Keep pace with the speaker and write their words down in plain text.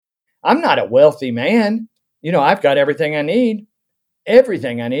I'm not a wealthy man. I've got everything I need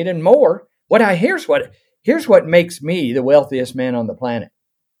and more. Here's what makes me the wealthiest man on the planet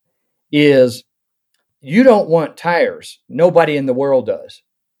is you don't want tires. Nobody in the world does,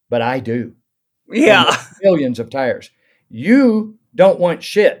 but I do. Yeah. And millions of tires. You don't want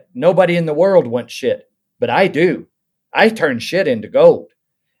shit. Nobody in the world wants shit, but I do. I turn shit into gold.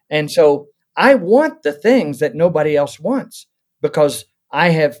 And so I want the things that nobody else wants because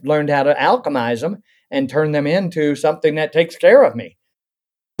I have learned how to alchemize them and turn them into something that takes care of me.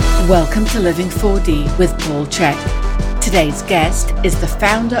 Welcome to Living 4D with Paul Chek. Today's guest is the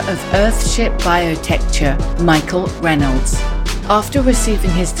founder of Earthship Biotecture, Michael Reynolds. After receiving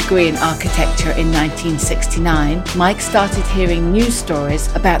his degree in architecture in 1969, Mike started hearing news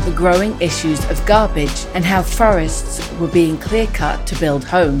stories about the growing issues of garbage and how forests were being clear-cut to build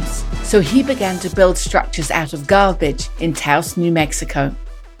homes. So he began to build structures out of garbage in Taos, New Mexico.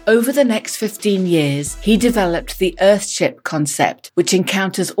 Over the next 15 years, he developed the Earthship concept, which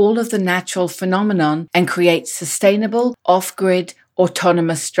encounters all of the natural phenomenon and creates sustainable, off-grid,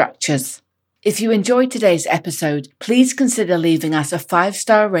 autonomous structures. If you enjoyed today's episode, please consider leaving us a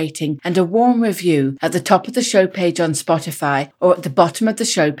 5-star rating and a warm review at the top of the show page on Spotify or at the bottom of the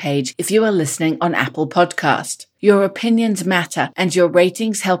show page if you are listening on Apple Podcast. Your opinions matter and your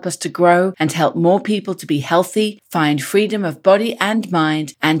ratings help us to grow and help more people to be healthy, find freedom of body and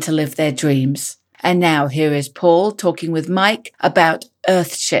mind, and to live their dreams. And now here is Paul talking with Mike about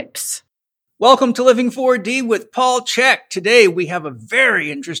Earthships. Welcome to Living 4D with Paul Chek. Today we have a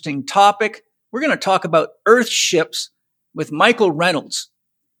very interesting topic. We're going to talk about Earthships with Michael Reynolds.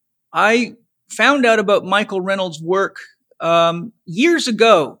 I found out about Michael Reynolds' work years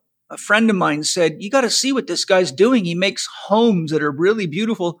ago. A friend of mine said, you got to see what this guy's doing. He makes homes that are really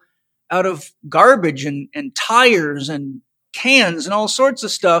beautiful out of garbage and tires and cans and all sorts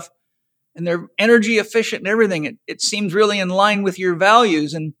of stuff. And they're energy efficient and everything. It seems really in line with your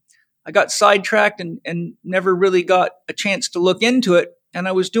values. And I got sidetracked and never really got a chance to look into it. And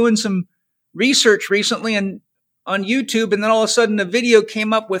I was doing some research recently and on YouTube, and then all of a sudden a video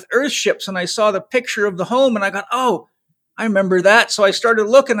came up with Earthships, and I saw the picture of the home, and I got, oh, I remember that. So I started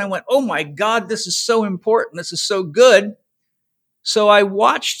looking. I went, oh my God, this is so important. This is so good. So I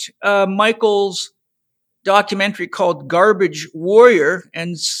watched Michael's documentary called Garbage Warrior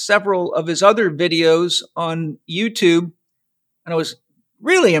and several of his other videos on YouTube, and I was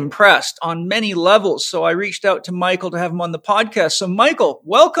really impressed on many levels. So I reached out to Michael to have him on the podcast. So Michael,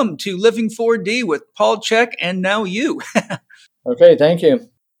 welcome to Living 4D with Paul Chek and now you. Okay, thank you.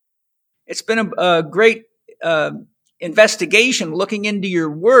 It's been a great investigation looking into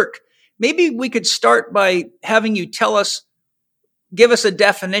your work. Maybe we could start by having you give us a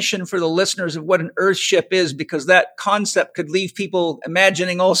definition for the listeners of what an Earthship is, because that concept could leave people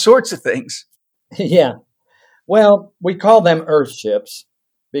imagining all sorts of things. Yeah. Well, we call them Earthships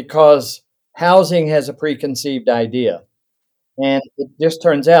because housing has a preconceived idea. And it just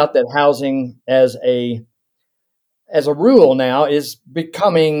turns out that housing as a rule now is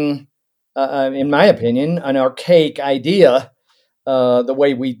becoming, in my opinion, an archaic idea, the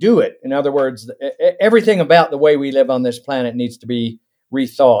way we do it. In other words, everything about the way we live on this planet needs to be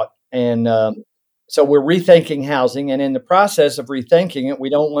rethought. And so we're rethinking housing. And in the process of rethinking it, we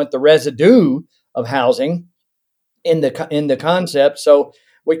don't want the residue of housing in the concept. So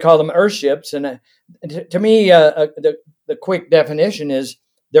we call them Earthships. And to me, the quick definition is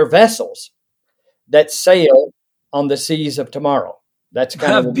they're vessels that sail on the seas of tomorrow. That's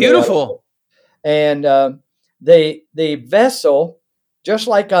kind of beautiful. And the vessel, just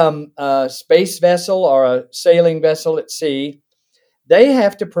like a space vessel or a sailing vessel at sea, they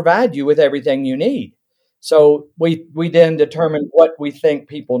have to provide you with everything you need. So we then determine what we think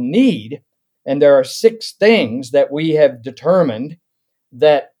people need. And there are 6 things that we have determined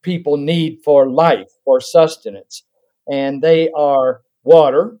that people need for life, for sustenance. And they are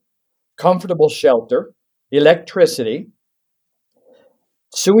water, comfortable shelter, electricity,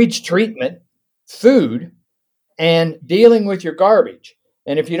 sewage treatment, food, and dealing with your garbage.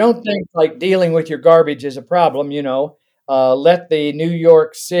 And if you don't think like dealing with your garbage is a problem, let the New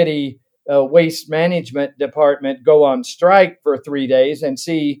York City Waste Management Department go on strike for 3 days and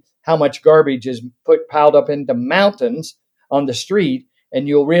see how much garbage is piled up into mountains on the street, and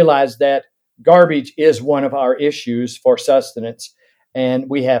you'll realize that garbage is one of our issues for sustenance, and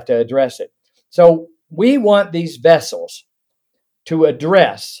we have to address it. So we want these vessels to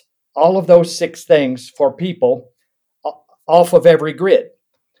address all of those 6 things for people off of every grid.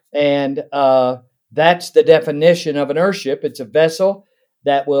 And that's the definition of an Earthship. It's a vessel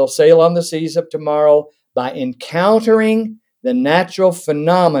that will sail on the seas of tomorrow by encountering the natural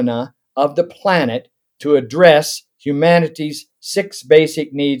phenomena of the planet to address humanity's 6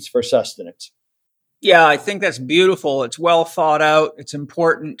 basic needs for sustenance. Yeah, I think that's beautiful. It's well thought out. It's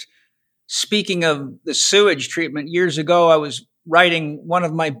important. Speaking of the sewage treatment, years ago, I was writing one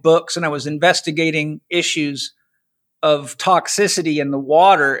of my books and I was investigating issues of toxicity in the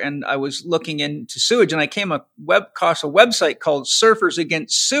water. And I was looking into sewage and I came across a website called Surfers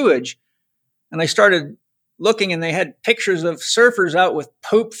Against Sewage. And I started looking and they had pictures of surfers out with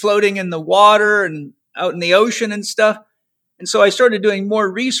poop floating in the water and out in the ocean and stuff. And so I started doing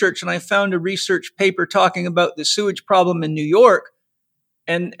more research and I found a research paper talking about the sewage problem in New York.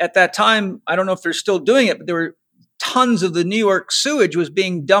 And at that time, I don't know if they're still doing it, but there were tons of the New York sewage was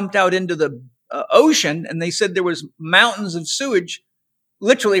being dumped out into the ocean. And they said there was mountains of sewage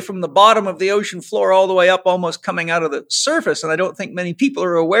literally from the bottom of the ocean floor all the way up, almost coming out of the surface. And I don't think many people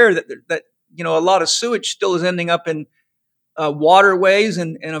are aware that a lot of sewage still is ending up in waterways.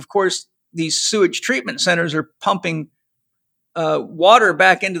 And of course, these sewage treatment centers are pumping water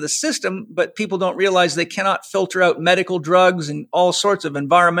back into the system, but people don't realize they cannot filter out medical drugs and all sorts of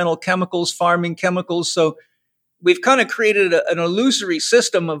environmental chemicals, farming chemicals. So we've kind of created an illusory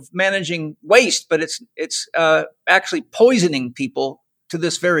system of managing waste, but it's actually poisoning people to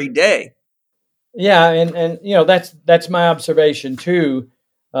this very day. Yeah, and that's my observation too.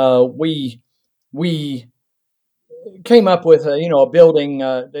 We came up with a building.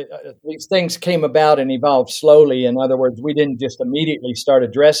 These things came about and evolved slowly. In other words, we didn't just immediately start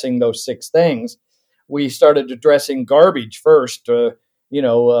addressing those 6 things. We started addressing garbage first,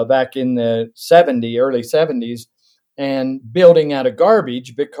 back in the early 70s, and building out of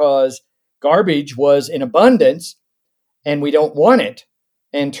garbage because garbage was in abundance and we don't want it.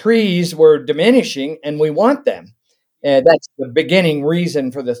 And trees were diminishing and we want them. And that's the beginning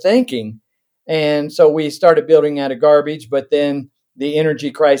reason for the thinking. And so we started building out of garbage, but then the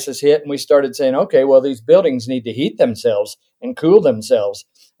energy crisis hit and we started saying, okay, well, these buildings need to heat themselves and cool themselves.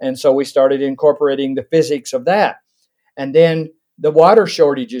 And so we started incorporating the physics of that. And then the water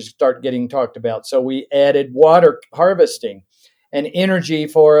shortages start getting talked about. So we added water harvesting and energy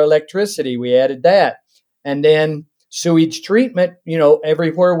for electricity. We added that. And then sewage treatment,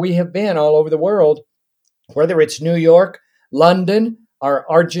 everywhere we have been all over the world, whether it's New York, London,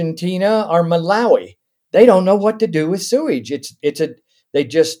 or Argentina, or Malawi, they don't know what to do with sewage. They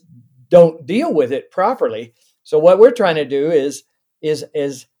just don't deal with it properly. So what we're trying to do is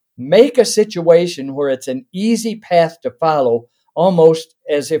make a situation where it's an easy path to follow, almost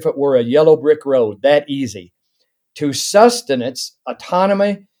as if it were a yellow brick road, that easy, to sustenance and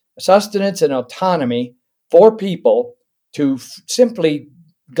autonomy for people to simply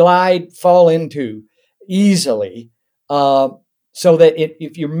fall into easily, so that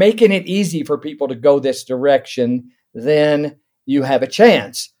if you're making it easy for people to go this direction, then you have a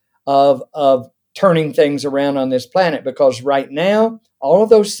chance of turning things around on this planet. Because right now, all of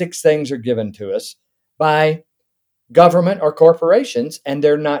those 6 things are given to us by government or corporations, and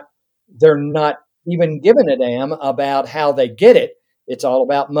they're not even giving a damn about how they get it. It's all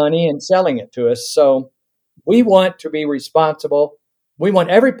about money and selling it to us. So we want to be responsible. We want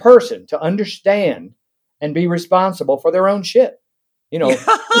every person to understand and be responsible for their own shit.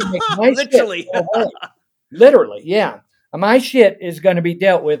 Literally. Literally, yeah. My shit is going to be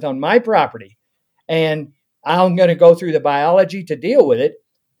dealt with on my property, and I'm going to go through the biology to deal with it.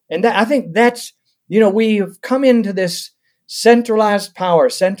 And I think that's, we've come into this centralized power,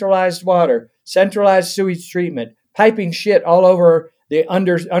 centralized water, centralized sewage treatment, piping shit all over the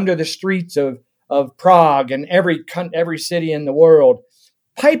under the streets of Prague and every city in the world.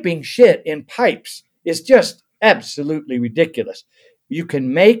 Piping shit in pipes is just absolutely ridiculous. You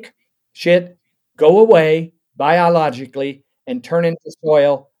can make shit go away biologically and turn into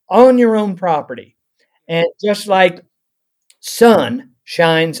soil on your own property. And just like sun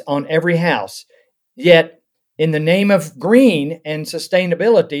shines on every house, yet in the name of green and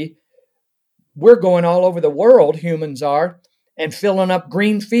sustainability, we're going all over the world, humans are, and filling up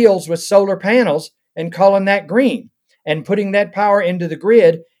green fields with solar panels and calling that green and putting that power into the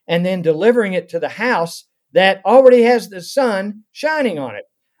grid and then delivering it to the house that already has the sun shining on it.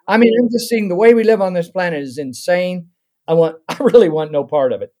 I mean, I'm just seeing the way we live on this planet is insane. I really want no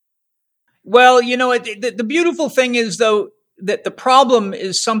part of it. Well, the beautiful thing is, though, that the problem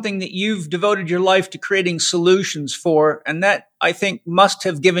is something that you've devoted your life to creating solutions for. And that, I think, must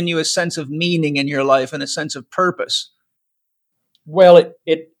have given you a sense of meaning in your life and a sense of purpose. Well,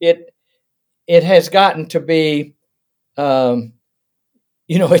 it has gotten to be,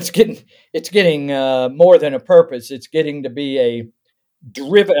 it's getting more than a purpose. It's getting to be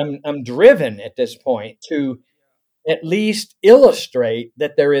I'm driven at this point to at least illustrate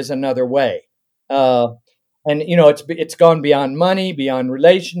that there is another way. And it's gone beyond money, beyond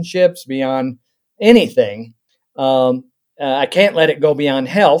relationships, beyond anything. I can't let it go beyond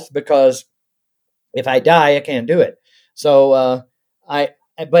health, because if I die, I can't do it. So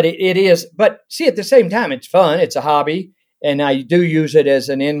but it is. But see, at the same time, it's fun. It's a hobby, and I do use it as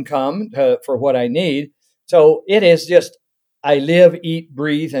an income for what I need. So it is just, I live, eat,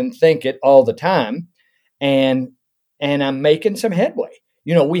 breathe, and think it all the time, and I'm making some headway.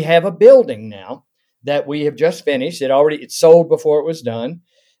 We have a building now that we have just finished. It's sold before it was done.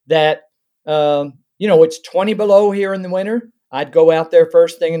 That it's 20 below here in the winter. I'd go out there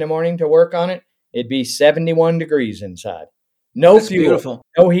first thing in the morning to work on it. It'd be 71 degrees inside. No That's fuel, beautiful.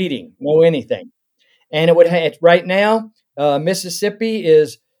 No heating, no anything. And it would have, right now, Mississippi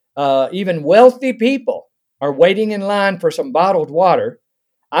is, even wealthy people are waiting in line for some bottled water.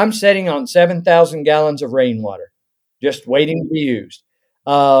 I'm sitting on 7,000 gallons of rainwater, just waiting to be used.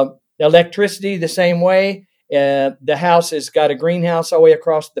 Electricity, the same way. The house has got a greenhouse all the way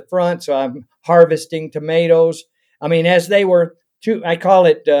across the front, so I'm harvesting tomatoes. I mean, as they were, I call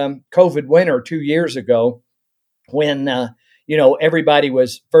it COVID winter 2 years ago, when everybody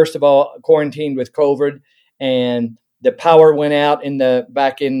was, first of all, quarantined with COVID, and the power went out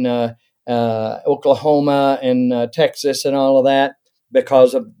back in Oklahoma and Texas and all of that,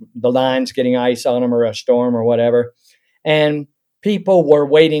 because of the lines getting ice on them or a storm or whatever. And people were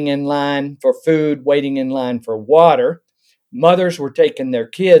waiting in line for food, waiting in line for water. Mothers were taking their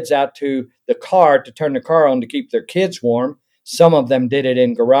kids out to the car to turn the car on to keep their kids warm. Some of them did it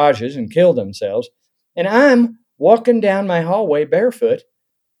in garages and killed themselves. And I'm walking down my hallway barefoot,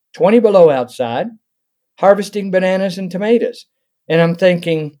 20 below outside, harvesting bananas and tomatoes. And I'm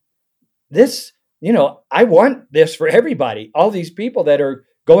thinking, I want this for everybody. All these people that are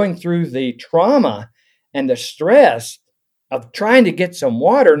going through the trauma and the stress of trying to get some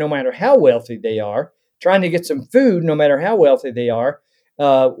water, no matter how wealthy they are, trying to get some food, no matter how wealthy they are,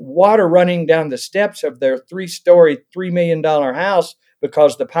 water running down the steps of their 3-story, $3 million house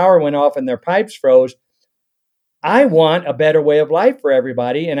because the power went off and their pipes froze. I want a better way of life for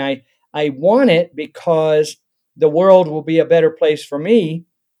everybody, and I want it because the world will be a better place for me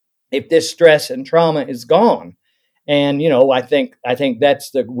if this stress and trauma is gone. And I think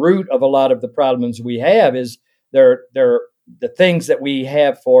that's the root of a lot of the problems we have. Is they're the things that we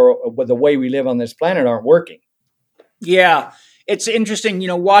have with the way we live on this planet aren't working. Yeah, it's interesting,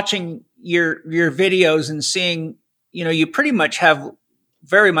 watching your videos and seeing, you pretty much have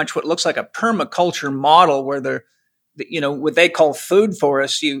very much what looks like a permaculture model where what they call food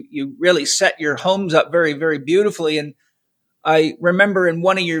forests. You really set your homes up very, very beautifully. And I remember in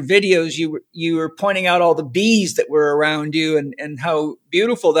one of your videos, you were pointing out all the bees that were around you and how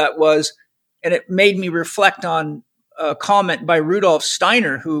beautiful that was. And it made me reflect on a comment by Rudolf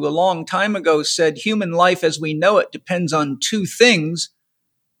Steiner, who a long time ago said, human life as we know it depends on two things,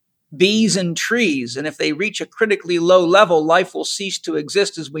 bees and trees. And if they reach a critically low level, life will cease to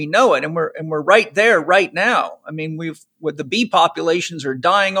exist as we know it. And we're right there right now. I mean, the bee populations are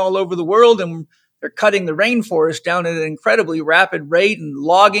dying all over the world, and they're cutting the rainforest down at an incredibly rapid rate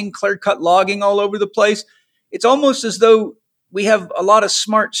and clear-cut logging all over the place. It's almost as though we have a lot of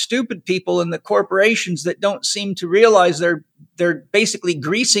smart, stupid people in the corporations that don't seem to realize they're basically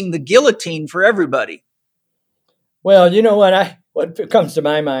greasing the guillotine for everybody. Well, you know what comes to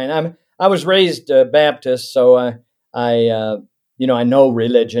my mind. I was raised Baptist, so I know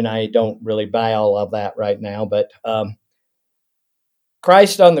religion. I don't really buy all of that right now, but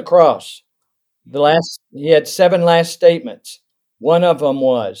Christ on the cross, he had 7 last statements. One of them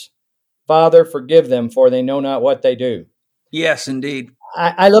was, "Father, forgive them, for they know not what they do." Yes, indeed.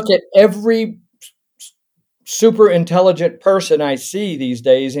 I look at every super intelligent person I see these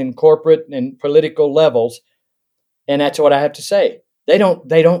days in corporate and political levels, and that's what I have to say. They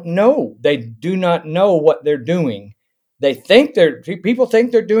don't know. They do not know what they're doing. People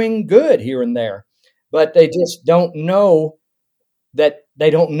think they're doing good here and there, but they just don't know that they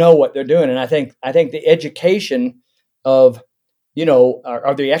don't know what they're doing. And I think the education of,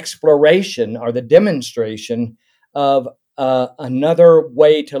 or the exploration or the demonstration of another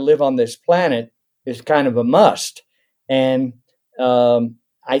way to live on this planet is kind of a must. And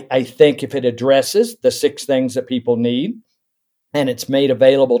I think if it addresses the 6 things that people need and it's made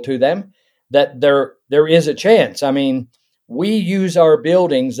available to them, that there is a chance. I mean, we use our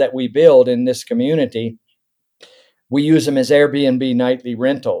buildings that we build in this community, we use them as Airbnb nightly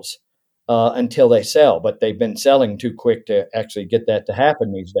rentals until they sell, but they've been selling too quick to actually get that to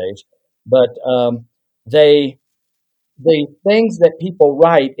happen these days. But the things that people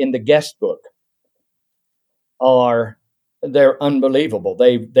write in the guest book they're unbelievable.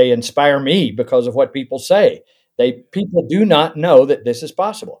 They inspire me because of what people say. People do not know that this is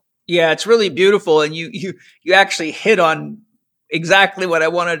possible. Yeah, it's really beautiful, and you actually hit on exactly what I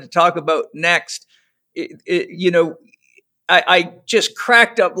wanted to talk about next. I just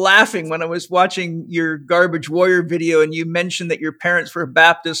cracked up laughing when I was watching your Garbage Warrior video, and you mentioned that your parents were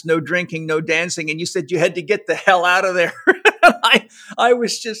Baptist, no drinking, no dancing, and you said you had to get the hell out of there. I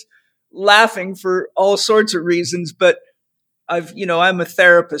was just laughing for all sorts of reasons, but I'm a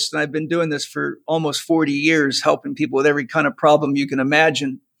therapist, and I've been doing this for almost 40 years, helping people with every kind of problem you can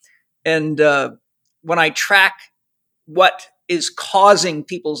imagine. And when I track what is causing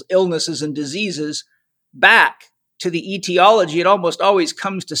people's illnesses and diseases back to the etiology, it almost always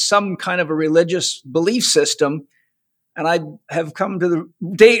comes to some kind of a religious belief system. And I have come to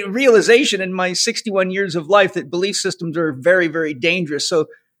the realization in my 61 years of life that belief systems are very, very dangerous. So,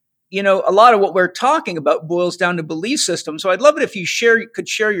 a lot of what we're talking about boils down to belief systems. So I'd love it if you could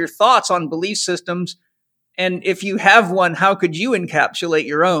share your thoughts on belief systems. And if you have one, how could you encapsulate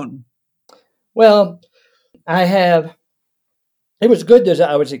your own? Well, it was good that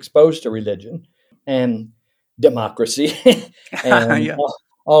I was exposed to religion and democracy and Yeah.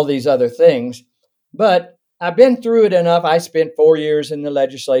 all these other things. But I've been through it enough. I spent 4 years in the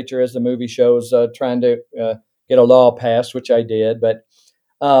legislature, as the movie shows, trying to get a law passed, which I did, but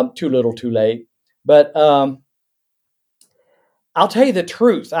too little, too late. But I'll tell you the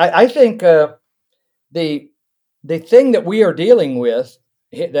truth. I think the thing that we are dealing with,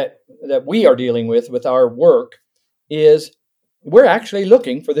 that we are dealing with our work, is we're actually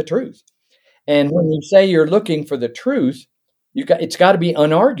looking for the truth. And when you say you're looking for the truth, it's got to be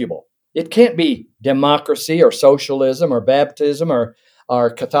unarguable. It can't be democracy or socialism or baptism or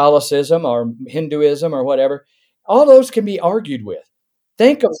Catholicism or Hinduism or whatever. All those can be argued with.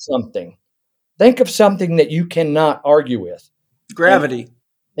 Think of something that you cannot argue with. Gravity.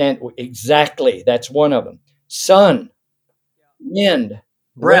 And exactly, that's one of them. Sun, wind,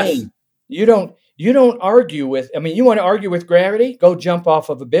 Breath. rain. You don't argue with. I mean, you want to argue with gravity? Go jump off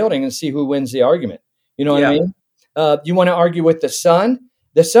of a building and see who wins the argument. You know what I mean? You want to argue with the sun?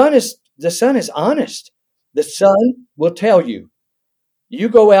 The sun is honest. The sun will tell you. You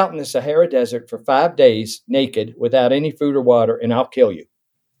go out in the Sahara Desert for 5 days naked without any food or water, and I'll kill you.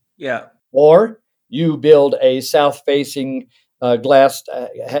 Yeah. Or you build a south-facing glass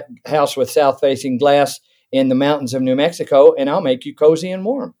house with south-facing glass in the mountains of New Mexico, and I'll make you cozy and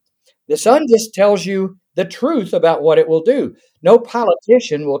warm. The sun just tells you the truth about what it will do. No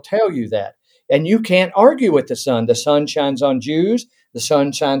politician will tell you that. And you can't argue with the sun. The sun shines on Jews. The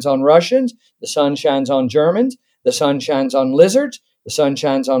sun shines on Russians. The sun shines on Germans. The sun shines on lizards. The sun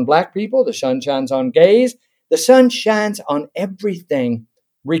shines on black people. The sun shines on gays. The sun shines on everything,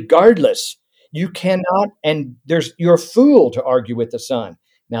 regardless. You cannot, and you're a fool to argue with the sun.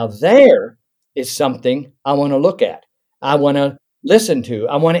 Now there is something I want to look at. I want to listen to.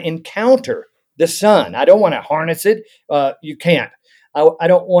 I want to encounter the sun. I don't want to harness it. You can't. I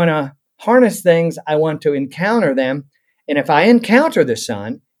don't want to harness things. I want to encounter them. And if I encounter the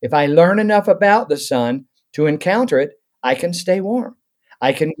sun, if I learn enough about the sun to encounter it, I can stay warm.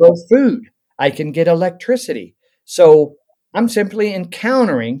 I can grow food. I can get electricity. So I'm simply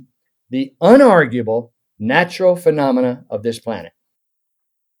encountering the unarguable natural phenomena of this planet.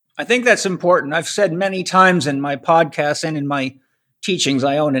 I think that's important. I've said many times in my podcasts and in my teachings,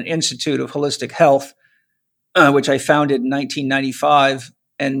 I own an Institute of Holistic Health, which I founded in 1995,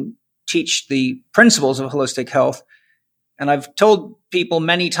 and teach the principles of holistic health. And I've told people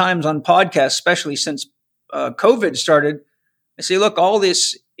many times on podcasts, especially since COVID started, I say, look, all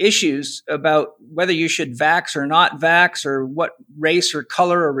these issues about whether you should vax or not vax, or what race or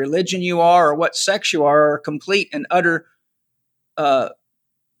color or religion you are, or what sex you are complete and utter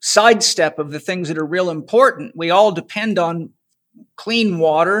sidestep of the things that are real important. We all depend on clean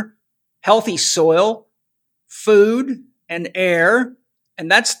water, healthy soil, food, and air. And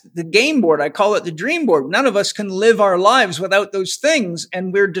that's the game board. I call it the dream board. None of us can live our lives without those things.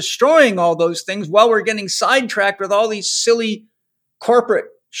 And we're destroying all those things while we're getting sidetracked with all these silly corporate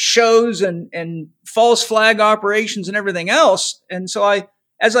shows and false flag operations and everything else. And so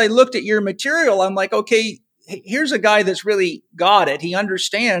as I looked at your material, I'm like, okay, here's a guy that's really got it. He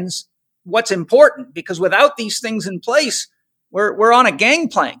understands what's important, because without these things in place, we're on a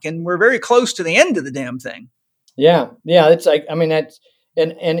gangplank and we're very close to the end of the damn thing. Yeah. It's like, I mean, that's,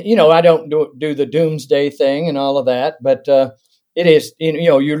 and you know, I don't do the doomsday thing and all of that, but it is, you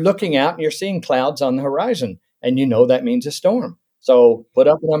know, you're looking out and you're seeing clouds on the horizon, and you know that means a storm. So put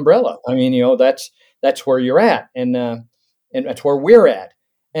up an umbrella. I mean, you know, that's where you're at, and that's where we're at.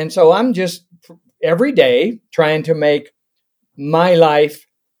 And so I'm just every day trying to make my life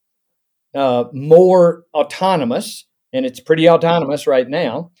more autonomous, and it's pretty autonomous right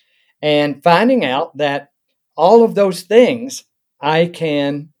now, and finding out that all of those things I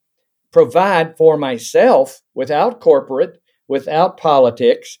can provide for myself without corporate, without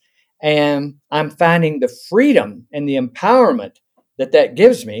politics, and I'm finding the freedom and the empowerment that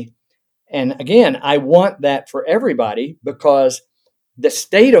gives me. And again, I want that for everybody, because the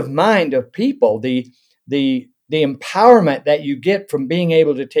state of mind of people, the empowerment that you get from being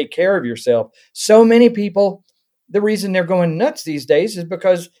able to take care of yourself. So many people, the reason they're going nuts these days is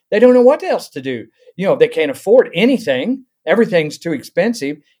because they don't know what else to do. They can't afford anything. Everything's too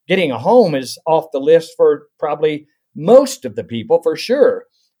expensive. Getting a home is off the list for probably most of the people, for sure.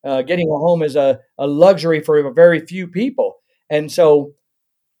 Getting a home is a luxury for a very few people. And so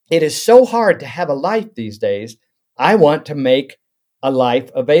it is so hard to have a life these days. I want to make a life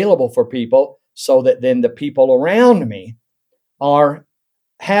available for people so that then the people around me are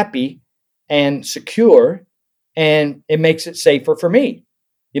happy and secure, and it makes it safer for me.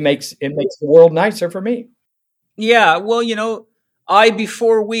 It makes the world nicer for me. Yeah, well, I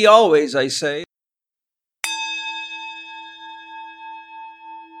before we always, I say.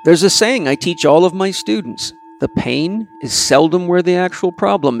 There's a saying I teach all of my students: the pain is seldom where the actual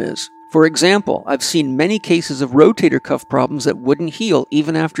problem is. For example, I've seen many cases of rotator cuff problems that wouldn't heal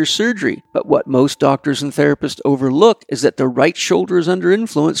even after surgery, but what most doctors and therapists overlook is that the right shoulder is under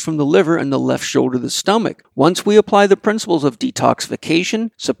influence from the liver and the left shoulder the stomach. Once we apply the principles of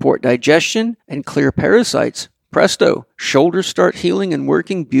detoxification, support digestion, and clear parasites, presto, shoulders start healing and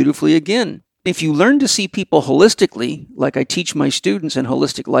working beautifully again. If you learn to see people holistically, like I teach my students in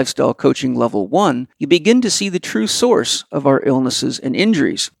Holistic Lifestyle Coaching Level 1, you begin to see the true source of our illnesses and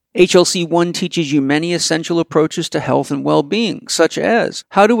injuries. HLC 1 teaches you many essential approaches to health and well-being, such as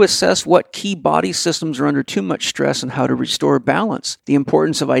how to assess what key body systems are under too much stress and how to restore balance, the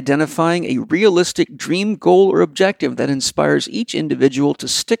importance of identifying a realistic dream goal or objective that inspires each individual to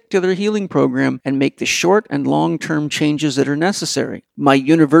stick to their healing program and make the short and long-term changes that are necessary, my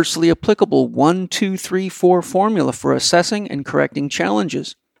universally applicable 1, 2, 3, 4 formula for assessing and correcting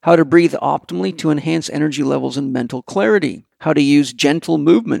challenges, how to breathe optimally to enhance energy levels and mental clarity, how to use gentle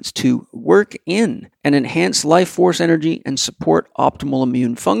movements to work in and enhance life force energy and support optimal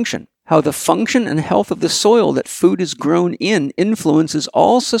immune function, how the function and health of the soil that food is grown in influences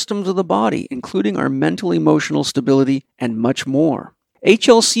all systems of the body, including our mental, emotional stability, and much more.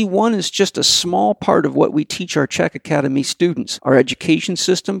 HLC 1 is just a small part of what we teach our CHEK Academy students, our education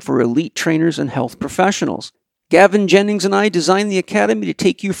system for elite trainers and health professionals. Gavin Jennings and I designed the Academy to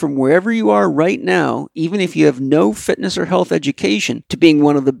take you from wherever you are right now, even if you have no fitness or health education, to being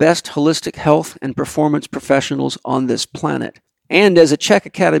one of the best holistic health and performance professionals on this planet. And as a CHEK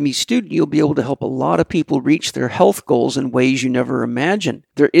Academy student, you'll be able to help a lot of people reach their health goals in ways you never imagined.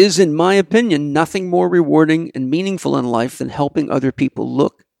 There is, in my opinion, nothing more rewarding and meaningful in life than helping other people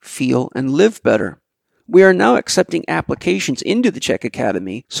look, feel, and live better. We are now accepting applications into the CHEK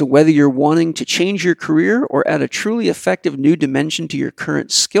Academy, so whether you're wanting to change your career or add a truly effective new dimension to your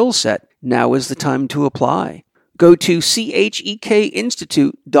current skill set, now is the time to apply. Go to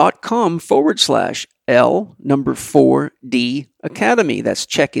chekinstitute.com/L4D Academy. That's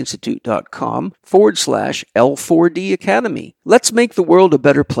chekinstitute.com/L4D Academy. Let's make the world a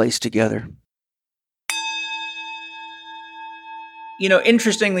better place together.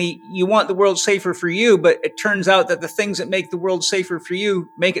 Interestingly, you want the world safer for you, but it turns out that the things that make the world safer for you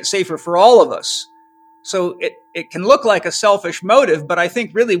make it safer for all of us. So it can look like a selfish motive, but I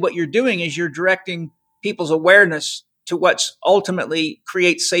think really what you're doing is you're directing people's awareness to what's ultimately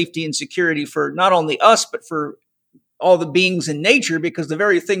creates safety and security for not only us, but for all the beings in nature, because the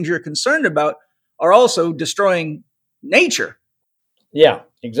very things you're concerned about are also destroying nature. Yeah,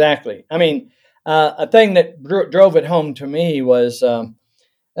 exactly. I mean, a thing that drove it home to me was, this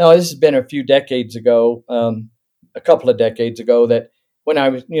has been a few decades ago, a couple of decades ago, that when I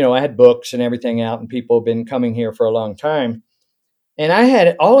was, I had books and everything out and people have been coming here for a long time. And I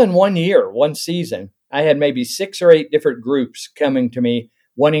had all in 1 year, one season, I had maybe 6 or 8 different groups coming to me,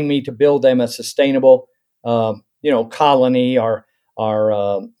 wanting me to build them a sustainable, colony or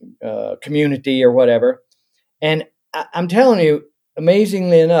community or whatever. And I'm telling you,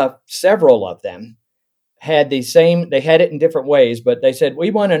 amazingly enough, several of them had they had it in different ways, but they said,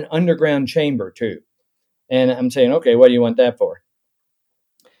 we want an underground chamber too. And I'm saying, okay, what do you want that for?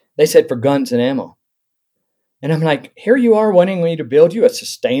 They said, for guns and ammo. And I'm like, here you are wanting me to build you a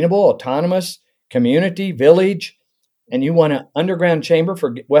sustainable, autonomous community, village, and you want an underground chamber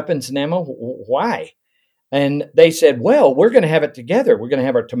for weapons and ammo? Why? And they said, well, we're going to have it together. We're going to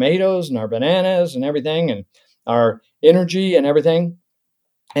have our tomatoes and our bananas and everything and our energy and everything.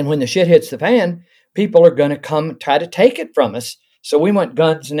 And when the shit hits the fan, people are going to come try to take it from us. So we want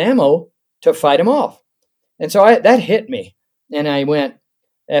guns and ammo to fight them off. And so that hit me. And I went,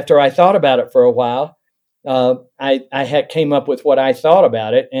 after I thought about it for a while, I came up with what I thought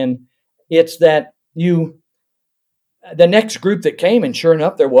about it. And it's that the next group that came, and sure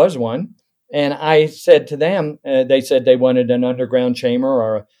enough, there was one. And I said to them, they said they wanted an underground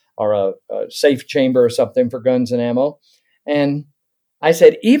chamber or a safe chamber or something for guns and ammo. And I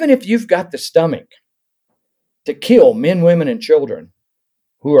said, even if you've got the stomach to kill men, women, and children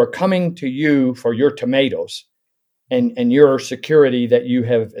who are coming to you for your tomatoes and your security that you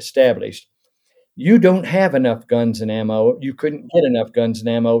have established, you don't have enough guns and ammo. You couldn't get enough guns and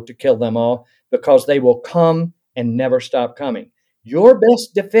ammo to kill them all because they will come and never stop coming. Your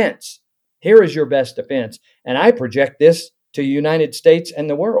best defense, here is your best defense, and I project this to the United States and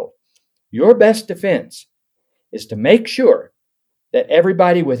the world. Your best defense is to make sure that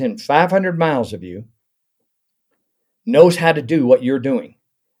everybody within 500 miles of you knows how to do what you're doing,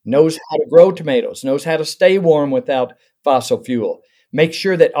 knows how to grow tomatoes, knows how to stay warm without fossil fuel. Make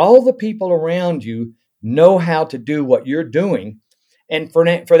sure that all the people around you know how to do what you're doing. And for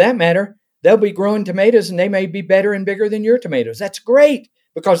that matter, they'll be growing tomatoes and they may be better and bigger than your tomatoes. That's great,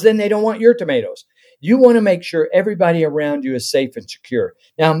 because then they don't want your tomatoes. You want to make sure everybody around you is safe and secure.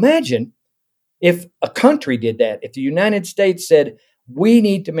 Now imagine if a country did that, if the United States said, we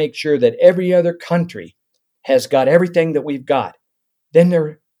need to make sure that every other country has got everything that we've got,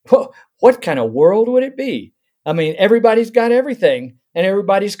 then what kind of world would it be? I mean, everybody's got everything and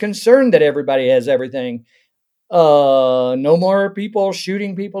everybody's concerned that everybody has everything. No more people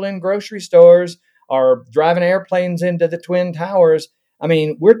shooting people in grocery stores or driving airplanes into the Twin Towers. I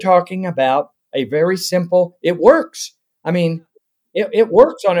mean, we're talking about a very simple, it works. I mean, it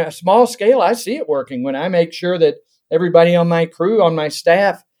works on a small scale. I see it working when I make sure that everybody on my crew, on my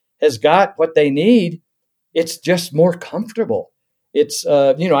staff has got what they need. It's just more comfortable. It's,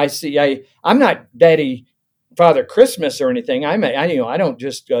 I'm not Daddy Father Christmas or anything. I don't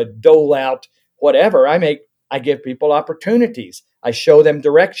just dole out whatever. I give people opportunities. I show them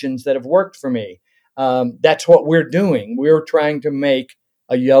directions that have worked for me. That's what we're doing. We're trying to make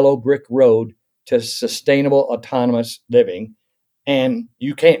a yellow brick road to sustainable autonomous living. And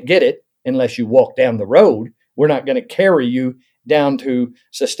you can't get it unless you walk down the road. We're not going to carry you down to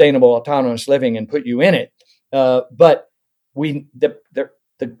sustainable autonomous living and put you in it. But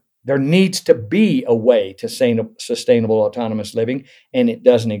there needs to be a way to sustainable autonomous living, and it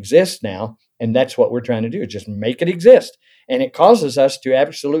doesn't exist now. And that's what we're trying to do, just make it exist. And it causes us to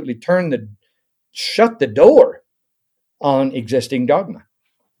absolutely shut the door on existing dogma.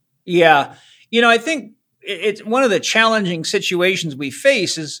 Yeah. I think it's one of the challenging situations we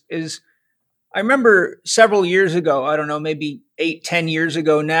face is I remember several years ago, I don't know, maybe 8-10 years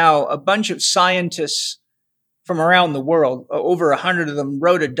ago now, a bunch of scientists from around the world, over 100 of them,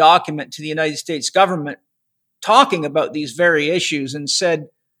 wrote a document to the United States government talking about these very issues and said,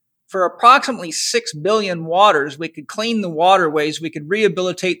 for approximately 6 billion waters, we could clean the waterways, we could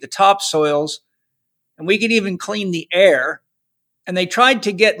rehabilitate the topsoils, and we could even clean the air. And they tried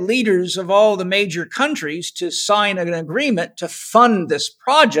to get leaders of all the major countries to sign an agreement to fund this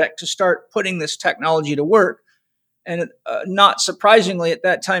project, to start putting this technology to work. And not surprisingly, at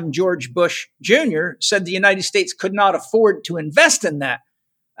that time, George Bush Jr. said the United States could not afford to invest in that.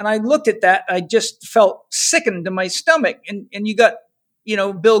 And I looked at that, I just felt sickened to my stomach. And you got,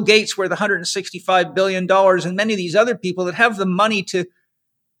 Bill Gates worth $165 billion and many of these other people that have the money to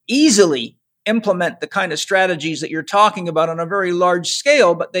easily implement the kind of strategies that you're talking about on a very large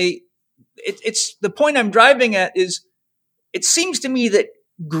scale. But it's the point I'm driving at is it seems to me that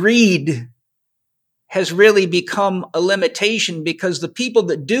greed has really become a limitation, because the people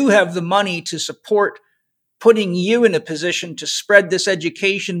that do have the money to support putting you in a position to spread this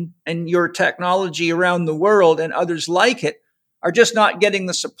education and your technology around the world and others like it are just not getting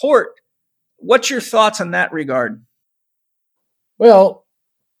the support. What's your thoughts on that regard? Well,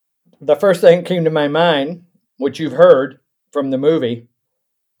 the first thing that came to my mind, which you've heard from the movie,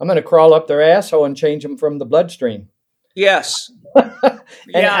 I'm going to crawl up their asshole and change them from the bloodstream. Yes.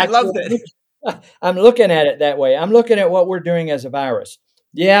 Yeah, I love that. I'm looking at it that way. I'm looking at what we're doing as a virus.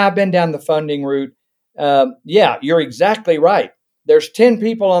 Yeah, I've been down the funding route. Yeah, you're exactly right. There's 10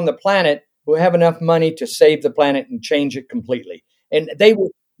 people on the planet who have enough money to save the planet and change it completely. And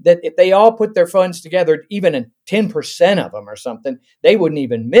if they all put their funds together, even 10% of them or something, they wouldn't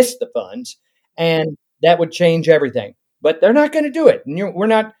even miss the funds, and that would change everything. But they're not going to do it. And we're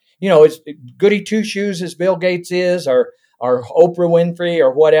not as goody two shoes as Bill Gates is, or Oprah Winfrey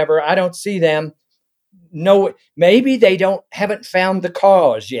or whatever. I don't see them. No, maybe they haven't found the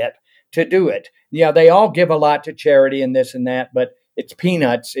cause yet to do it. Yeah, they all give a lot to charity and this and that, but it's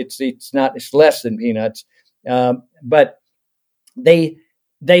peanuts. It's less than peanuts. But they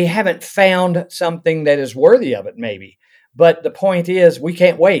haven't found something that is worthy of it, maybe. But the point is, we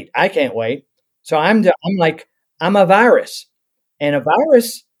can't wait. I can't wait. So I'm a virus, and a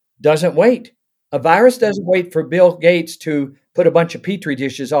virus doesn't wait. A virus doesn't wait for Bill Gates to put a bunch of petri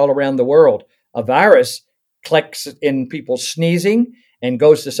dishes all around the world. A virus clicks in people sneezing and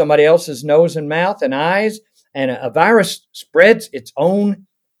goes to somebody else's nose and mouth and eyes, and a virus spreads its own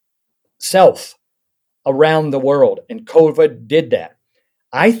self around the world, and COVID did that.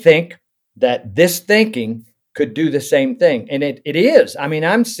 I think that this thinking could do the same thing, and it is. I mean,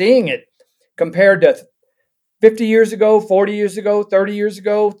 I'm seeing it compared to 50 years ago, 40 years ago, 30 years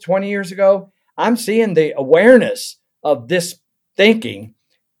ago, 20 years ago. I'm seeing the awareness of this thinking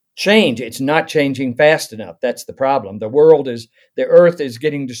change. It's not changing fast enough. That's the problem. The earth is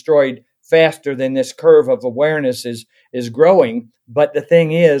getting destroyed faster than this curve of awareness is growing. But the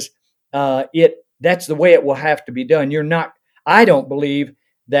thing is, that's the way it will have to be done. I don't believe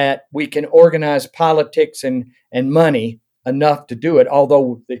that we can organize politics and money enough to do it.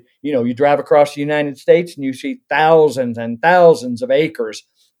 Although, you drive across the United States and you see thousands and thousands of acres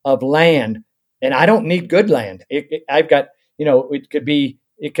of land, and I don't need good land. I've got, it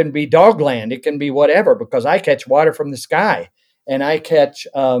can be dog land. It can be whatever, because I catch water from the sky, and I catch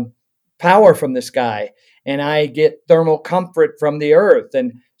power from the sky, and I get thermal comfort from the earth.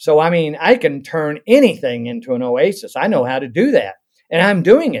 And so, I can turn anything into an oasis. I know how to do that, and I'm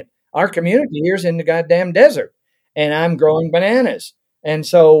doing it. Our community here's in the goddamn desert, and I'm growing bananas. And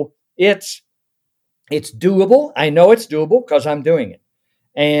so it's doable. I know it's doable because I'm doing it,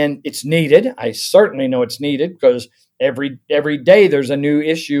 and it's needed. I certainly know it's needed, because every day there's a new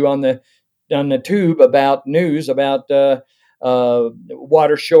issue on the tube about news about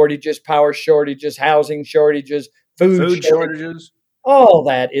water shortages, power shortages, housing shortages, food shortages. All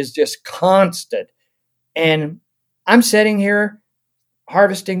that is just constant. And I'm sitting here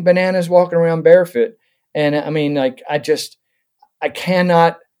harvesting bananas, walking around barefoot. And I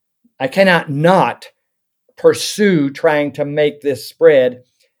cannot not pursue trying to make this spread.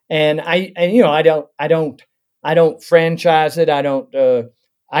 And I don't franchise it.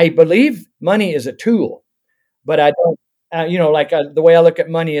 I believe money is a tool, but I don't, the way I look at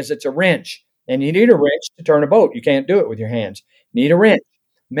money is it's a wrench, and you need a wrench to turn a boat. You can't do it with your hands. You need a wrench.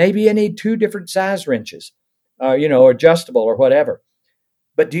 Maybe you need 2 different size wrenches, adjustable or whatever.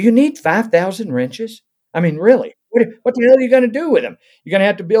 But do you need 5,000 wrenches? I mean, really, what the hell are you going to do with them? You're going to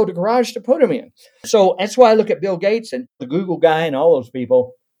have to build a garage to put them in. So that's why I look at Bill Gates and the Google guy and all those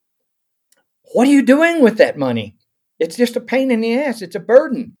people. What are you doing with that money? It's just a pain in the ass. It's a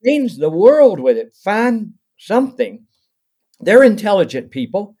burden. Change the world with it. Find something. They're intelligent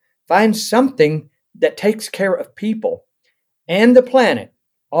people. Find something that takes care of people and the planet,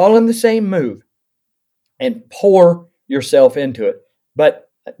 all in the same move, and pour yourself into it. But,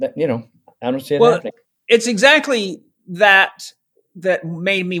 I don't see it happening. It's exactly that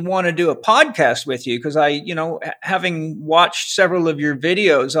made me want to do a podcast with you, because I, having watched several of your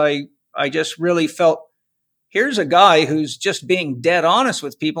videos, I just really felt, here's a guy who's just being dead honest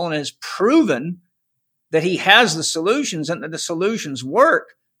with people and has proven that he has the solutions and that the solutions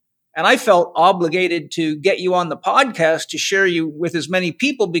work. And I felt obligated to get you on the podcast to share you with as many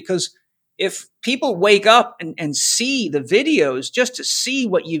people, because if people wake up and see the videos, just to see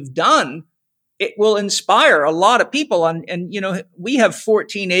what you've done, it will inspire a lot of people. And we have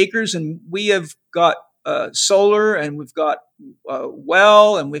 14 acres, and we have got solar, and we've got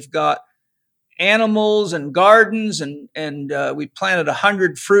well, and we've got animals and gardens, and we planted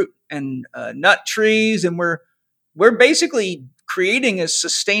 100 fruit and nut trees, and we're basically creating as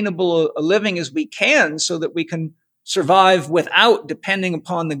sustainable a living as we can, so that we can survive without depending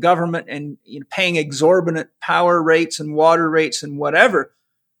upon the government and paying exorbitant power rates and water rates and whatever.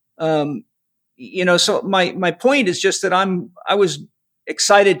 So my point is just that I was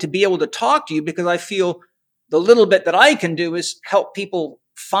excited to be able to talk to you, because I feel the little bit that I can do is help people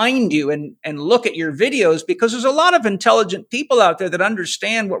find you and look at your videos, because there's a lot of intelligent people out there that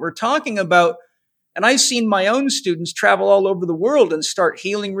understand what we're talking about. And I've seen my own students travel all over the world and start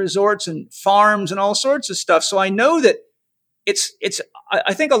healing resorts and farms and all sorts of stuff. So I know that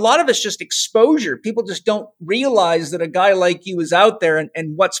I think a lot of it's just exposure. People just don't realize that a guy like you is out there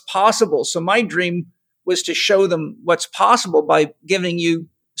and what's possible. So my dream was to show them what's possible by giving you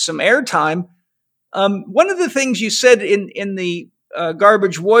some airtime. One of the things you said in the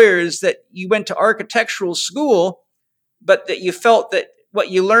Garbage Warriors that you went to architectural school, but that you felt that what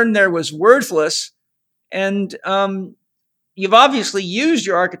you learned there was worthless. And you've obviously used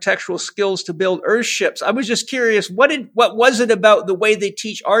your architectural skills to build Earthships. I was just curious, what was it about the way they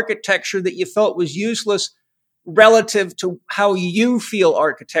teach architecture that you felt was useless relative to how you feel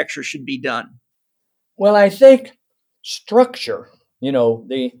architecture should be done? Well, I think structure,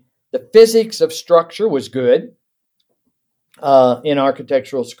 the physics of structure was good in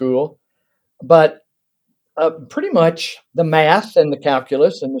architectural school, but pretty much the math and the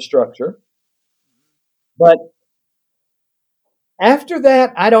calculus and the structure. But after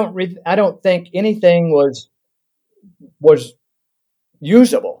that, I don't think anything was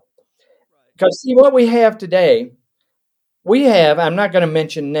usable. Because see what we have today, I'm not going to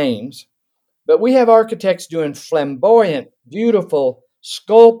mention names, but we have architects doing flamboyant, beautiful,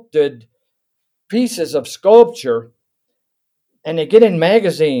 sculpted pieces of sculpture, and they get in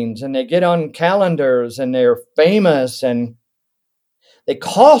magazines and they get on calendars and they're famous and they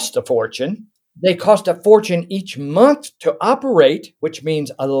cost a fortune. They cost a fortune each month to operate, which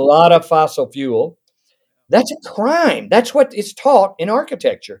means a lot of fossil fuel. That's a crime. That's what is taught in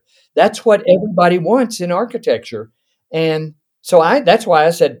architecture. That's what everybody wants in architecture. And so that's why I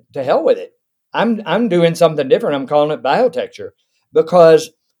said, to hell with it. I'm doing something different. I'm calling it biotecture,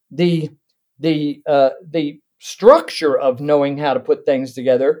 because the structure of knowing how to put things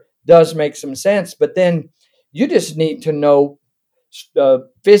together does make some sense. But then you just need to know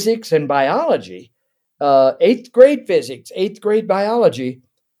physics and biology, 8th grade physics, 8th grade biology,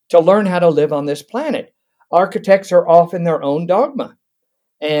 to learn how to live on this planet. Architects are often their own dogma.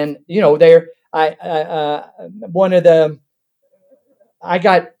 And, I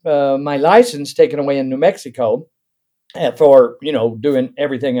got my license taken away in New Mexico for, doing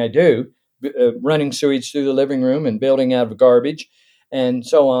everything I do, running sewage through the living room and building out of garbage and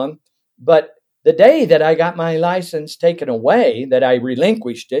so on. But the day that I got my license taken away, that I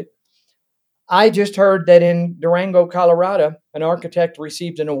relinquished it, I just heard that in Durango, Colorado, an architect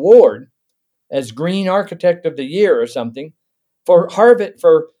received an award as Green Architect of the Year or something for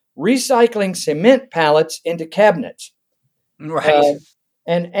recycling cement pallets into cabinets. Right.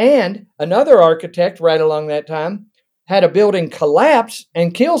 And another architect right along that time had a building collapse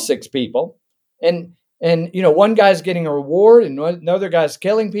and kill 6 people. And one guy's getting a reward and another guy's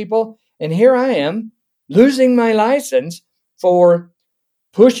killing people. And here I am losing my license for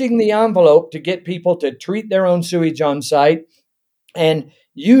pushing the envelope to get people to treat their own sewage on site and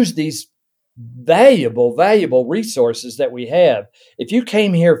use these valuable resources that we have. If you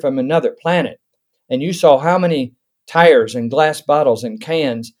came here from another planet and you saw how many tires and glass bottles and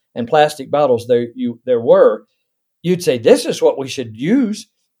cans and plastic bottles there were, you'd say, this is what we should use.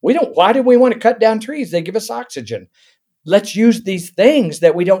 Why do we want to cut down trees? They give us oxygen. Let's use these things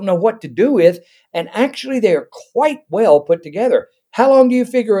that we don't know what to do with. And actually, they are quite well put together. How long do you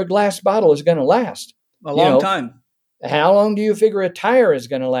figure a glass bottle is going to last? A long time. How long do you figure a tire is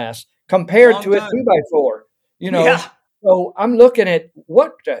going to last compared to a 2x4? Yeah. So I'm looking at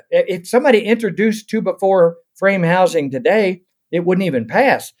if somebody introduced 2x4 frame housing today, it wouldn't even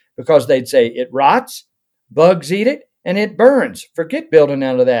pass, because they'd say it rots, bugs eat it, and it burns. Forget building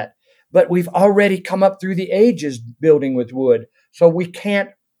out of that. But we've already come up through the ages building with wood, so we can't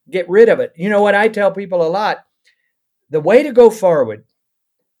get rid of it. You know what I tell people a lot? The way to go forward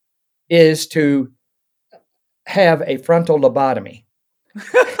is to have a frontal lobotomy.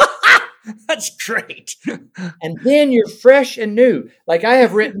 That's great. And then you're fresh and new. Like I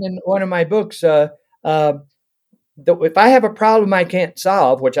have written in one of my books, if I have a problem I can't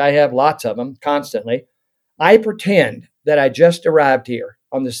solve, which I have lots of them constantly, I pretend that I just arrived here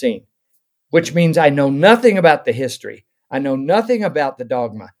on the scene, which means I know nothing about the history. I know nothing about the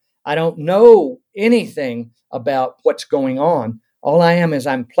dogma. I don't know anything about what's going on. All I am is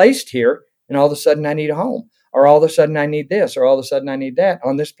I'm placed here, and all of a sudden I need a home, or all of a sudden I need this, or all of a sudden I need that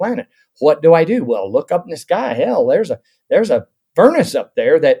on this planet. What do I do? Well, look up in the sky. Hell, there's a furnace up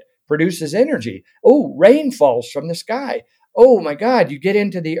there that produces energy. Oh, rain falls from the sky. Oh my God, you get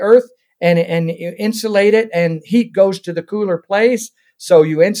into the earth and you insulate it, and heat goes to the cooler place. So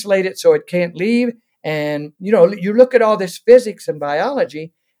you insulate it so it can't leave. And, you look at all this physics and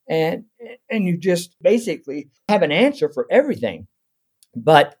biology, and you just basically have an answer for everything.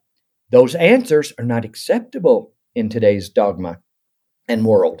 But those answers are not acceptable in today's dogma and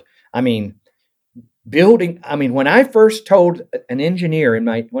world. When I first told an engineer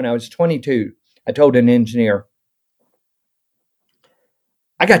when I was 22, I told an engineer,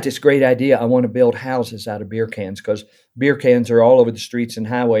 I got this great idea. I want to build houses out of beer cans, because beer cans are all over the streets and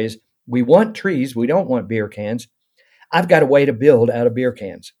highways. We want trees. We don't want beer cans. I've got a way to build out of beer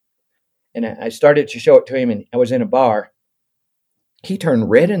cans. And I started to show it to him, and I was in a bar. He turned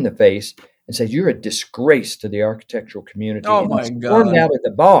red in the face and said, "You're a disgrace to the architectural community." Oh, and my he God. stormed out of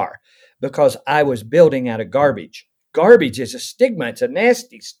the bar because I was building out of garbage. Garbage is a stigma. It's a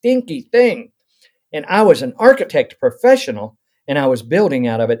nasty, stinky thing. And I was an architect professional, and I was building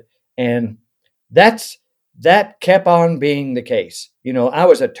out of it. And that kept on being the case. I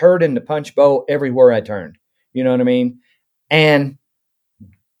was a turd in the punch bowl everywhere I turned. You know what I mean? And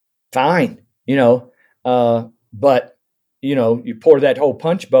fine, but you pour that whole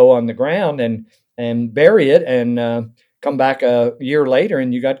punch bowl on the ground and bury it, and come back a year later,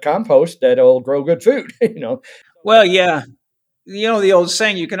 and you got compost that'll grow good food. Well, yeah. The old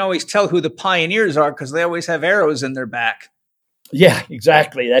saying, you can always tell who the pioneers are because they always have arrows in their back. Yeah,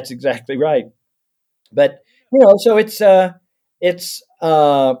 exactly. That's exactly right. But so it's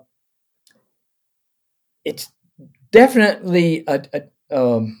definitely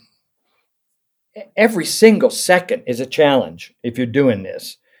every single second is a challenge if you're doing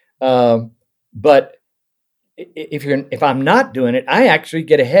this. But if I'm not doing it, I actually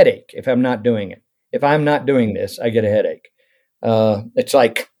get a headache if I'm not doing it. If I'm not doing this, I get a headache. It's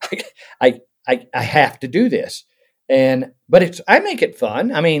like I have to do this, but I make it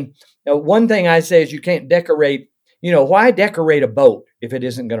fun. I mean, one thing I say is you can't decorate. Why decorate a boat if it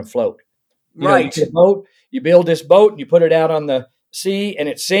isn't going to float? Right. You build this boat and you put it out on the sea and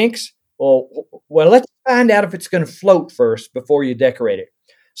it sinks. Well, let's find out if it's going to float first before you decorate it.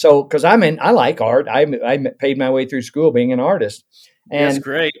 So, because I like art. I paid my way through school being an artist. And that's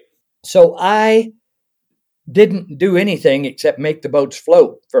great. So I didn't do anything except make the boats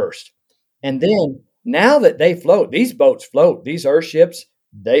float first. And then now that they float, these boats float, these Earthships,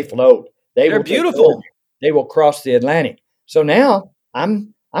 they float. They're beautiful. They will cross the Atlantic. So now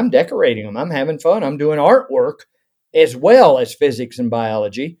I'm decorating them. I'm having fun. I'm doing artwork as well as physics and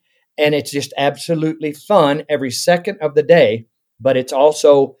biology. And it's just absolutely fun every second of the day. But it's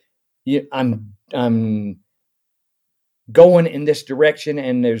also, I'm going in this direction,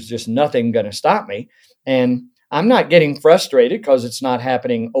 and there's just nothing going to stop me. And I'm not getting frustrated because it's not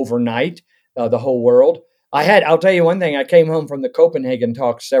happening overnight, the whole world. I'll tell you one thing. I came home from the Copenhagen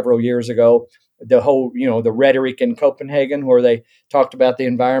talk several years ago, the whole, the rhetoric in Copenhagen where they talked about the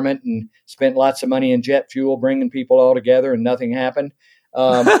environment and spent lots of money in jet fuel, bringing people all together, and nothing happened.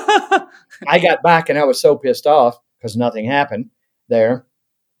 I got back and I was so pissed off because nothing happened there.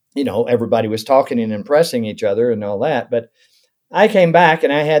 Everybody was talking and impressing each other and all that. But I came back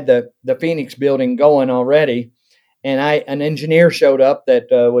and I had the Phoenix building going already. And an engineer showed up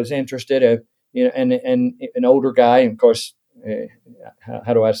that was interested, and an older guy. And of course,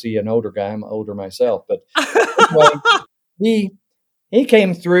 how do I see an older guy? I'm older myself. But anyway, he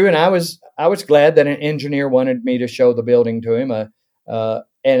came through, and I was glad that an engineer wanted me to show the building to him.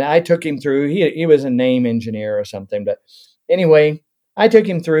 And I took him through. He was a name engineer or something. But anyway, I took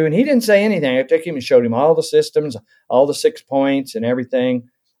him through, and he didn't say anything. I took him and showed him all the systems, all the 6 points and everything.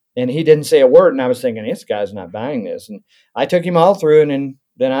 And he didn't say a word. And I was thinking, this guy's not buying this. And I took him all through, and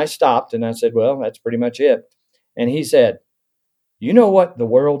then I stopped and I said, well, that's pretty much it. And he said, you know what the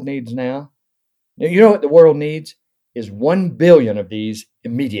world needs now? You know what the world needs is 1 billion of these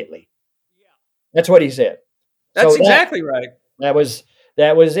immediately. Yeah. That's what he said. That's exactly right. That was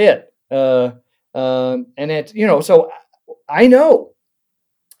it. And it's, so I know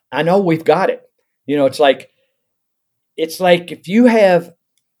we've got it. It's like if you have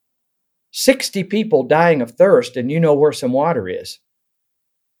 60 people dying of thirst and where some water is,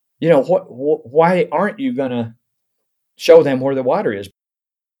 why aren't you going to show them where the water is?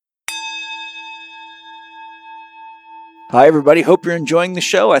 Hi, everybody. Hope you're enjoying the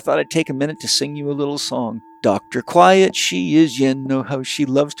show. I thought I'd take a minute to sing you a little song. Dr. Quiet, she is yin. Know how she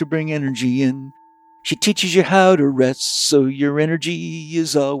loves to bring energy in. She teaches you how to rest so your energy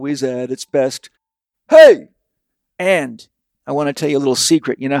is always at its best. Hey! And I want to tell you a little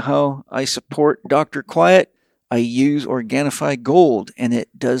secret. You know how I support Dr. Quiet? I use Organifi Gold, and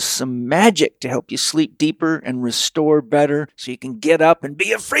it does some magic to help you sleep deeper and restore better so you can get up and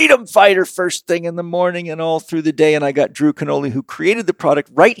be a freedom fighter first thing in the morning and all through the day. And I got Drew Canoli, who created the product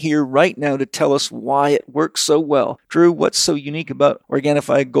right here, right now, to tell us why it works so well. Drew, what's so unique about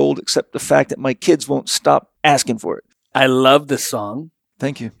Organifi Gold except the fact that my kids won't stop asking for it? I love this song.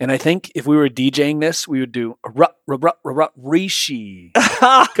 Thank you. And I think if we were DJing this, we would do Reishi.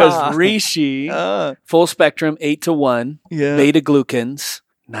 Because Reishi, full spectrum, 8 to 1, beta glucans,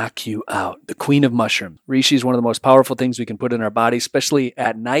 knock you out. The queen of mushrooms. Reishi is one of the most powerful things we can put in our body, especially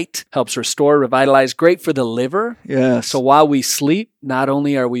at night. Helps restore, revitalize. Great for the liver. Yes. So while we sleep, not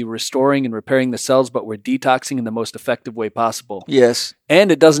only are we restoring and repairing the cells, but we're detoxing in the most effective way possible. Yes.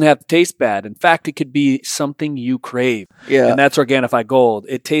 And it doesn't have to taste bad. In fact, it could be something you crave. Yeah. And that's Organifi Gold.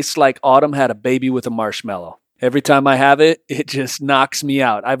 It tastes like autumn had a baby with a marshmallow. Every time I have it, it just knocks me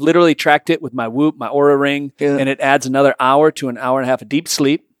out. I've literally tracked it with my Whoop, my Oura Ring, and it adds another hour to an hour and a half of deep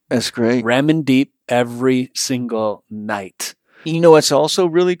sleep. That's great. REM deep every single night. You know what's also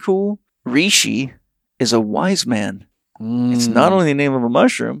really cool? Reishi is a wise man. It's not only the name of a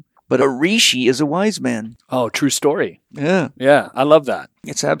mushroom, but a reishi is a wise man. Oh, true story. Yeah. Yeah, I love that.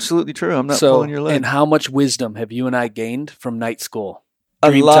 It's absolutely true. I'm not pulling your leg. And how much wisdom have you and I gained from night school? A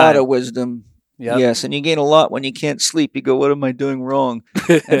Dream lot time. of wisdom. Yep. Yes, and you gain a lot when you can't sleep. You go, what am I doing wrong?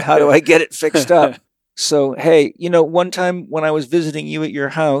 And how do I get it fixed up? So, hey, one time when I was visiting you at your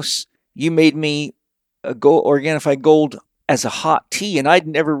house, you made me a Organifi Gold as a hot tea, and I'd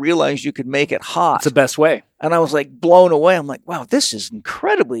never realized you could make it hot. It's the best way. And I was like blown away. I'm like, wow, this is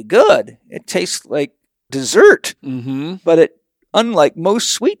incredibly good. It tastes like dessert. Mm-hmm. But unlike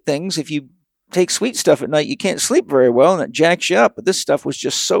most sweet things, if you take sweet stuff at night, you can't sleep very well, and it jacks you up. But this stuff was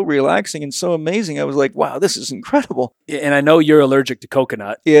just so relaxing and so amazing. I was like, wow, this is incredible. And I know you're allergic to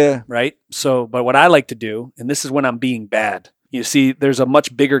coconut, Yeah. right? So, but what I like to do, and this is when I'm being bad, you see, there's a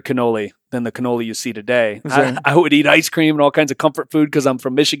much bigger cannoli than the cannoli you see today. I would eat ice cream and all kinds of comfort food because I'm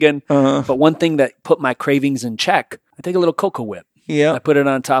from Michigan. Uh-huh. But one thing that put my cravings in check, I take a little Cocoa Whip. Yeah. I put it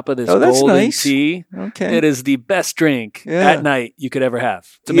on top of this that's golden nice. tea. Okay. It is the best drink Yeah. at night you could ever have.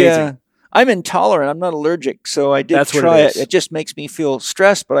 It's amazing. Yeah. I'm intolerant. I'm not allergic, so I did That's what try it it. is. It just makes me feel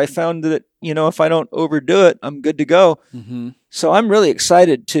stressed, but I found that, if I don't overdo it, I'm good to go. Mm-hmm. So I'm really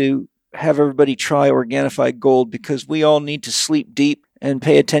excited to have everybody try Organifi Gold because we all need to sleep deep and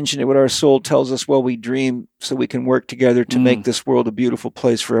pay attention to what our soul tells us while we dream so we can work together to make this world a beautiful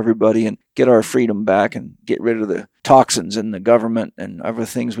place for everybody and get our freedom back and get rid of the toxins in the government and other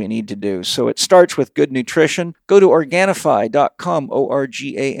things we need to do. So it starts with good nutrition. Go to Organifi.com,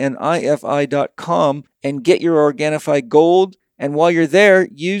 Organifi.com, and get your Organifi Gold. And while you're there,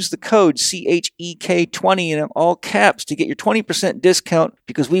 use the code CHEK20 in all caps to get your 20% discount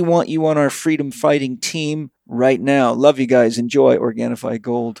because we want you on our freedom fighting team right now. Love you guys. Enjoy Organifi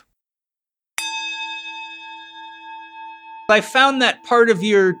Gold. I found that part of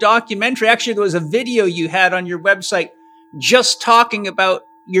your documentary. Actually, there was a video you had on your website just talking about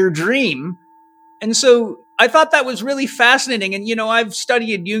your dream. And so I thought that was really fascinating. And, I've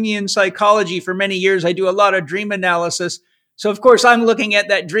studied Jungian psychology for many years. I do a lot of dream analysis. So, of course, I'm looking at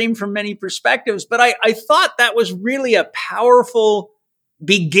that dream from many perspectives. But I thought that was really a powerful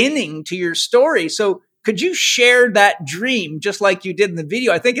beginning to your story. So could you share that dream just like you did in the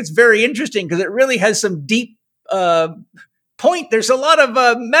video? I think it's very interesting because it really has some deep point. There's a lot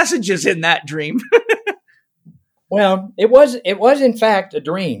of messages in that dream. Well, it was in fact a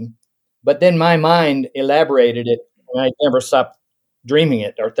dream, but then my mind elaborated it, and I never stopped dreaming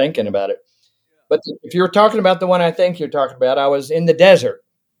it or thinking about it. But if you're talking about the one I think you're talking about, I was in the desert.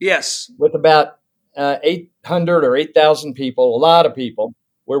 Yes. With about 800 or 8,000 people, a lot of people.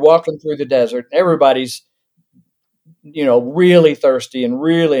 We're walking through the desert. Everybody's, really thirsty and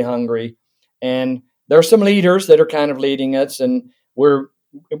really hungry. And there are some leaders that are kind of leading us, and we're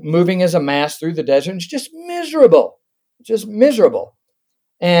moving as a mass through the desert. It's just miserable.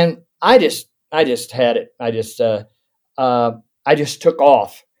 And I just had it. I just took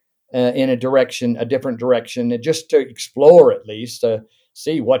off in a different direction, just to explore, at least to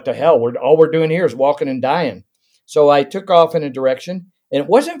see what the hell all we're doing here is walking and dying. So I took off in a direction, and it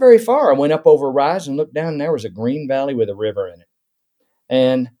wasn't very far. I went up over a rise and looked down, and there was a green valley with a river in it.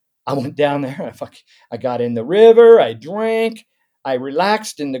 And I went down there. I got in the river. I drank. I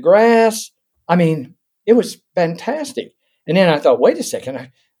relaxed in the grass. I mean, it was fantastic. And then I thought, wait a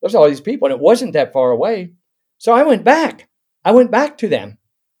second, there's all these people, and it wasn't that far away. So I went back. To them.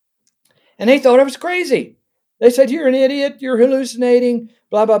 And they thought I was crazy. They said, you're an idiot. You're hallucinating,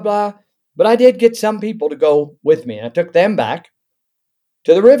 blah, blah, blah. But I did get some people to go with me. And I took them back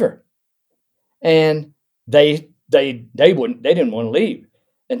to the river. And they didn't want to leave.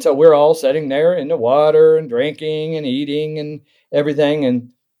 And so we're all sitting there in the water and drinking and eating and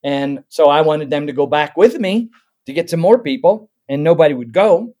everything. And so I wanted them to go back with me to get some more people, and nobody would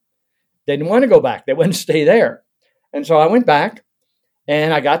go. They didn't want to go back. They wanted to stay there. And so I went back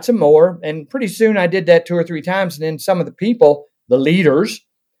and I got some more. And pretty soon I did that 2 or 3 times. And then some of the people, the leaders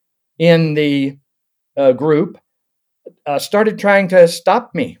in the group, started trying to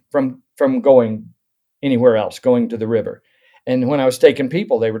stop me from going anywhere else, going to the river. And when I was taking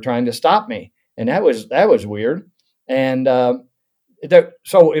people, they were trying to stop me, and that was weird. And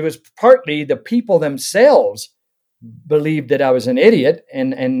so it was partly the people themselves believed that I was an idiot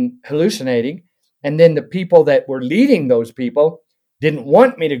and hallucinating, and then the people that were leading those people didn't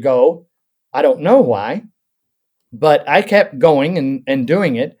want me to go. I don't know why, but I kept going and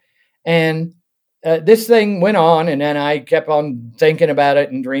doing it, and this thing went on, and then I kept on thinking about it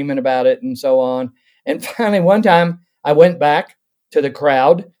and dreaming about it and so on. And finally, one time, I went back to the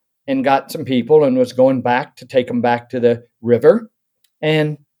crowd and got some people and was going back to take them back to the river.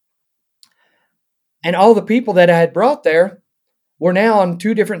 And all the people that I had brought there were now on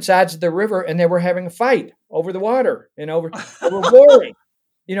two different sides of the river, and they were having a fight over the water and over warring.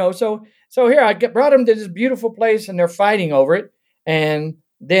 So here I brought them to this beautiful place, and they're fighting over it. And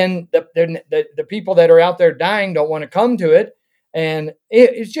then the people that are out there dying don't want to come to it. And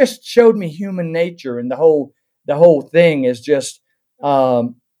it just showed me human nature, and the whole thing is just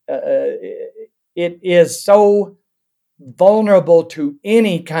it is so vulnerable to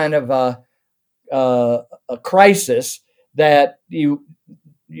any kind of a crisis that you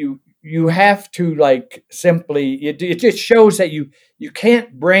have to like simply it just shows that you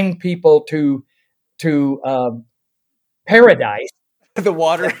can't bring people to paradise. The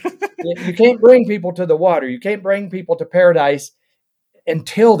water. You can't bring people to the water. You can't bring people to paradise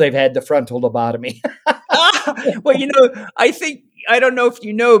until they've had the frontal lobotomy. Well, I don't know if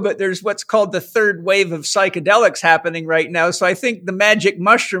you know, but there's what's called the third wave of psychedelics happening right now. So I think the magic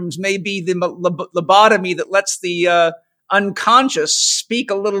mushrooms may be the lobotomy that lets the unconscious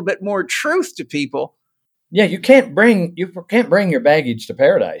speak a little bit more truth to people. Yeah, you can't bring your baggage to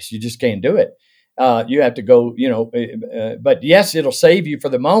paradise. You just can't do it. You have to go, but yes, it'll save you for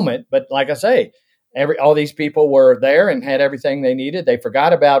the moment. But like I say, all these people were there and had everything they needed. They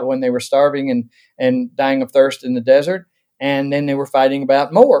forgot about when they were starving and dying of thirst in the desert. And then they were fighting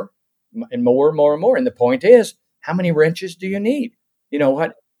about more and more and more and more. And the point is, how many wrenches do you need?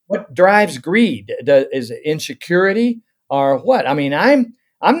 What drives greed? Is it insecurity or what? I mean, I'm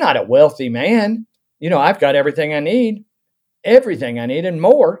not a wealthy man. I've got everything I need and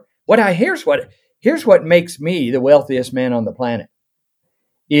more. Here's what makes me the wealthiest man on the planet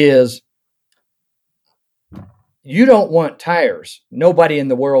is you don't want tires. Nobody in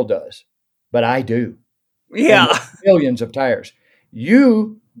the world does, but I do. Yeah. Millions of tires.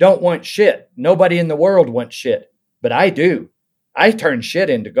 You don't want shit. Nobody in the world wants shit, but I do. I turn shit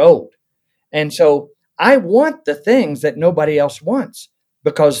into gold. And so I want the things that nobody else wants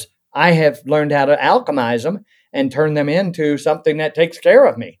because I have learned how to alchemize them and turn them into something that takes care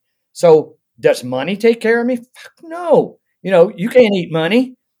of me. So does money take care of me? Fuck no. You can't eat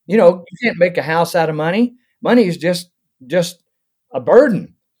money. You can't make a house out of money. Money is just a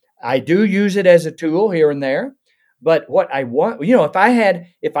burden. I do use it as a tool here and there, but what I want, if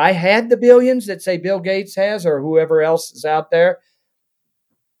I had the billions that say Bill Gates has or whoever else is out there,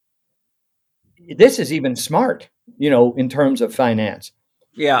 this is even smart, in terms of finance.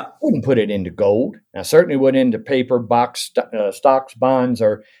 Yeah. I wouldn't put it into gold. I certainly wouldn't into paper box stocks, bonds,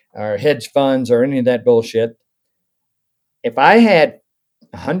 or hedge funds or any of that bullshit. If I had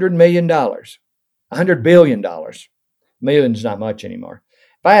 $100 million, $100 billion, million's not much anymore.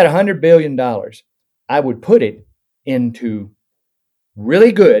 If I had $100 billion, I would put it into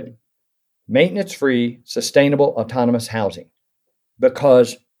really good, maintenance-free, sustainable, autonomous housing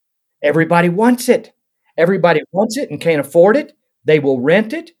because everybody wants it. Everybody wants it and can't afford it. They will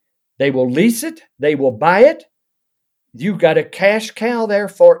rent it. They will lease it. They will buy it. You got a cash cow there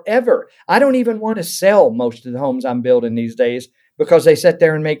forever. I don't even want to sell most of the homes I'm building these days because they sit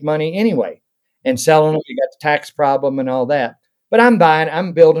there and make money anyway. And selling them, you got the tax problem and all that. But I'm buying,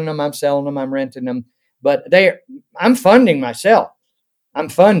 I'm building them, I'm selling them, I'm renting them. But I'm funding myself. I'm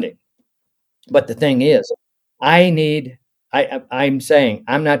funding. But the thing is, I'm saying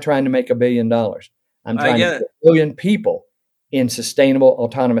I'm not trying to make $1 billion. I'm trying to put 1 billion people in sustainable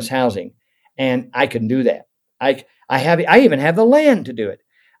autonomous housing. And I can do that. I even have the land to do it.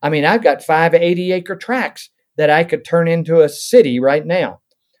 I mean, I've got 5 80-acre tracts that I could turn into a city right now.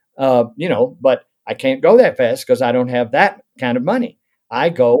 But I can't go that fast because I don't have that kind of money. I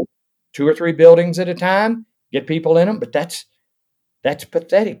go 2 or 3 buildings at a time, get people in them, but that's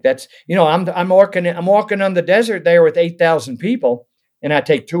pathetic. That's, I'm walking on the desert there with 8,000 people and I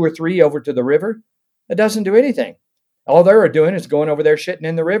take 2 or 3 over to the river. It doesn't do anything. All they're doing is going over there, shitting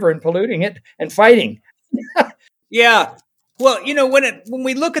in the river and polluting it and fighting. Yeah. Well, when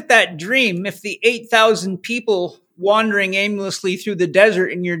we look at that dream, if the 8,000 people wandering aimlessly through the desert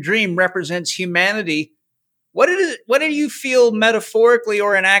in your dream represents humanity, what do you feel metaphorically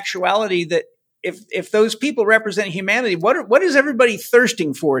or in actuality that if those people represent humanity, what is everybody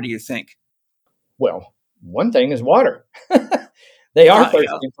thirsting for, do you think? Well, one thing is water. They are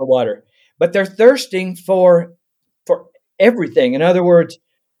thirsting for water, but they're thirsting for everything. In other words,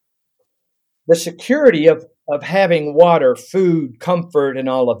 the security of having water, food, comfort, and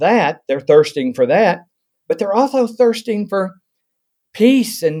all of that, they're thirsting for that, but they're also thirsting for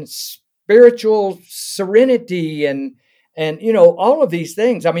peace and spiritual serenity and all of these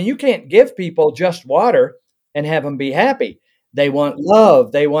things. I mean, you can't give people just water and have them be happy. They want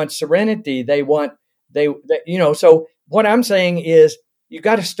love. They want serenity. So what I'm saying is you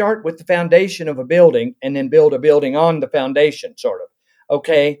got to start with the foundation of a building and then build a building on the foundation, sort of.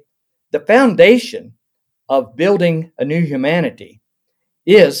 Okay. The foundation of building a new humanity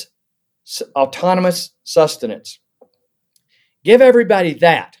is autonomous sustenance. Give everybody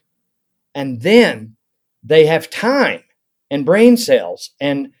that. And then they have time and brain cells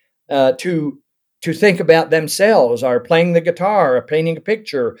and to think about themselves, or playing the guitar, or painting a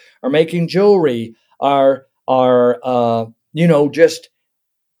picture, or making jewelry, or just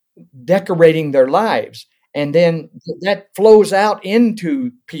decorating their lives. And then that flows out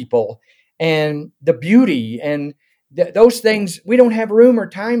into people and the beauty and those things. We don't have room or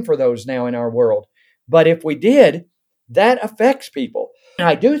time for those now in our world. But if we did, that affects people. And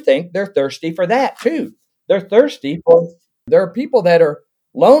I do think they're thirsty for that too. There are people that are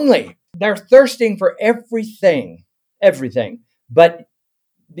lonely. They're thirsting for everything. But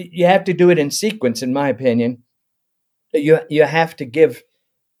you have to do it in sequence, in my opinion. You have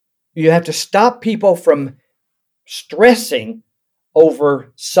to stop people from stressing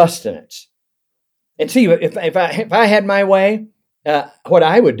over sustenance. And see, if I had my way, what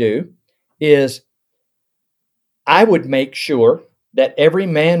I would do is I would make sure that every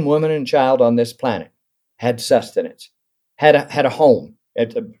man, woman, and child on this planet had sustenance, had a home, a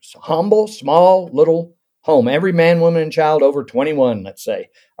humble, small, little home. Every man, woman, and child over 21, let's say,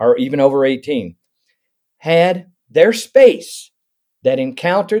 or even over 18, had their space that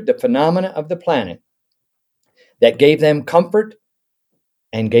encountered the phenomena of the planet, that gave them comfort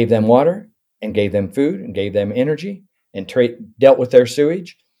and gave them water and gave them food and gave them energy and dealt with their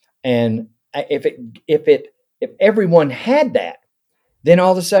sewage. And if everyone had that, then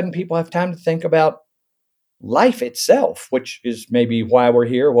all of a sudden people have time to think about life itself, which is maybe why we're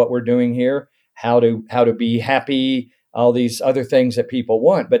here, what we're doing here, how to be happy, all these other things that people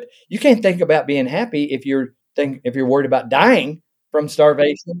want. But you can't think about being happy if you're worried about dying from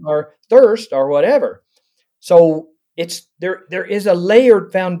starvation or thirst or whatever. So there is a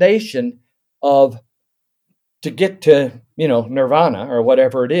layered foundation to get to nirvana or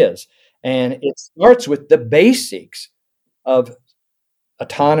whatever it is, and it starts with the basics of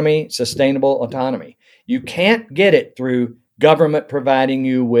autonomy, sustainable autonomy. You can't get it through government providing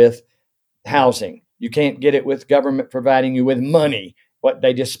you with housing. You can't get it with government providing you with money. What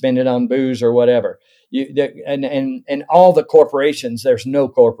they just spend it on booze or whatever. And all the corporations. There's no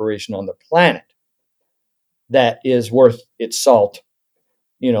corporation on the planet that is worth its salt.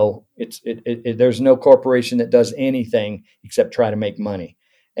 There's no corporation that does anything except try to make money.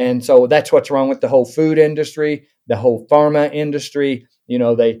 And so that's what's wrong with the whole food industry, the whole pharma industry.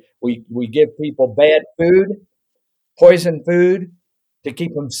 We give people bad food, poison food, to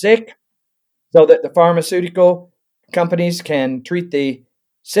keep them sick, so that the pharmaceutical companies can treat the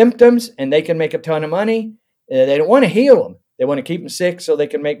symptoms and they can make a ton of money. They don't want to heal them. They want to keep them sick so they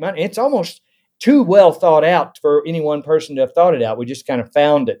can make money. It's almost too well thought out for any one person to have thought it out. We just kind of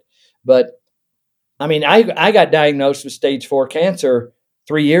found it. But I mean, I got diagnosed with stage 4 cancer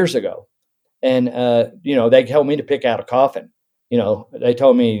 3 years ago. And, they told me to pick out a coffin. They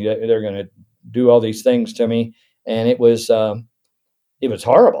told me they're going to do all these things to me. And it was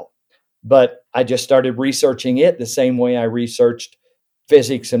horrible. But I just started researching it the same way I researched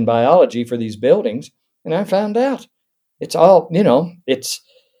physics and biology for these buildings. And I found out it's all, there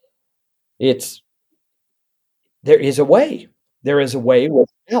is a way. There is a way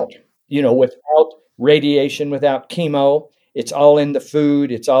without radiation, without chemo. It's all in the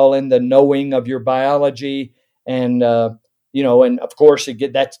food. It's all in the knowing of your biology. And, and of course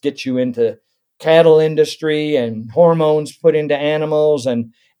that gets you into cattle industry and hormones put into animals.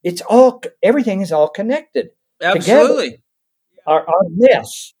 And everything is all connected. Absolutely. Together. Our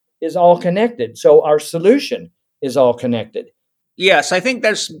mess is all connected. So our solution is all connected. Yes, I think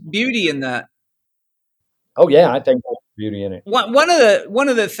there's beauty in that. Oh yeah, I think there's beauty in it. One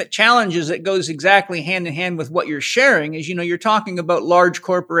of the challenges that goes exactly hand in hand with what you're sharing is, you're talking about large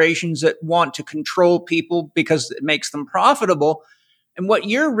corporations that want to control people because it makes them profitable. And what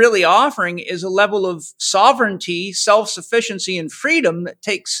you're really offering is a level of sovereignty, self-sufficiency, and freedom that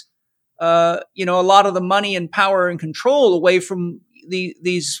takes a lot of the money and power and control away from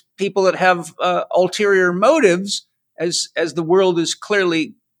these people that have ulterior motives, as the world is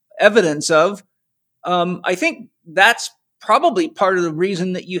clearly evidence of. I think that's probably part of the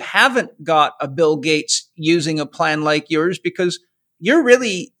reason that you haven't got a Bill Gates using a plan like yours, because you're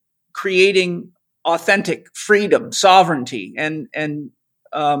really creating authentic freedom, sovereignty, and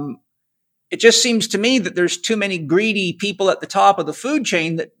it just seems to me that there's too many greedy people at the top of the food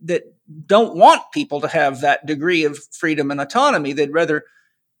chain that don't want people to have that degree of freedom and autonomy. They'd rather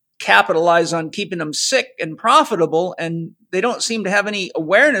capitalize on keeping them sick and profitable, and they don't seem to have any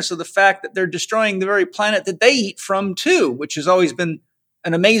awareness of the fact that they're destroying the very planet that they eat from too, which has always been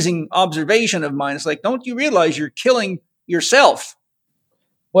an amazing observation of mine. It's like, don't you realize you're killing yourself?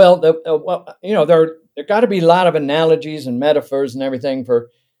 Well, there got to be a lot of analogies and metaphors and everything for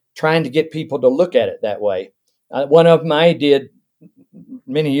trying to get people to look at it that way. One of them I did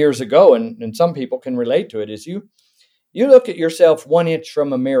many years ago, and some people can relate to it, is you look at yourself 1 inch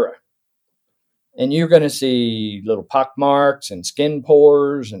from a mirror, and you're going to see little pock marks and skin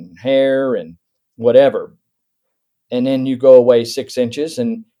pores and hair and whatever. And then you go away 6 inches,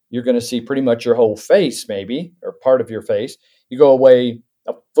 and you're going to see pretty much your whole face, maybe, or part of your face. You go away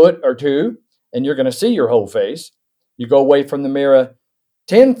a foot or two, and you're going to see your whole face. You go away from the mirror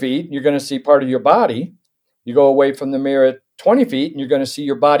 10 feet, you're going to see part of your body. You go away from the mirror 20 feet, and you're going to see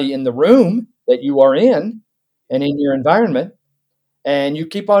your body in the room that you are in and in your environment. And you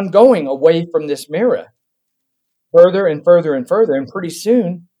keep on going away from this mirror, further and further and further. And pretty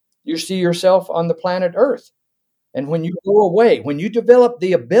soon, you see yourself on the planet Earth. And when you go away, when you develop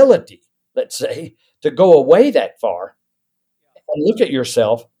the ability, let's say, to go away that far and look at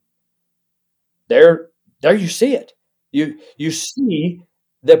yourself, there you see it. You see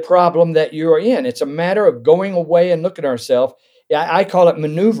the problem that you are in. It's a matter of going away and looking at ourselves. I call it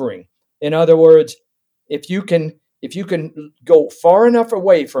maneuvering. In other words, if you can go far enough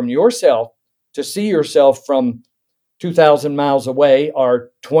away from yourself to see yourself from 2,000 miles away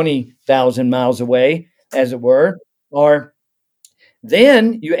or 20,000 miles away, as it were, or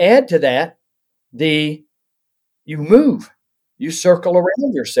then you add to that you move, you circle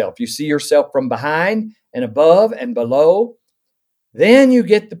around yourself. You see yourself from behind and above and below. Then you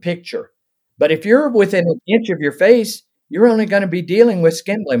get the picture. But if you're within an inch of your face, you're only going to be dealing with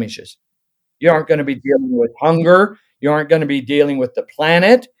skin blemishes. You aren't going to be dealing with hunger. You aren't going to be dealing with the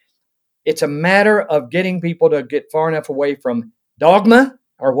planet. It's a matter of getting people to get far enough away from dogma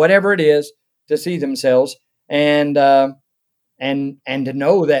or whatever it is to see themselves and to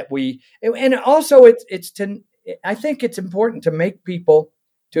know that and also I think it's important to make people,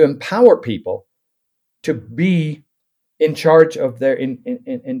 to empower people to be in charge of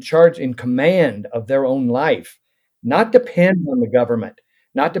in command of their own life, not depend on the government,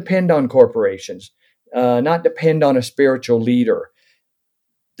 not depend on corporations, not depend on a spiritual leader.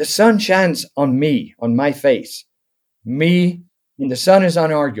 The sun shines on me, on my face. Me, and the sun is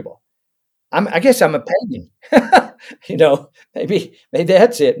unarguable. I guess I'm a pagan. Maybe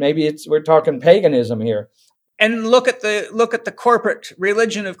that's it. Maybe we're talking paganism here. And look at the corporate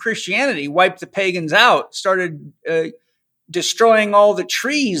religion of Christianity. Wiped the pagans out. Started destroying all the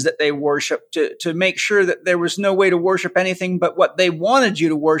trees that they worshiped to make sure that there was no way to worship anything but what they wanted you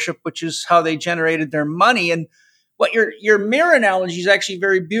to worship, which is how they generated their money. And what your mirror analogy is actually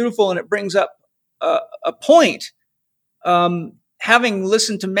very beautiful, and it brings up a point. Having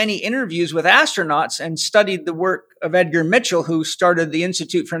listened to many interviews with astronauts and studied the work of Edgar Mitchell, who started the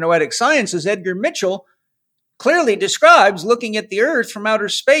Institute for Noetic Sciences, Edgar Mitchell clearly describes looking at the Earth from outer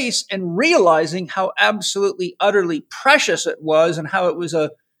space and realizing how absolutely, utterly precious it was and how it was a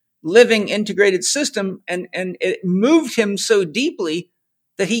living, integrated system. And it moved him so deeply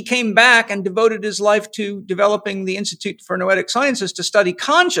that he came back and devoted his life to developing the Institute for Noetic Sciences to study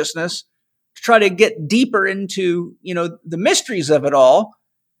consciousness, to try to get deeper into, the mysteries of it all.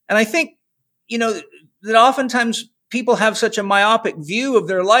 And I think, that oftentimes people have such a myopic view of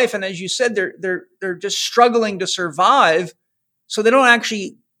their life. And as you said, they're just struggling to survive. So they don't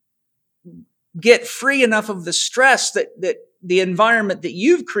actually get free enough of the stress that the environment that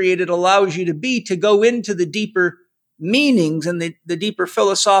you've created allows you to be, to go into the deeper meanings and the deeper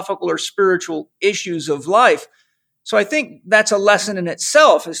philosophical or spiritual issues of life. So I think that's a lesson in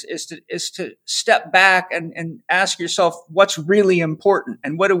itself, is to step back and ask yourself what's really important,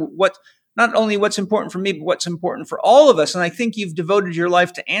 and what not only what's important for me, but what's important for all of us. And I think you've devoted your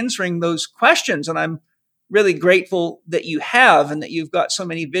life to answering those questions. And I'm really grateful that you have, and that you've got so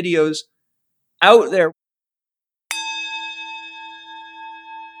many videos out there.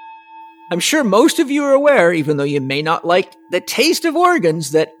 I'm sure most of you are aware, even though you may not like the taste of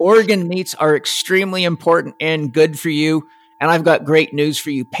organs, that organ meats are extremely important and good for you. And I've got great news for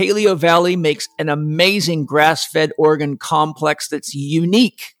you. Paleo Valley makes an amazing grass-fed organ complex that's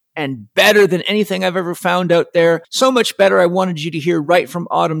unique and better than anything I've ever found out there. So much better, I wanted you to hear right from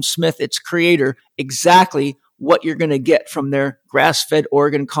Autumn Smith, its creator, exactly what you're going to get from their grass-fed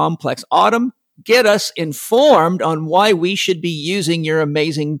organ complex. Autumn, get us informed on why we should be using your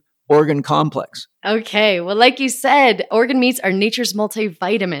amazing organ complex. Okay. Well, like you said, organ meats are nature's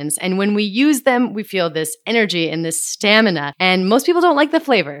multivitamins. And when we use them, we feel this energy and this stamina. And most people don't like the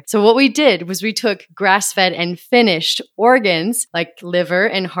flavor. So what we did was we took grass-fed and finished organs like liver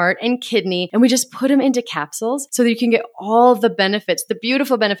and heart and kidney, and we just put them into capsules so that you can get all the benefits, the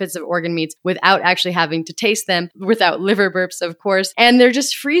beautiful benefits of organ meats without actually having to taste them, without liver burps, of course. And they're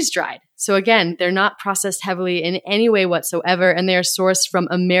just freeze-dried. So again, they're not processed heavily in any way whatsoever, and they are sourced from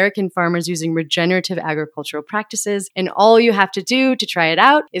American farmers using regenerative agricultural practices. And all you have to do to try it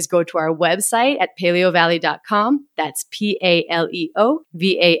out is go to our website at paleovalley.com. That's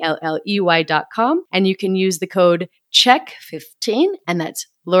PALEOVALLEY.com. And you can use the code CHECK15, and that's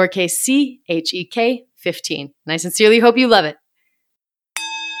lowercase CHEK 15. And I sincerely hope you love it.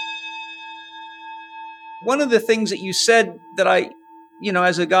 One of the things that you said that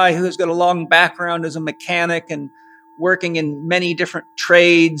as a guy who has got a long background as a mechanic and working in many different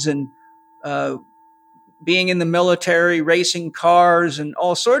trades and being in the military, racing cars and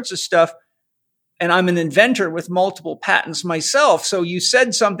all sorts of stuff, and I'm an inventor with multiple patents myself. So you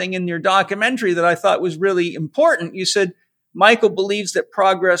said something in your documentary that I thought was really important. You said, Michael believes that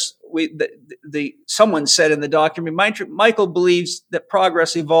progress, someone said in the documentary, Michael believes that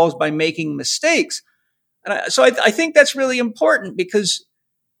progress evolves by making mistakes. And so I think that's really important because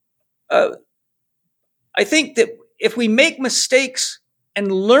I think that if we make mistakes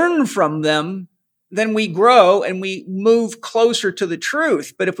and learn from them, then we grow and we move closer to the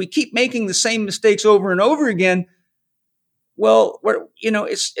truth. But if we keep making the same mistakes over and over again, well,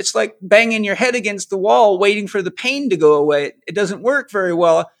 it's like banging your head against the wall, waiting for the pain to go away. It doesn't work very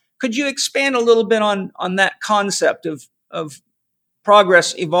well. Could you expand a little bit on that concept of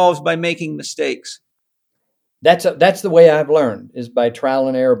progress evolves by making mistakes? That's the way I've learned, is by trial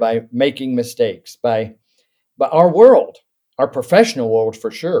and error, by making mistakes. But our world, our professional world for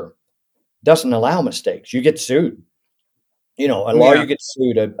sure, doesn't allow mistakes. You get sued. A lawyer gets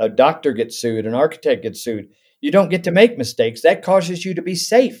sued, a doctor gets sued, an architect gets sued. You don't get to make mistakes. That causes you to be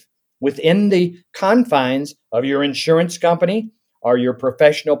safe within the confines of your insurance company or your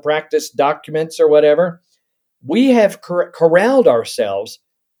professional practice documents or whatever. We have corralled ourselves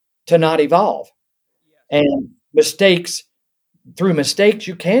to not evolve. And through mistakes,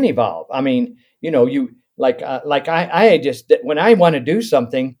 you can evolve. I mean, I just, when I want to do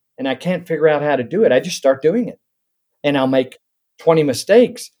something and I can't figure out how to do it, I just start doing it. And I'll make 20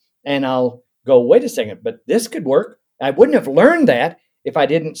 mistakes and I'll go, wait a second, but this could work. I wouldn't have learned that if I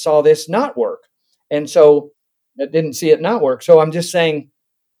didn't saw this not work. And so I didn't see it not work. So I'm just saying,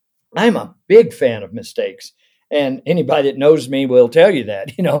 I'm a big fan of mistakes. And anybody that knows me will tell you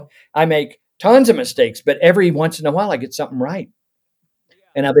that, I make tons of mistakes, but every once in a while I get something right.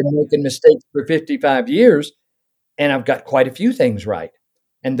 And I've been making mistakes for 55 years, and I've got quite a few things right.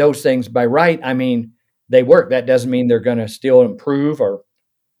 And those things, by right, I mean they work. That doesn't mean they're going to still improve or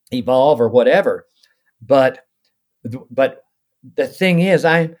evolve or whatever. But the thing is,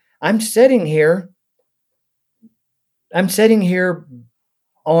 I'm sitting here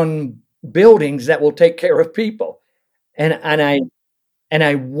on buildings that will take care of people, and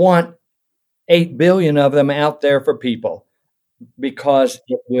I want 8 billion of them out there for people, because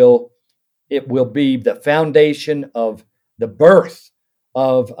it will be the foundation of the birth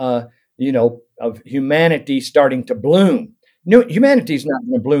of humanity starting to bloom. Humanity's not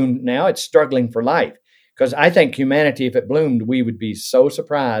going to bloom now. It's struggling for life, because I think humanity, if it bloomed, we would be so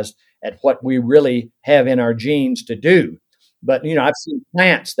surprised at what we really have in our genes to do. But, I've seen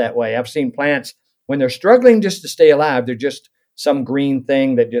plants that way. I've seen plants when they're struggling just to stay alive. They're just some green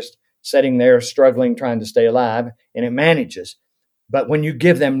thing that just sitting there struggling, trying to stay alive, and it manages. But when you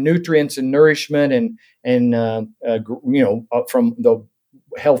give them nutrients and nourishment and from the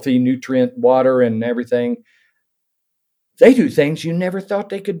healthy nutrient water and everything, they do things you never thought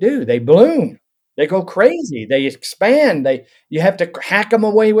they could do. They bloom. They go crazy. They expand. You have to hack them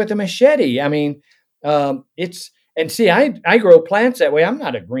away with a machete. I mean, I grow plants that way. I'm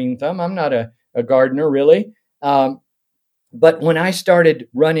not a green thumb. I'm not a gardener, really. But when I started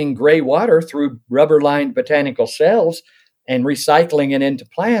running gray water through rubber-lined botanical cells and recycling it into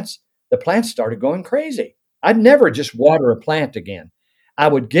plants, the plants started going crazy. I'd never just water a plant again. I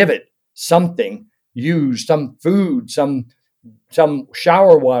would give it something used, some food, some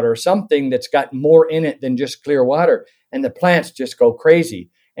shower water, something that's got more in it than just clear water. And the plants just go crazy.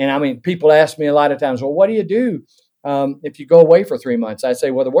 And I mean, people ask me a lot of times, well, what do you do if you go away for 3 months? I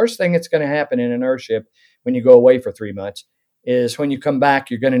say, well, the worst thing that's going to happen in an earthship when you go away for 3 months is when you come back,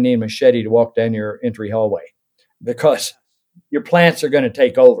 you're going to need a machete to walk down your entry hallway because your plants are going to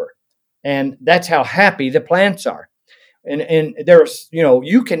take over. And that's how happy the plants are. And there's,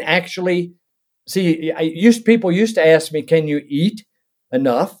 you can actually see, people used to ask me, can you eat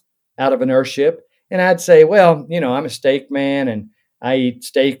enough out of an earthship? And I'd say, well, I'm a steak man and I eat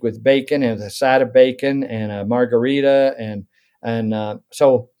steak with bacon and a side of bacon and a margarita. And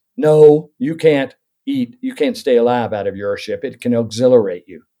so, no, you can't eat. You can't stay alive out of your earthship. It can exhilarate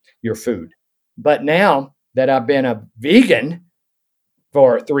you, your food. But now that I've been a vegan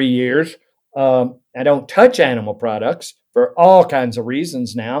for 3 years, I don't touch animal products for all kinds of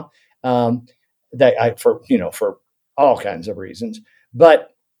reasons now. For all kinds of reasons.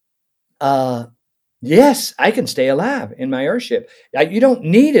 But yes, I can stay alive in my earthship. You don't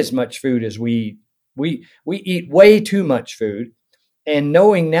need as much food as we eat. We eat way too much food. And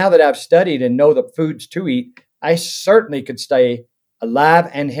knowing now that I've studied and know the foods to eat, I certainly could stay alive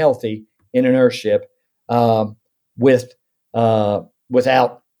and healthy in an earthship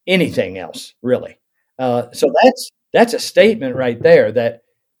without anything else, really. So that's a statement right there that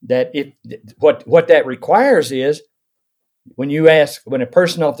if what that requires is when a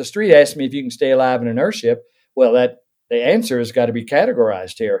person off the street asks me if you can stay alive in an earthship, well, the answer has got to be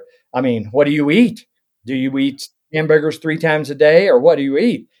categorized here. I mean, what do you eat? Do you eat hamburgers 3 times a day, or what do you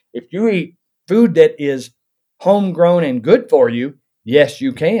eat? If you eat food that is homegrown and good for you, yes,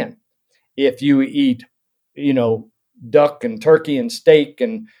 you can. If you eat, duck and turkey and steak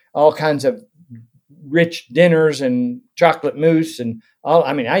and all kinds of rich dinners and chocolate mousse and all.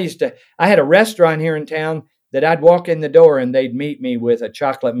 I mean, I had a restaurant here in town that I'd walk in the door and they'd meet me with a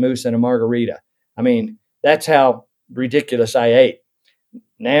chocolate mousse and a margarita. I mean, that's how ridiculous I ate.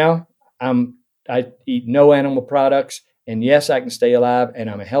 Now I eat no animal products, and yes, I can stay alive, and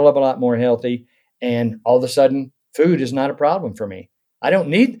I'm a hell of a lot more healthy. And all of a sudden, food is not a problem for me. I don't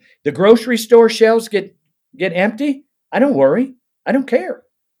need the grocery store shelves get empty. I don't worry. I don't care.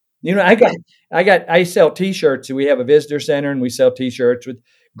 I sell T-shirts. We have a visitor center, and we sell T-shirts with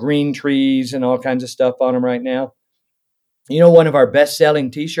green trees and all kinds of stuff on them right now. One of our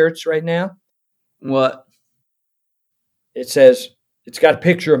best-selling T-shirts right now? What? It's got a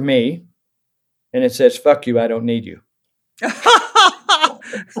picture of me, and it says, "Fuck you, I don't need you."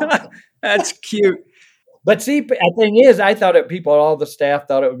 That's cute. But see, the thing is, I thought all the staff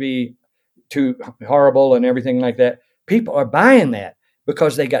thought it would be too horrible and everything like that. People are buying that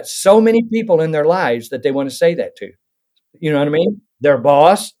because they got so many people in their lives that they want to say that to. You know what I mean? Their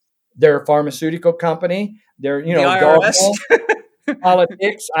boss, their pharmaceutical company, their, the IRS.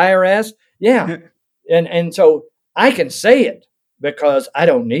 Politics, IRS. Yeah. And so I can say it because I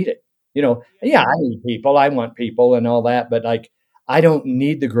don't need it. Yeah, I need people. I want people and all that. But I don't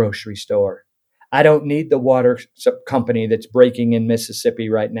need the grocery store. I don't need the water company that's breaking in Mississippi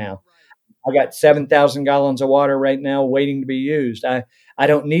right now. I got 7,000 gallons of water right now waiting to be used. I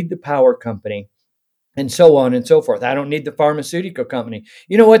don't need the power company and so on and so forth. I don't need the pharmaceutical company.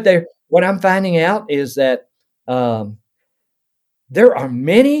 You know what I'm finding out is that there are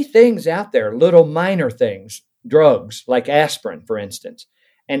many things out there, little minor things, drugs like aspirin, for instance,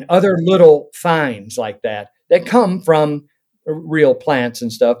 and other little finds like that come from real plants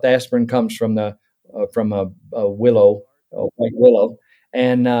and stuff. The aspirin comes from a willow, a white willow,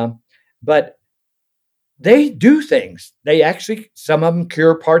 and but they do things. They actually, some of them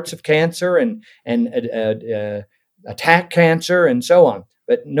cure parts of cancer and attack cancer and so on.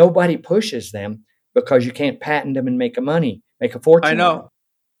 But nobody pushes them because you can't patent them and make a fortune. I know.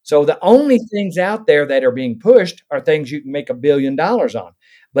 So the only things out there that are being pushed are things you can make $1 billion on.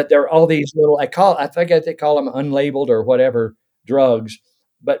 But there are all these little, I think they call them unlabeled or whatever drugs.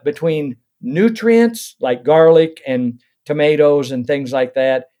 But between nutrients like garlic and tomatoes and things like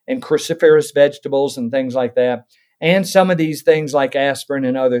that, and cruciferous vegetables and things like that, and some of these things like aspirin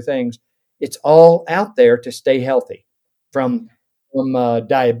and other things, it's all out there to stay healthy from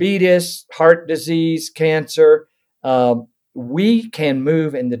diabetes, heart disease, cancer. We can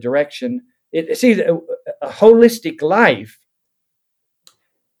move in the direction. A holistic life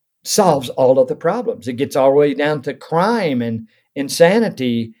solves all of the problems. It gets all the way down to crime and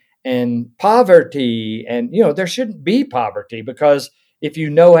insanity and poverty. And, there shouldn't be poverty, because if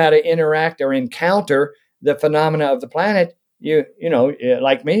you know how to interact or encounter the phenomena of the planet,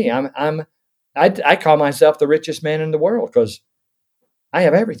 like me, I call myself the richest man in the world because I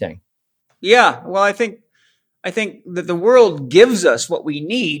have everything. Yeah. Well, I think that the world gives us what we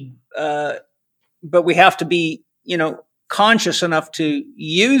need, but we have to be, conscious enough to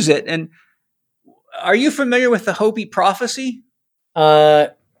use it. And are you familiar with the Hopi prophecy?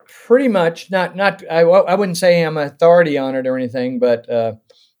 Pretty much. Not. I wouldn't say I'm an authority on it or anything, but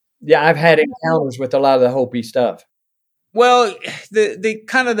yeah, I've had encounters with a lot of the Hopi stuff. Well, the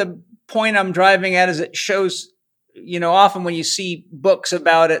kind of the point I'm driving at is it shows, often when you see books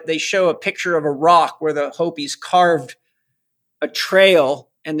about it, they show a picture of a rock where the Hopis carved a trail,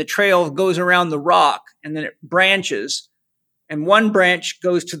 and the trail goes around the rock, and then it branches, and one branch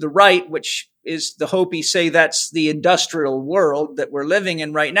goes to the right, which is the Hopi say that's the industrial world that we're living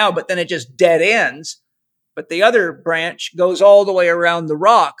in right now, but then it just dead ends. But the other branch goes all the way around the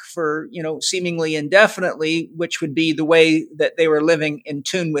rock for, seemingly indefinitely, which would be the way that they were living in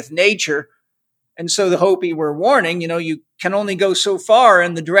tune with nature. And so the Hopi were warning, you can only go so far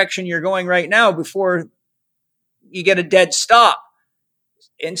in the direction you're going right now before you get a dead stop.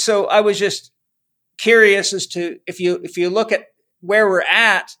 And so I was just curious as to if you look at where we're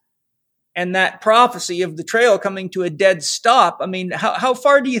at and that prophecy of the trail coming to a dead stop, I mean, how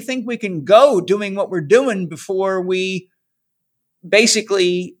far do you think we can go doing what we're doing before we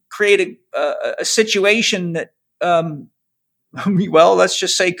basically create a situation that, well, let's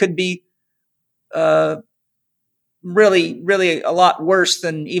just say could be really, really a lot worse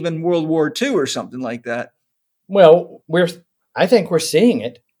than even World War II or something like that? Well, I think we're seeing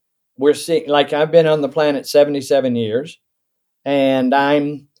it. We're seeing, like, I've been on the planet 77 years, and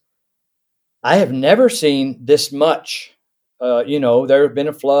I have never seen this much. There's been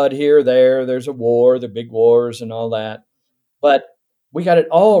a flood here, there's a war, the big wars and all that. But we got it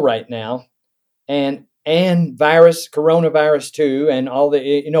all right now. And coronavirus too, and all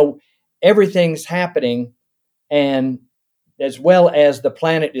the, everything's happening. And as well as the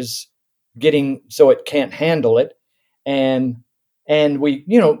planet is getting so it can't handle it. And we,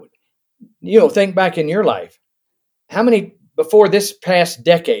 think back in your life, how many, before this past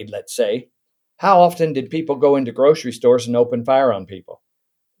decade, let's say, how often did people go into grocery stores and open fire on people?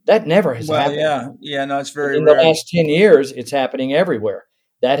 That never has happened. Yeah, no, it's very in rare. The last 10 years, it's happening everywhere.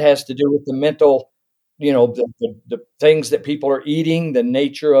 That has to do with the mental, the things that people are eating, the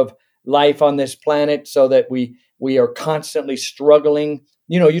nature of life on this planet, so that we are constantly struggling.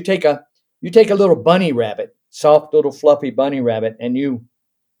 You take a little bunny rabbit, soft little fluffy bunny rabbit, and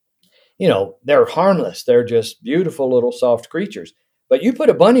they're harmless. They're just beautiful little soft creatures. But you put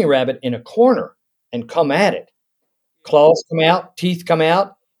a bunny rabbit in a corner and come at it. Claws come out, teeth come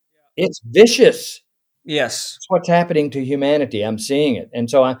out. It's vicious. Yes. That's what's happening to humanity. I'm seeing it. And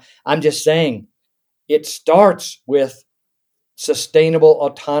so I'm just saying it starts with sustainable,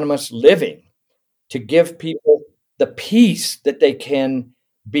 autonomous living to give people the peace that they can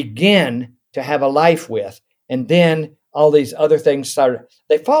begin to have a life with. And then all these other things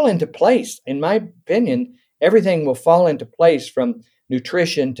they fall into place. In my opinion, everything will fall into place, from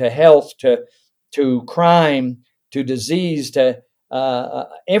nutrition to health to crime to disease to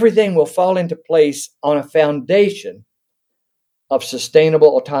everything will fall into place on a foundation of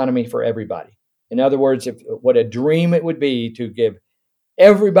sustainable autonomy for everybody. In other words, what a dream it would be to give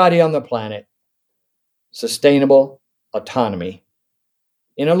everybody on the planet sustainable autonomy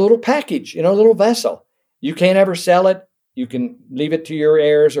in a little package, in a little vessel. You can't ever sell it. You can leave it to your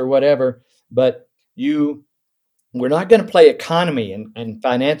heirs or whatever, but we're not going to play economy and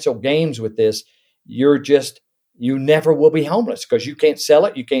financial games with this. You never will be homeless because you can't sell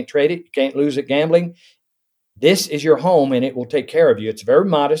it. You can't trade it. You can't lose it gambling. This is your home and it will take care of you. It's very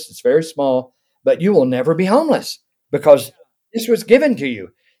modest. It's very small, but you will never be homeless because this was given to you.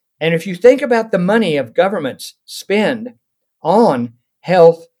 And if you think about the money of governments spend on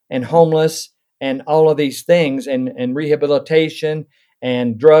health and homeless and all of these things and rehabilitation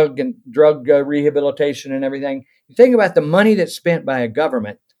and drug rehabilitation and everything, you think about the money that's spent by a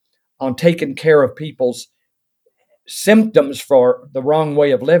government on taking care of people's symptoms for the wrong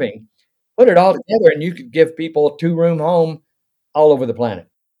way of living. Put it all together and you could give people a 2-room home all over the planet.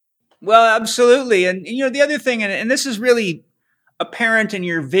 Well, absolutely. And, the other thing, and this is really apparent in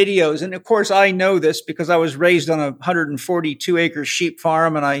your videos, and of course I know this because I was raised on a 142-acre sheep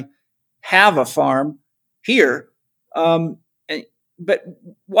farm and I have a farm here. But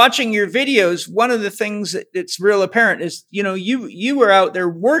watching your videos, one of the things that's real apparent is, you were out there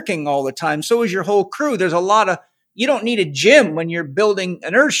working all the time. So is your whole crew. There's you don't need a gym when you're building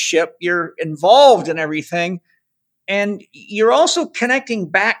an Earthship. You're involved in everything. And you're also connecting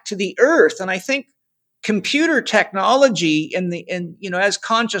back to the Earth. And I think computer technology as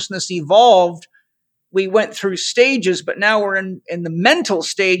consciousness evolved, we went through stages, but now we're in the mental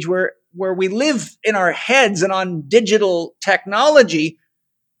stage where where we live in our heads and on digital technology.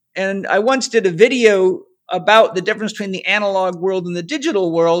 And I once did a video about the difference between the analog world and the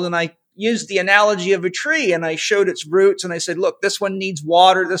digital world. And I used the analogy of a tree, and I showed its roots. And I said, look, this one needs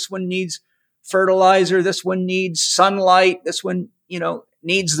water. This one needs fertilizer. This one needs sunlight. This one,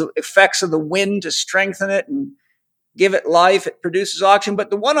 needs the effects of the wind to strengthen it and give it life. It produces oxygen.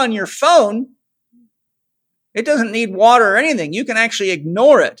 But the one on your phone, it doesn't need water or anything. You can actually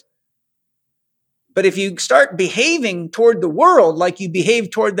ignore it. But if you start behaving toward the world like you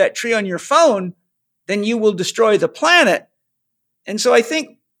behave toward that tree on your phone, then you will destroy the planet. And so I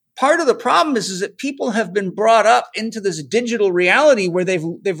think part of the problem is that people have been brought up into this digital reality where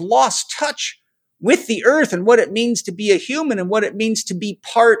they've lost touch with the earth and what it means to be a human and what it means to be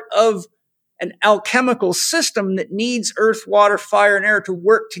part of an alchemical system that needs earth, water, fire, and air to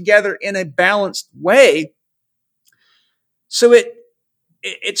work together in a balanced way. So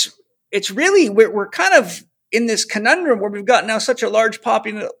it's really, we're kind of in this conundrum where we've got now such a large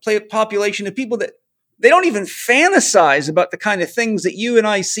population of people that they don't even fantasize about the kind of things that you and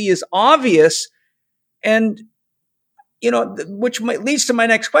I see as obvious. And, which leads to my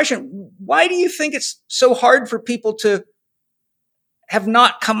next question. Why do you think it's so hard for people to have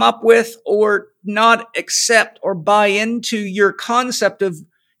not come up with or not accept or buy into your concept of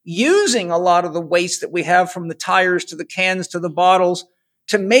using a lot of the waste that we have, from the tires to the cans to the bottles,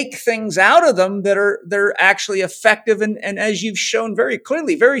 to make things out of them that are actually effective and as you've shown very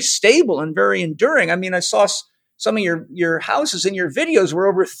clearly, very stable and very enduring? I mean, I saw some of your houses in your videos were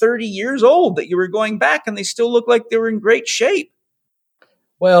over 30 years old that you were going back, and they still look like they were in great shape.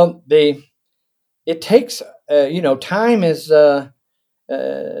 Well, it takes time is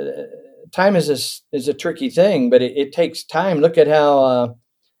time is a tricky thing, but it takes time. Look at how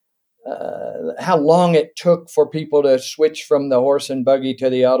long it took for people to switch from the horse and buggy to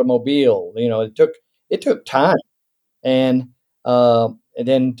the automobile. It took time, and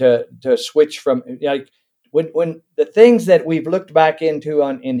then to switch from, like, when the things that we've looked back into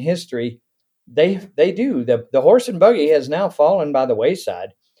in history, they do. The horse and buggy has now fallen by the wayside,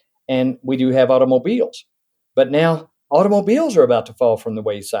 and we do have automobiles, but now automobiles are about to fall from the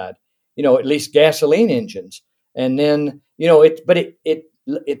wayside. At least gasoline engines, and then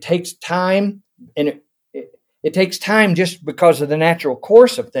it takes time, and it takes time just because of the natural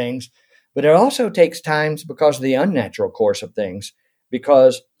course of things, but it also takes time because of the unnatural course of things,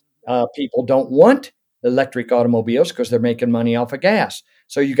 because people don't want electric automobiles because they're making money off of gas.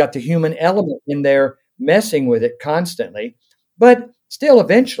 So you got the human element in there messing with it constantly, but still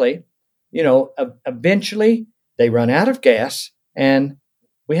eventually they run out of gas and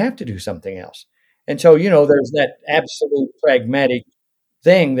we have to do something else. And so, there's that absolute pragmatic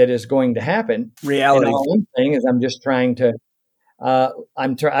thing that is going to happen. Reality. And all I'm saying is I'm just trying to,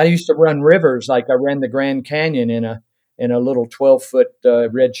 I used to run rivers, like I ran the Grand Canyon in a little 12-foot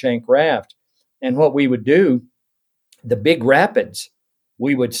red shank raft. And what we would do, the big rapids,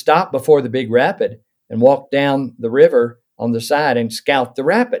 we would stop before the big rapid and walk down the river on the side and scout the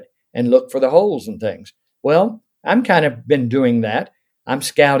rapid and look for the holes and things. Well, I'm kind of been doing that. I'm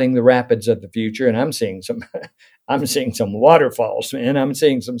scouting the rapids of the future, and I'm seeing some waterfalls, and I'm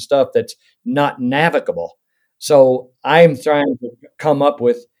seeing some stuff that's not navigable. So I'm trying to come up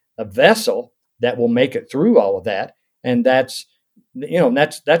with a vessel that will make it through all of that. And that's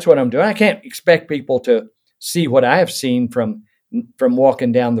what I'm doing. I can't expect people to see what I have seen from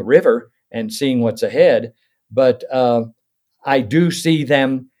walking down the river and seeing what's ahead. But I do see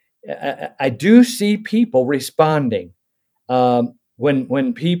them. I do see people responding.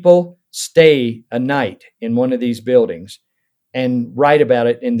 When people stay a night in one of these buildings and write about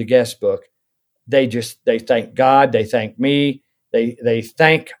it in the guest book, they thank God, they thank me, they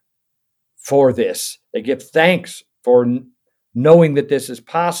thank for this. They give thanks for knowing that this is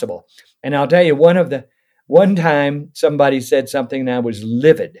possible. And I'll tell you, one time somebody said something and I was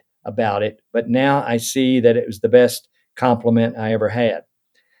livid about it, but now I see that it was the best compliment I ever had.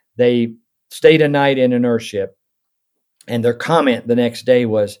 They stayed a night in an Earthship, and their comment the next day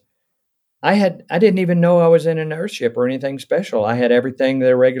was, I didn't even know I was in an Earthship or anything special. I had everything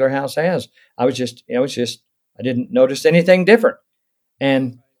that a regular house has. I didn't notice anything different.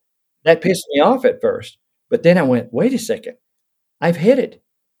 And that pissed me off at first. But then I went, wait a second, I've hit it.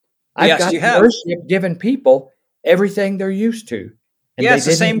 I've got the Earthship giving people everything they're used to. And it's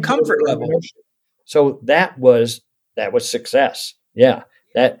the same comfort level. So that was success. Yeah.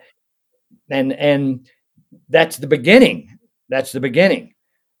 And that's the beginning. That's the beginning.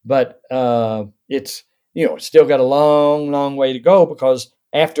 But it's still got a long, long way to go, because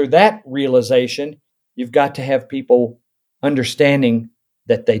after that realization, you've got to have people understanding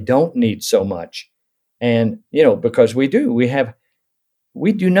that they don't need so much. And, because we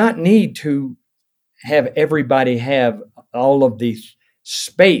do not need to have everybody have all of the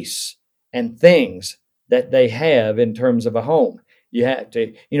space and things that they have in terms of a home. You have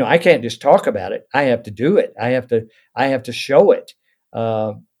to, I can't just talk about it. I have to do it. I have to show it.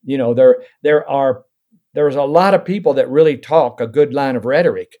 There's a lot of people that really talk a good line of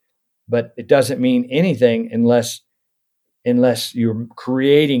rhetoric, but it doesn't mean anything unless you're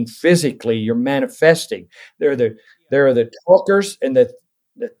creating physically, you're manifesting. There are the talkers and the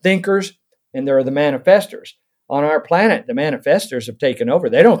thinkers, and there are the manifestors. On our planet, the manifestors have taken over.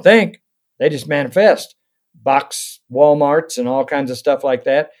 They don't think, they just manifest. Box Walmarts and all kinds of stuff like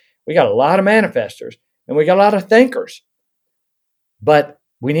that. We got a lot of manifestors and we got a lot of thinkers. But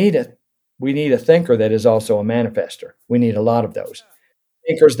we need a thinker that is also a manifester. We need a lot of those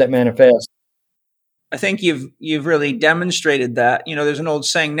thinkers that manifest. I think you've really demonstrated that. There's an old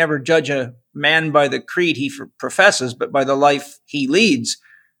saying, never judge a man by the creed he professes, but by the life he leads.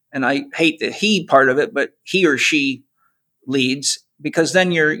 And I hate the he part of it, but he or she leads, because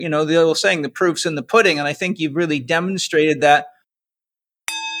then you're, the old saying, the proof's in the pudding. And I think you've really demonstrated that.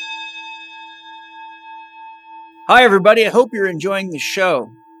 Hi, everybody. I hope you're enjoying the show.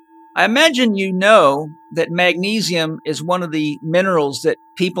 I imagine you know that magnesium is one of the minerals that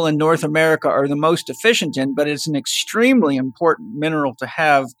people in North America are the most deficient in, but it's an extremely important mineral to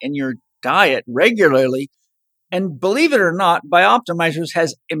have in your diet regularly. And believe it or not, Bioptimizers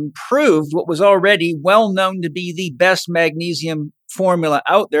has improved what was already well known to be the best magnesium formula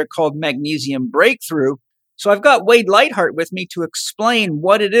out there, called Magnesium Breakthrough. So I've got Wade Lightheart with me to explain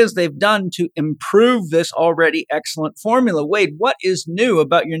what it is they've done to improve this already excellent formula. Wade, what is new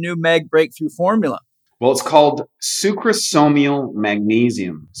about your new Mag Breakthrough formula? Well, it's called sucrosomial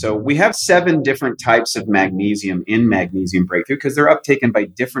magnesium. So we have 7 different types of magnesium in Magnesium Breakthrough because they're uptaken by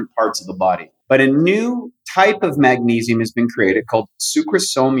different parts of the body. But a new type of magnesium has been created called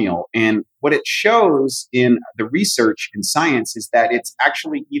sucrosomial. And what it shows in the research in science is that it's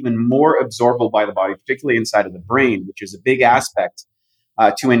actually even more absorbable by the body, particularly inside of the brain, which is a big aspect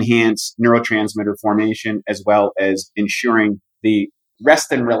to enhance neurotransmitter formation, as well as ensuring the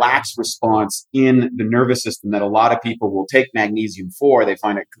rest and relax response in the nervous system that a lot of people will take magnesium for. They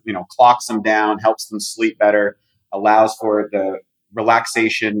find it, clocks them down, helps them sleep better, allows for the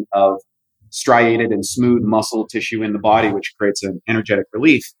relaxation of striated and smooth muscle tissue in the body, which creates an energetic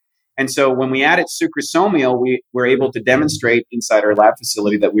relief. And so when we added sucrosomial, we were able to demonstrate inside our lab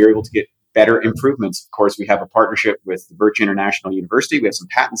facility that we were able to get better improvements. Of course, we have a partnership with the Birch International University. We have some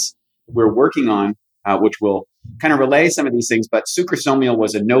patents we're working on, which will kind of relay some of these things. But sucrosomial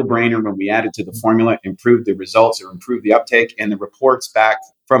was a no-brainer when we added to the formula, improved the results or improved the uptake. And the reports back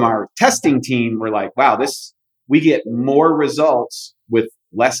from our testing team were like, wow, we get more results with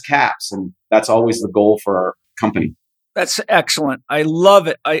less caps. And that's always the goal for our company. That's excellent. I love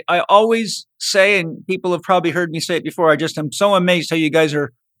it. I always say, and people have probably heard me say it before, I'm so amazed how you guys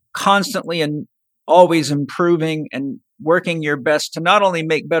are constantly and always improving and working your best to not only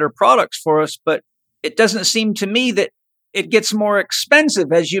make better products for us, but it doesn't seem to me that it gets more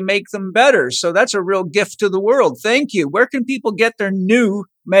expensive as you make them better. So that's a real gift to the world. Thank you. Where can people get their new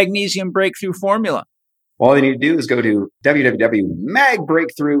Magnesium Breakthrough formula? All they need to do is go to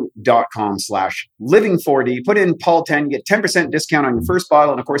www.magbreakthrough.com/living4D. Put in Paul 10, you get 10% discount on your first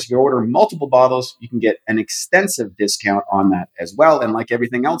bottle. And of course, if you order multiple bottles, you can get an extensive discount on that as well. And like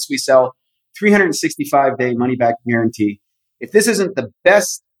everything else we sell, 365-day money-back guarantee. If this isn't the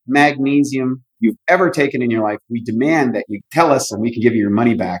best magnesium you've ever taken in your life, we demand that you tell us and we can give you your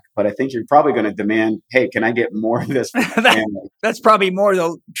money back. But I think you're probably going to demand, hey, can I get more of this? That's probably more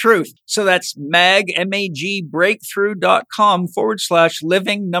the truth. So that's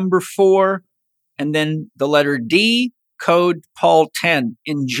magbreakthrough.com/living4 and then the letter D, code Paul 10.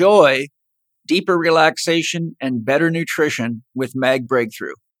 Enjoy deeper relaxation and better nutrition with Mag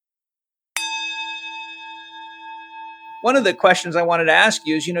Breakthrough. One of the questions I wanted to ask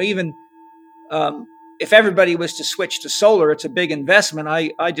you is, even if everybody was to switch to solar, it's a big investment.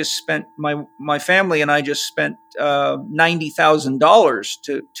 I just spent, my family and I just spent $90,000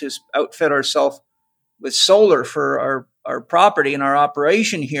 to outfit ourselves with solar for our property and our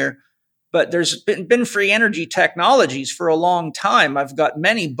operation here. But there's been free energy technologies for a long time. I've got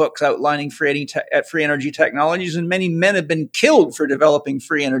many books outlining free energy technologies, and many men have been killed for developing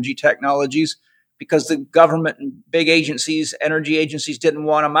free energy technologies because the government and big agencies, energy agencies, didn't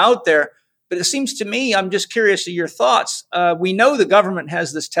want them out there. But it seems to me, I'm just curious of your thoughts. We know the government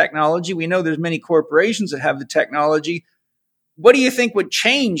has this technology. We know there's many corporations that have the technology. What do you think would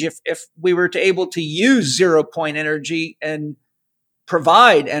change if we were to able to use 0 point energy and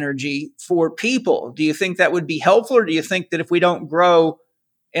provide energy for people. Do you think that would be helpful, or do you think that if we don't grow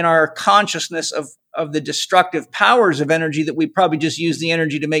in our consciousness of the destructive powers of energy, that we probably just use the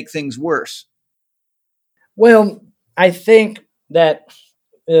energy to make things worse? Well, I think that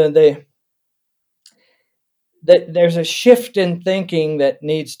that there's a shift in thinking that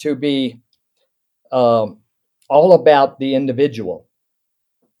needs to be all about the individual.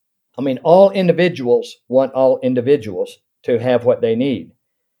 I mean, all individuals want all individuals to have what they need.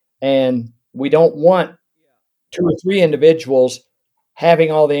 And we don't want 2 or 3 individuals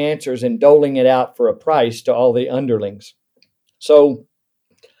having all the answers and doling it out for a price to all the underlings. So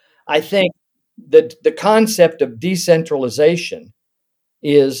I think that the concept of decentralization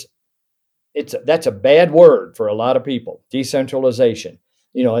that's a bad word for a lot of people. Decentralization.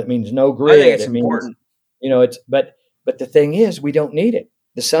 It means no grid. I think it's important. But the thing is, we don't need it.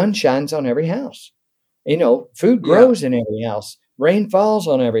 The sun shines on every house. Food grows in every house. Rain falls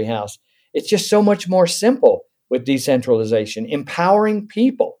on every house. It's just so much more simple with decentralization, empowering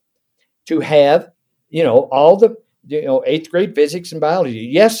people to have, all the, 8th grade physics and biology.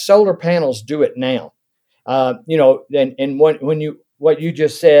 Yes, solar panels do it now. And what you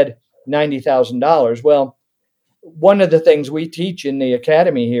just said, $90,000. Well, one of the things we teach in the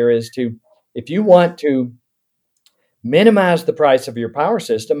academy here is if you want to minimize the price of your power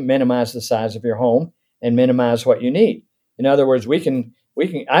system, minimize the size of your home, and minimize what you need. In other words,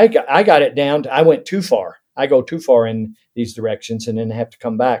 I got it down to, I went too far. I go too far in these directions and then have to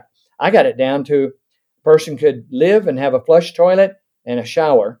come back. I got it down to a person could live and have a flush toilet and a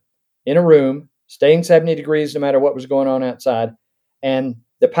shower in a room, staying 70 degrees no matter what was going on outside. And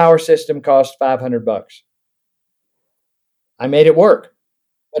the power system cost $500. I made it work,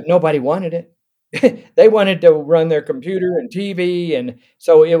 but nobody wanted it. They wanted to run their computer and TV. And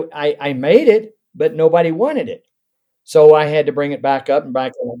so I made it, but nobody wanted it. So I had to bring it back up and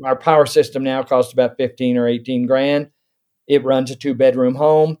back. Our power system now costs about 15 or 18 grand. It runs a 2-bedroom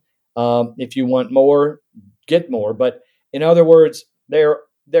home. If you want more, get more. But in other words, there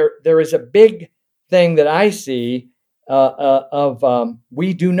is a big thing that I see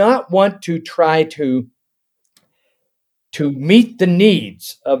we do not want to try to meet the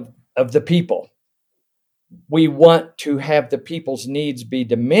needs of the people. We want to have the people's needs be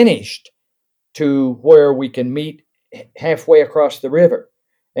diminished to where we can meet halfway across the river.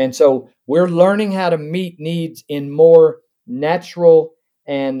 And so we're learning how to meet needs in more natural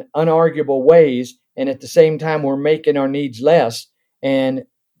and unarguable ways. And at the same time, we're making our needs less. And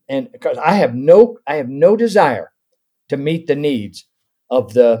because I have no desire to meet the needs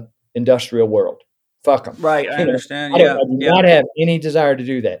of the industrial world. Fuck them. Right. I understand. I do not have any desire to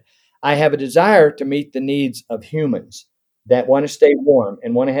do that. I have a desire to meet the needs of humans that want to stay warm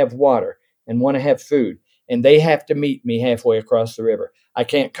and want to have water and want to have food. And they have to meet me halfway across the river. I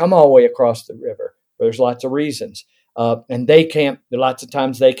can't come all the way across the river. There's lots of reasons. And they can't, lots of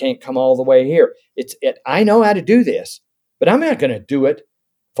times they can't come all the way here. I know how to do this, but I'm not going to do it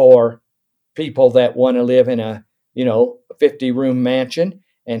for people that want to live in a 50-room mansion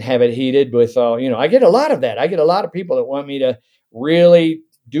and have it heated with, I get a lot of that. I get a lot of people that want me to really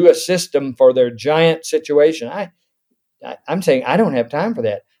do a system for their giant situation. I'm saying I don't have time for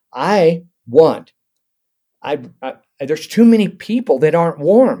that. There's too many people that aren't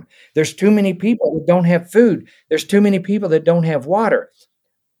warm. There's too many people that don't have food. There's too many people that don't have water.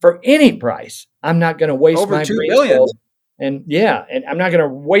 For any price, I'm not going to waste over my 2 brain billion. cells. And I'm not going to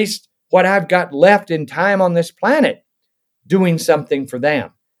waste what I've got left in time on this planet doing something for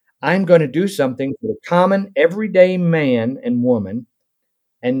them. I'm going to do something for the common, everyday man and woman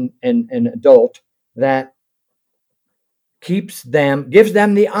and adult that gives them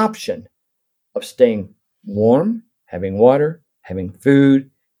the option of staying warm, having water, having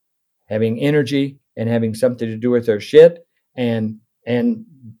food, having energy, and having something to do with their shit and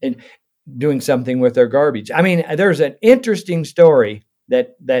doing something with their garbage. I mean, there's an interesting story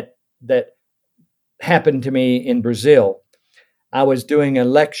that happened to me in Brazil. I was doing a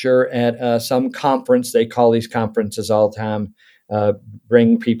lecture at some conference. They call these conferences all the time,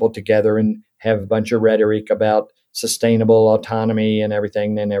 bring people together and have a bunch of rhetoric about sustainable autonomy and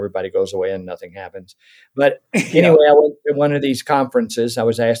everything. Then everybody goes away and nothing happens. But anyway, I went to one of these conferences. I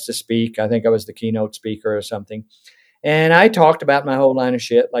was asked to speak. I think I was the keynote speaker or something. And I talked about my whole line of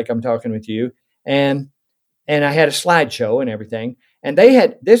shit like I'm talking with you. And I had a slideshow and everything. And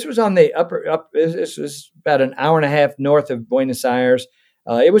this was on the this was about an hour and a half north of Buenos Aires.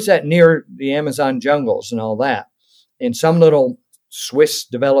 It was near the Amazon jungles and all that, in some little Swiss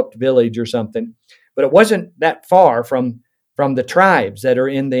developed village or something. But it wasn't that far from the tribes that are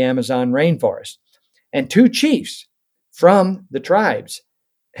in the Amazon rainforest. And 2 chiefs from the tribes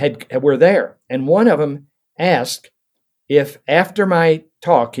were there. And one of them asked if, after my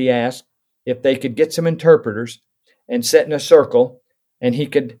talk, he asked if they could get some interpreters and sit in a circle and he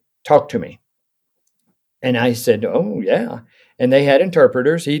could talk to me. And I said, oh, yeah. And they had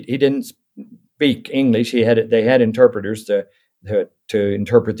interpreters. He didn't speak English. They had interpreters to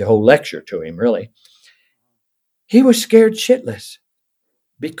interpret the whole lecture to him, really. He was scared shitless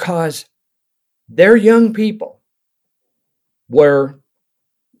because their young people were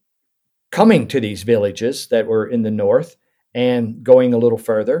coming to these villages that were in the north and going a little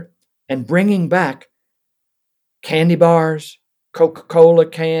further and bringing back candy bars, Coca-Cola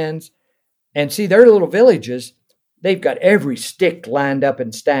cans. And see, their little villages, they've got every stick lined up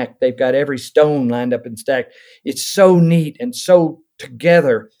and stacked. They've got every stone lined up and stacked. It's so neat and so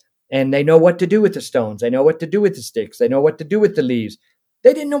together. And they know what to do with the stones. They know what to do with the sticks. They know what to do with the leaves.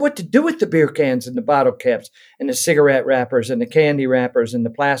 They didn't know what to do with the beer cans and the bottle caps and the cigarette wrappers and the candy wrappers and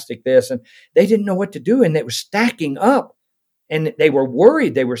the plastic this. And they didn't know what to do. And they were stacking up. And they were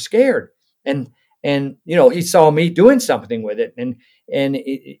worried. They were scared. And he saw me doing something with it. And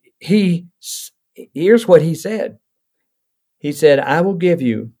here's what he said. He said, I will give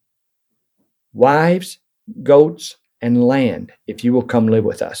you wives, goats, and land if you will come live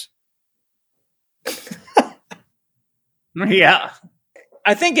with us. Yeah.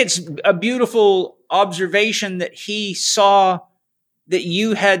 I think it's a beautiful observation that he saw that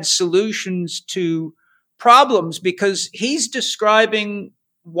you had solutions to problems, because he's describing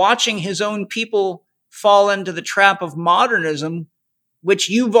watching his own people fall into the trap of modernism, which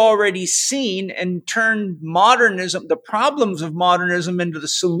you've already seen, and turned modernism, the problems of modernism, into the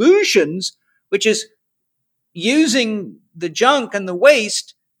solutions, which is using the junk and the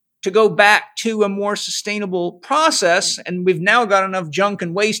waste to go back to a more sustainable process. And we've now got enough junk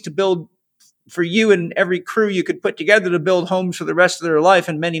and waste to build for you and every crew you could put together to build homes for the rest of their life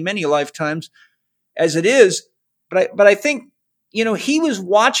and many, many lifetimes as it is. But I think, he was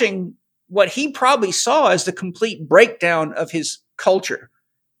watching what he probably saw as the complete breakdown of his culture,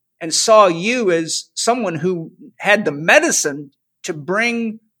 and saw you as someone who had the medicine to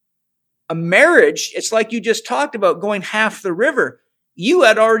bring a marriage. It's like you just talked about going half the river. You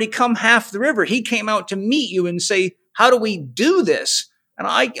had already come half the river. He came out to meet you and say, how do we do this? And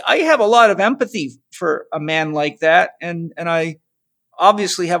I have a lot of empathy for a man like that. And I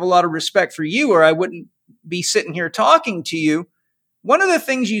obviously have a lot of respect for you, or I wouldn't be sitting here talking to you. One of the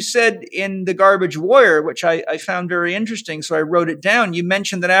things you said in The Garbage Warrior, which I found very interesting, so I wrote it down, you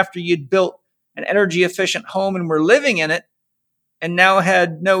mentioned that after you'd built an energy efficient home and were living in it, and now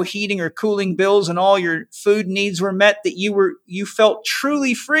had no heating or cooling bills and all your food needs were met, that you felt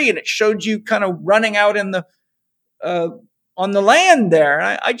truly free, and it showed you kind of running out in the on the land there.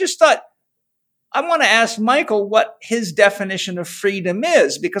 And I just thought, I want to ask Michael what his definition of freedom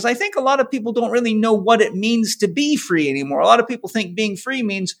is, because I think a lot of people don't really know what it means to be free anymore. A lot of people think being free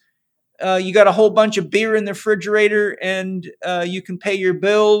means you got a whole bunch of beer in the refrigerator and you can pay your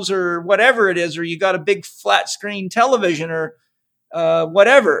bills or whatever it is, or you got a big flat screen television or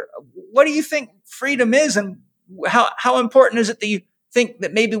whatever. What do you think freedom is, and how important is it that you think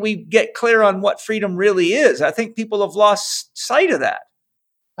that maybe we get clear on what freedom really is? I think people have lost sight of that.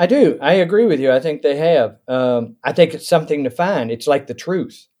 I do. I agree with you. I think they have. I think it's something to find. It's like the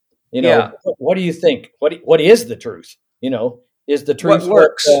truth. Yeah. What do you think? What is the truth? Is the truth what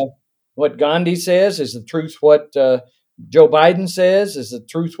works? What Gandhi says? Is the truth what Joe Biden says? Is the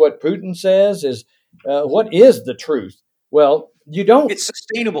truth what Putin says? What is the truth? Well, you don't. It's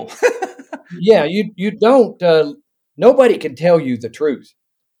sustainable. Yeah, you don't. Nobody can tell you the truth.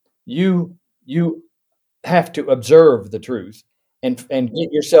 You have to observe the truth and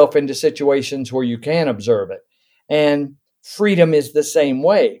get yourself into situations where you can observe it. And freedom is the same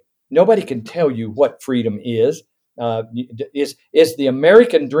way. Nobody can tell you what freedom is. Is the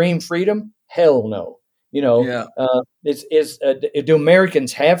American dream freedom? Hell no. Yeah. Do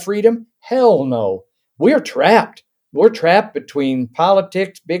Americans have freedom? Hell no. We're trapped. We're trapped between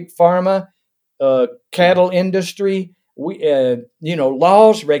politics, big pharma, cattle industry,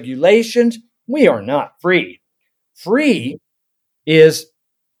 laws, regulations. We are not free. Free is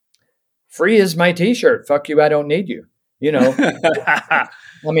my T-shirt. Fuck you, I don't need you. I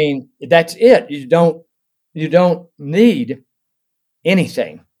mean, that's it. You don't need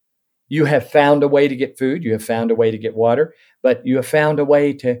anything. You have found a way to get food. You have found a way to get water, but you have found a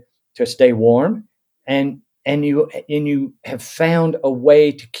way to stay warm, and you have found a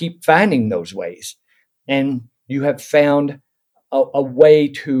way to keep finding those ways, and you have found a way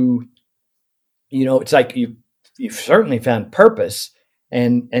to, it's like you've certainly found purpose,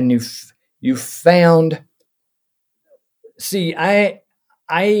 and you've found See, I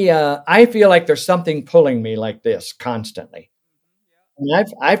feel like there's something pulling me like this constantly.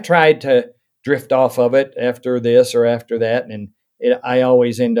 And I've tried to drift off of it after this or after that, and I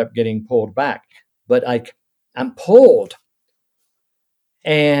always end up getting pulled back. But I'm pulled,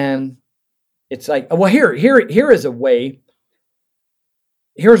 and it's like, well, here is a way.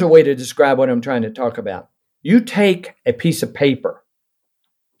 Here's a way to describe what I'm trying to talk about. You take a piece of paper,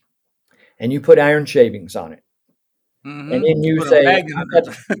 and you put iron shavings on it. Mm-hmm. And then you say,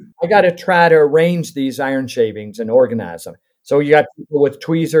 I got to try to arrange these iron shavings and organize them. So you got people with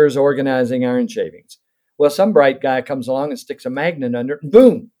tweezers organizing iron shavings. Well, some bright guy comes along and sticks a magnet under it, and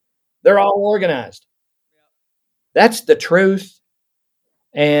boom, they're all organized. That's the truth.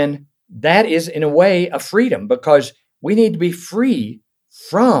 And that is, in a way, a freedom, because we need to be free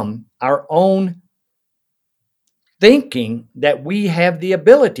from our own thinking that we have the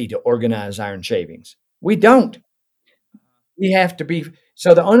ability to organize iron shavings. We don't. We have to be.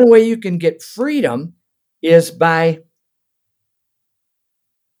 So the only way you can get freedom is by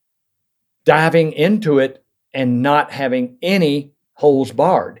diving into it and not having any holes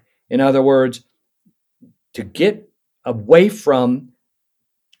barred. In other words, to get away from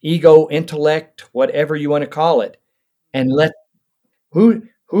ego, intellect, whatever you want to call it, and let who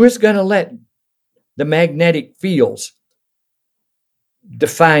is going to let the magnetic fields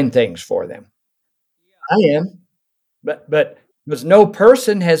define things for them? I am. But because no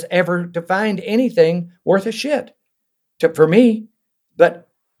person has ever defined anything worth a shit for me. But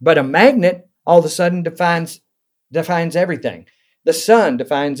a magnet all of a sudden defines everything. The sun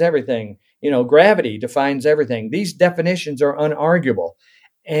defines everything. Gravity defines everything. These definitions are unarguable.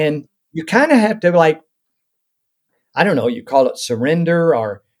 And you kind of have to, like, I don't know, you call it surrender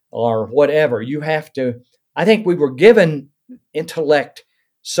or whatever. You have to, I think we were given intellect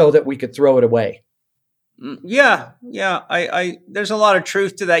so that we could throw it away. Yeah. I there's a lot of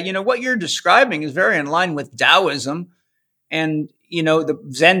truth to that. What you're describing is very in line with Taoism and, the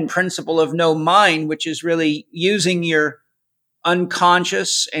Zen principle of no mind, which is really using your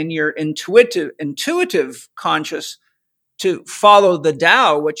unconscious and your intuitive conscious to follow the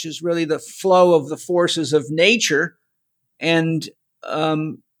Tao, which is really the flow of the forces of nature. And,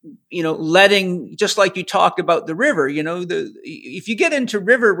 letting, just like you talked about the river, if you get into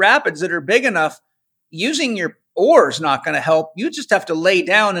river rapids that are big enough, using your oar is not going to help. You just have to lay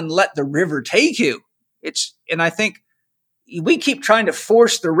down and let the river take you. And I think we keep trying to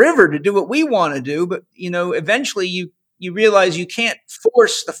force the river to do what we want to do, but eventually you realize you can't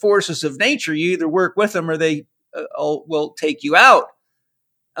force the forces of nature. You either work with them or they will take you out.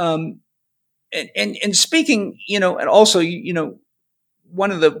 And speaking, and also,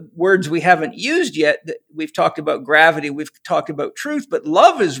 one of the words we haven't used yet, that we've talked about gravity, we've talked about truth, but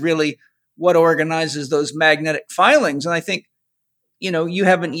love is really what organizes those magnetic filings. And I think, you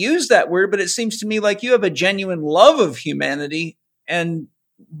haven't used that word, but it seems to me like you have a genuine love of humanity and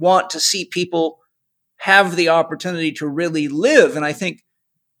want to see people have the opportunity to really live. And I think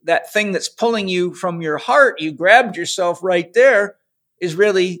that thing that's pulling you from your heart, you grabbed yourself right there, is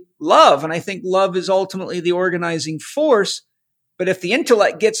really love. And I think love is ultimately the organizing force. But if the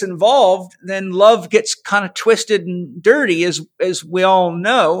intellect gets involved, then love gets kind of twisted and dirty, as we all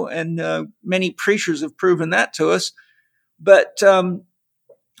know. And many preachers have proven that to us. But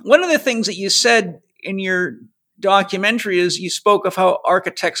one of the things that you said in your documentary is you spoke of how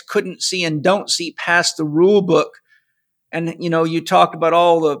architects couldn't see and don't see past the rule book. And, you talked about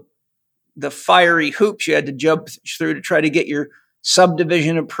all the fiery hoops you had to jump through to try to get your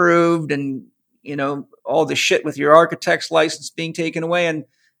subdivision approved and, all the shit with your architect's license being taken away and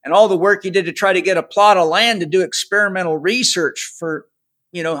all the work you did to try to get a plot of land to do experimental research for,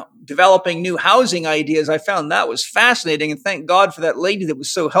 developing new housing ideas. I found that was fascinating. And thank God for that lady that was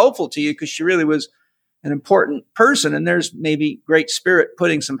so helpful to you, because she really was an important person. And there's maybe great spirit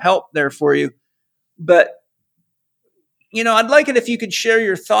putting some help there for you. But, I'd like it if you could share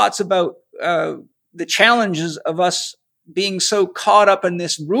your thoughts about the challenges of us being so caught up in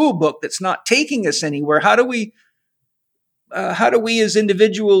this rule book that's not taking us anywhere. How do we as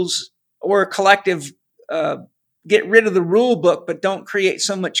individuals or a collective get rid of the rule book, but don't create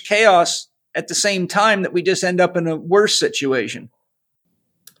so much chaos at the same time that we just end up in a worse situation?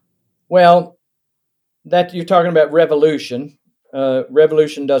 Well, that you're talking about revolution.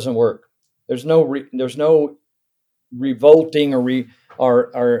 Revolution doesn't work. There's no revolting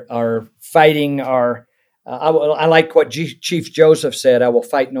or fighting. I like what Chief Joseph said. I will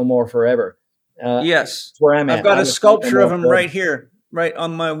fight no more forever. Yes, that's where I'm at. I've got a sculpture of him right here, right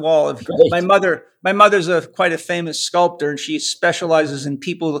on my wall. My mother's quite a famous sculptor, and she specializes in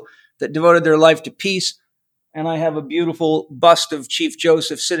people that devoted their life to peace. and I have a beautiful bust of Chief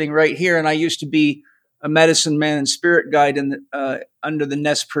Joseph sitting right here. And I used to be a medicine man and spirit guide under the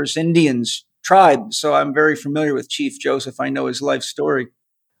Nez Perce Indians tribe. So I'm very familiar with Chief Joseph. I know his life story.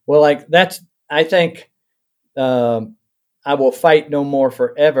 Well, I think I will fight no more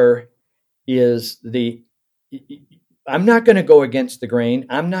forever is I'm not going to go against the grain.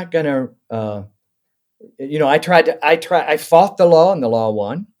 I'm not going to, I fought the law and the law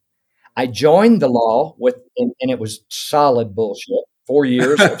won. I joined the law and it was solid bullshit, 4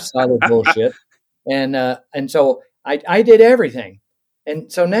 years of solid bullshit. And so I did everything.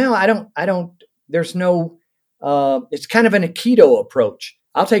 And so now there's no, it's kind of an Aikido approach.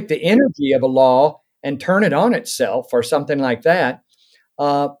 I'll take the energy of a law and turn it on itself or something like that.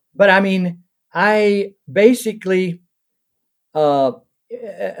 But I mean, I basically, a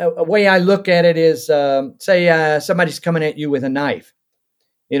way I look at it is, say somebody's coming at you with a knife.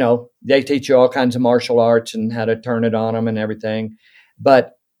 You know, they teach you all kinds of martial arts and how to turn it on them and everything.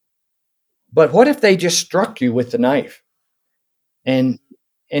 But what if they just struck you with the knife and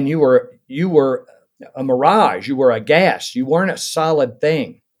you were a mirage, you were a gas, you weren't a solid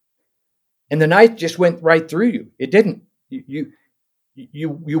thing. And the knife just went right through you. It didn't, you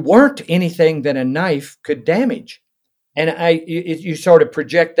weren't anything that a knife could damage. And you sort of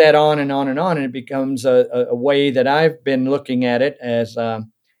project that on and on and on, and it becomes a way that I've been looking at it as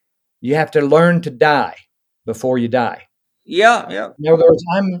you have to learn to die before you die. Yeah. In other words,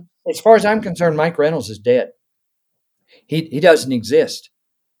 as far as I'm concerned, Mike Reynolds is dead. He doesn't exist.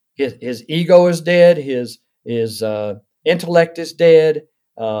 His ego is dead. His intellect is dead.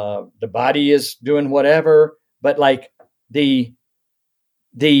 The body is doing whatever. But like the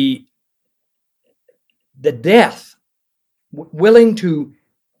death, willing to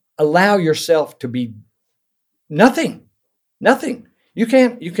allow yourself to be nothing. You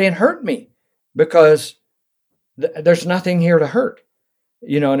can't hurt me because there's nothing here to hurt.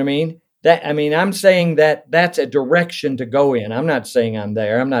 You know what I mean? I'm saying that that's a direction to go in. I'm not saying I'm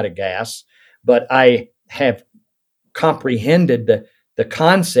there. I'm not a gas, but I have comprehended the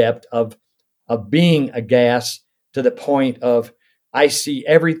concept of being a gas to the point of I see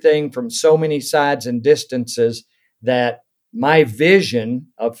everything from so many sides and distances that my vision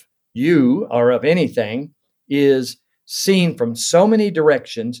of you or of anything is seen from so many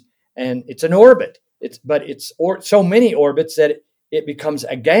directions, and it's an orbit. It's so many orbits that it becomes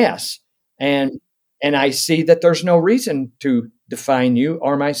a gas. And I see that there's no reason to define you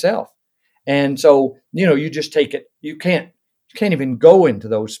or myself. And so, you just take it. You can't even go into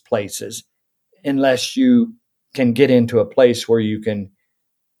those places unless you can get into a place where you can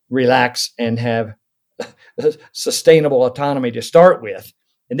relax and have sustainable autonomy to start with.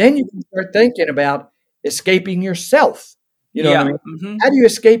 And then you can start thinking about escaping yourself. You know what I mean? Mm-hmm. How do you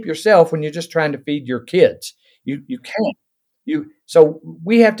escape yourself when you're just trying to feed your kids? You can't. So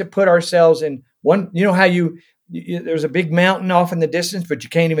we have to put ourselves in one. You know how there's a big mountain off in the distance, but you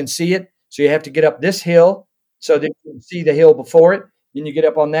can't even see it. So you have to get up this hill so that you can see the hill before it. Then you get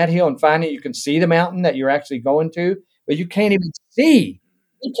up on that hill, and finally you can see the mountain that you're actually going to. But you can't even see.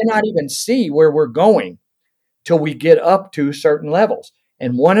 We cannot even see where we're going till we get up to certain levels.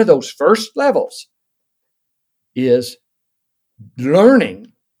 And one of those first levels is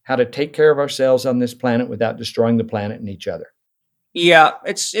learning how to take care of ourselves on this planet without destroying the planet and each other. Yeah,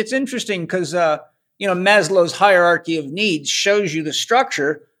 it's interesting because Maslow's hierarchy of needs shows you the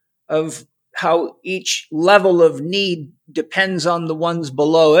structure of how each level of need depends on the ones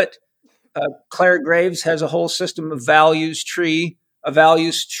below it. Claire Graves has a whole system of values tree, a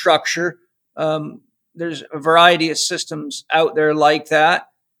values structure. There's a variety of systems out there like that.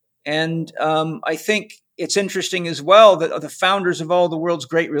 And I think it's interesting as well that the founders of all the world's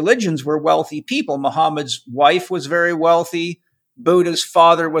great religions were wealthy people. Muhammad's wife was very wealthy. Buddha's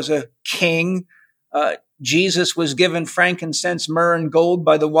father was a king. Jesus was given frankincense, myrrh, and gold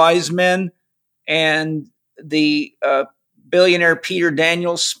by the wise men. And the billionaire Peter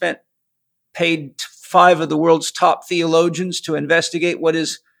Daniels paid 5 of the world's top theologians to investigate what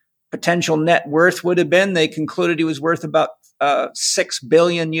his potential net worth would have been. They concluded he was worth about $6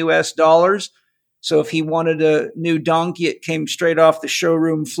 billion US. So if he wanted a new donkey, it came straight off the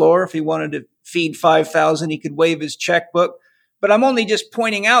showroom floor. If he wanted to feed 5,000, he could wave his checkbook. But I'm only just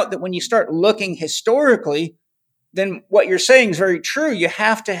pointing out that when you start looking historically, then what you're saying is very true. You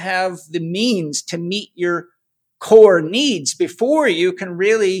have to have the means to meet your core needs before you can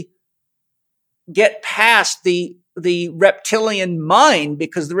really get past the reptilian mind,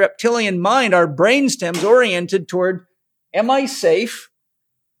 because the reptilian mind, our brainstem's oriented toward, am I safe?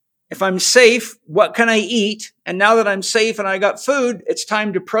 If I'm safe, what can I eat? And now that I'm safe and I got food, it's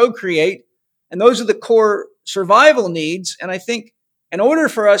time to procreate. And those are the core survival needs. And I think in order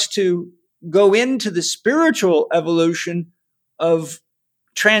for us to go into the spiritual evolution of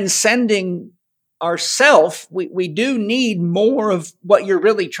transcending ourself, we do need more of what you're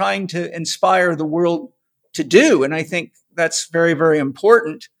really trying to inspire the world to do. And I think that's very, very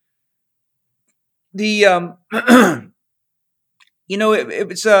important. The,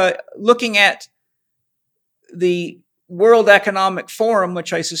 it's looking at the World Economic Forum,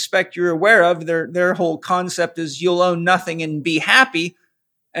 which I suspect you're aware of. Their whole concept is you'll own nothing and be happy.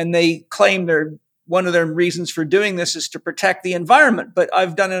 And they claim one of their reasons for doing this is to protect the environment. But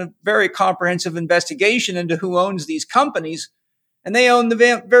I've done a very comprehensive investigation into who owns these companies, and they own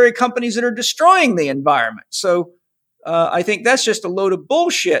the very companies that are destroying the environment. So I think that's just a load of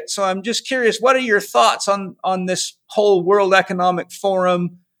bullshit. So I'm just curious, what are your thoughts on this whole World Economic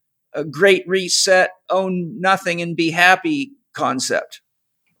Forum, a Great Reset, own nothing and be happy concept?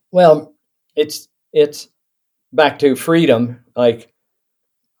 Well, it's back to freedom. Like,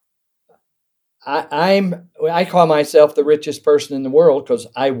 I call myself the richest person in the world because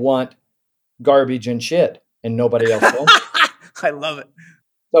I want garbage and shit, and nobody else wants it. I love it.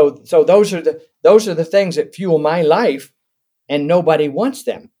 So those are the things that fuel my life, and nobody wants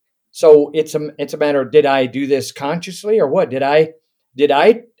them. So it's a matter of, did I do this consciously or what? Did I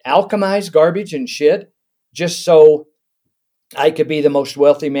alchemize garbage and shit just so I could be the most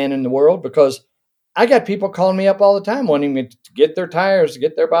wealthy man in the world? Because I got people calling me up all the time wanting me to get their tires, to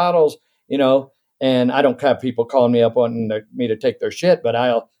get their bottles, and I don't have people calling me up wanting me to take their shit, but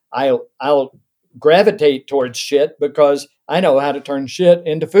I'll gravitate towards shit because I know how to turn shit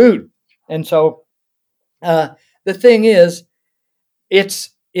into food. And so the thing is, I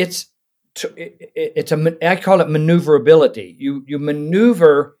call it maneuverability. You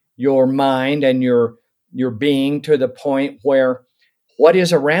maneuver your mind and your being to the point where what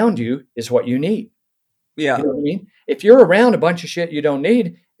is around you is what you need. Yeah. You know what I mean? If you're around a bunch of shit you don't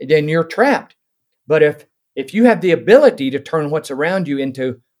need, then you're trapped. But if you have the ability to turn what's around you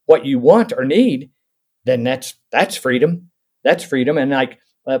into what you want or need, then that's freedom. That's freedom. And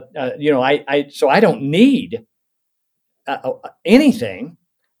so I don't need anything.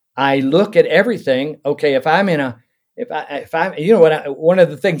 I look at everything. Okay, one of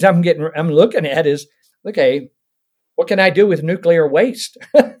the things I'm looking at is, okay, what can I do with nuclear waste?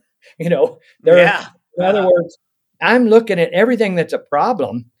 In other words, I'm looking at everything that's a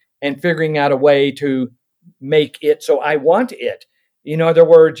problem and figuring out a way to make it so I want it. In other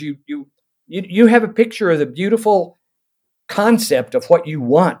words, you have a picture of the beautiful concept of what you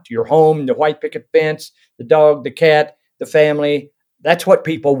want: your home, the white picket fence, the dog, the cat, the family. That's what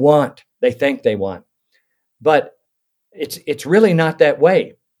people want. They think they want, but it's really not that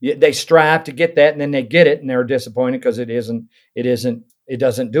way. They strive to get that, and then they get it, and they're disappointed because it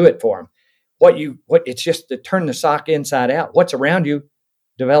doesn't do it for them. It's just to turn the sock inside out. What's around you,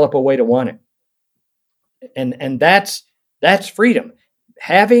 develop a way to want it. And that's freedom.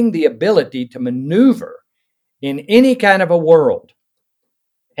 Having the ability to maneuver in any kind of a world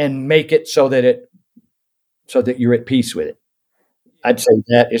and make it so that you're at peace with it. I'd say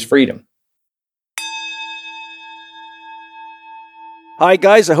that is freedom. Hi,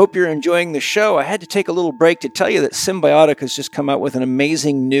 guys. I hope you're enjoying the show. I had to take a little break to tell you that Symbiotic has just come out with an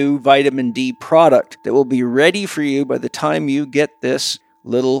amazing new vitamin D product that will be ready for you by the time you get this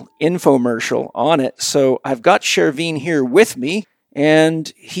little infomercial on it. So I've got Shervin here with me,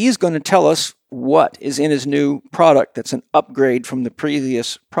 and he's going to tell us what is in his new product that's an upgrade from the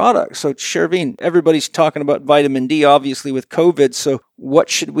previous product. So Shervin, everybody's talking about vitamin D, obviously, with COVID. So what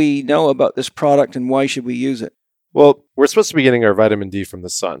should we know about this product and why should we use it? Well, we're supposed to be getting our vitamin D from the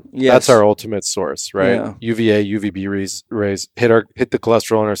sun. Yes. That's our ultimate source, right? Yeah. UVA, UVB rays hit the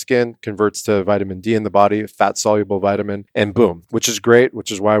cholesterol in our skin, converts to vitamin D in the body, fat-soluble vitamin, and boom, which is great,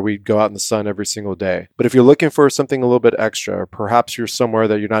 which is why we go out in the sun every single day. But if you're looking for something a little bit extra, or perhaps you're somewhere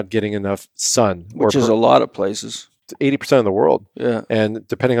that you're not getting enough sun, which is a lot of places. 80% of the world. Yeah. And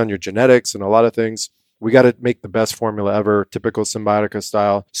depending on your genetics and a lot of things, we got to make the best formula ever, typical Symbiotica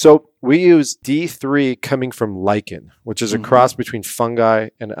style. So we use D3 coming from lichen, which is a cross between fungi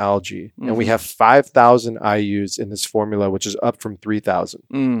and algae. And we have 5,000 IUs in this formula, which is up from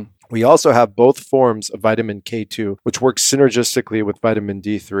 3,000. We also have both forms of vitamin K2, which works synergistically with vitamin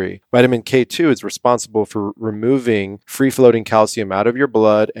D3. Vitamin K2 is responsible for removing free-floating calcium out of your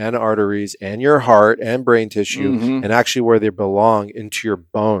blood and arteries and your heart and brain tissue and actually where they belong, into your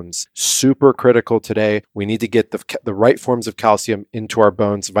bones. Super critical today. We need to get the right forms of calcium into our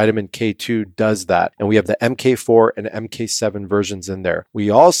bones. Vitamin K2 does that. And we have the MK4 and MK7 versions in there. We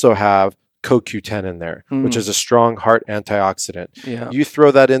also have CoQ10 in there, which is a strong heart antioxidant. Yeah. You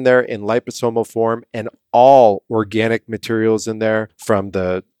throw that in there in liposomal form and all organic materials in there, from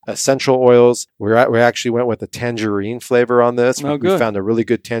the essential oils. We actually went with a tangerine flavor on this. Oh, we good. found a really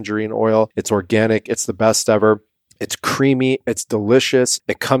good tangerine oil. It's organic. It's the best ever. It's creamy. It's delicious.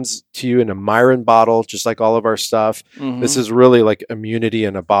 It comes to you in a Myron bottle, just like all of our stuff. This is really like immunity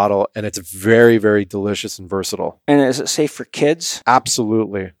in a bottle, and it's very, very delicious and versatile. And is it safe for kids?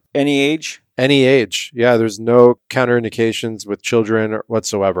 Absolutely. Any age? Any age. Yeah, there's no counterindications with children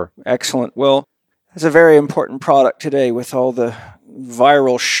whatsoever. Excellent. Well, it's a very important product today with all the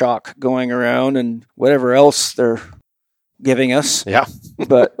viral shock going around and whatever else they're giving us. Yeah.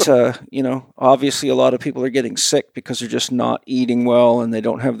 But, obviously a lot of people are getting sick because they're just not eating well and they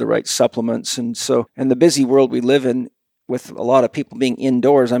don't have the right supplements. And so, in the busy world we live in, with a lot of people being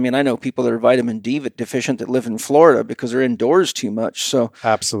indoors, I mean, I know people that are vitamin D deficient that live in Florida because they're indoors too much. So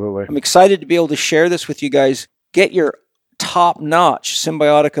absolutely, I'm excited to be able to share this with you guys. Get your top-notch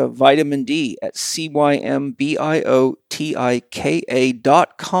Symbiotica vitamin D at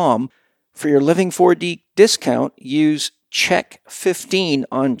CYMBIOTIKA.com. For your Living 4D discount, use CHECK15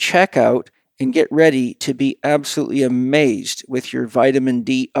 on checkout and get ready to be absolutely amazed with your vitamin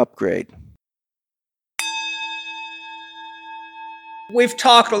D upgrade. We've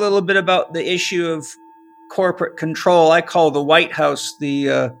talked a little bit about the issue of corporate control. I call the White House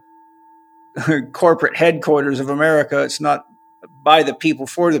the corporate headquarters of America. It's not by the people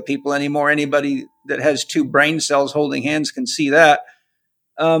for the people anymore. Anybody that has two brain cells holding hands can see that.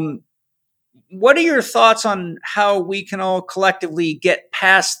 What are your thoughts on how we can all collectively get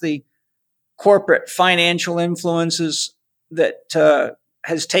past the corporate financial influences that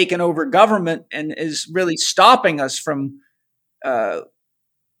has taken over government and is really stopping us from,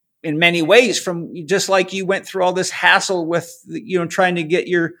 in many ways, from just like you went through all this hassle with, trying to get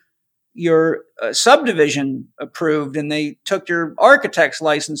your subdivision approved and they took your architect's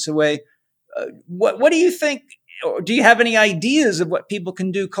license away. What do you think? Or do you have any ideas of what people can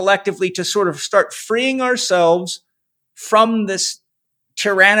do collectively to sort of start freeing ourselves from this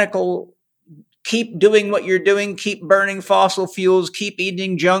tyrannical, keep doing what you're doing, keep burning fossil fuels, keep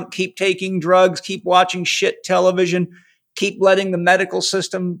eating junk, keep taking drugs, keep watching shit television, keep letting the medical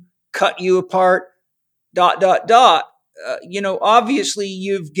system cut you apart, ... Obviously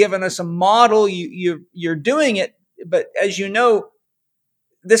you've given us a model, you're doing it, but as you know,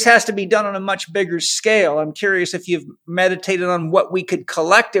 this has to be done on a much bigger scale. I'm curious if you've meditated on what we could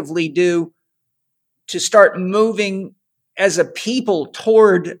collectively do to start moving as a people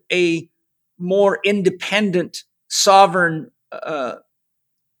toward a more independent, sovereign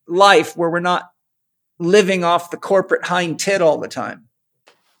life where we're not living off the corporate hind tit all the time.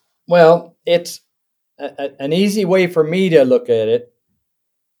 Well, it's an easy way for me to look at it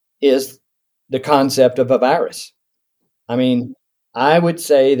is the concept of a virus. I mean, I would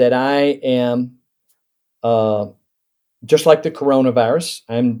say that I am just like the coronavirus.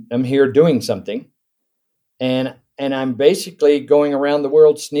 I'm here doing something, and I'm basically going around the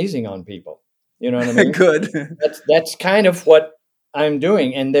world sneezing on people. You know what I mean? Good. That's kind of what I'm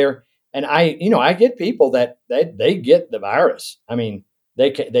doing, and I get people that they get the virus. I mean,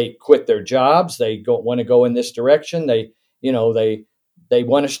 they quit their jobs. They want to go in this direction. They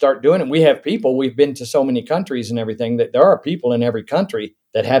want to start doing it. We have people, we've been to so many countries and everything, that there are people in every country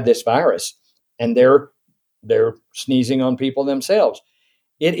that have this virus and they're sneezing on people themselves.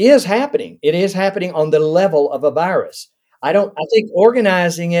 It is happening. It is happening on the level of a virus. I think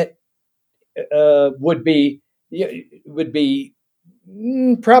organizing it would be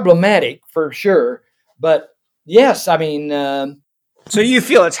problematic for sure. But yes, I mean, so you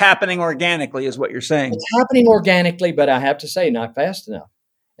feel it's happening organically is what you're saying. It's happening organically, but I have to say not fast enough.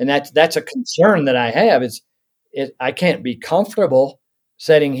 And that's a concern that I have. I can't be comfortable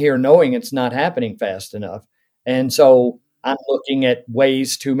sitting here knowing it's not happening fast enough. And so I'm looking at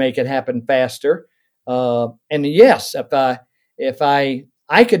ways to make it happen faster. And yes, if I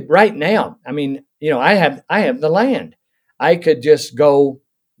could right now, I mean, I have the land. I could just go,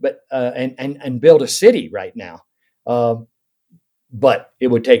 and build a city right now. But it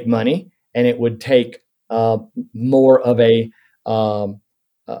would take money, and it would take more of a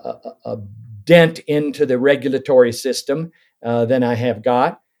dent into the regulatory system than I have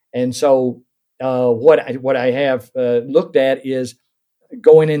got. And so what I have looked at is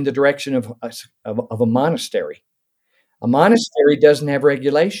going in the direction of a monastery. A monastery doesn't have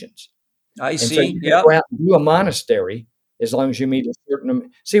regulations. I see. So you can go out and do a monastery as long as you meet a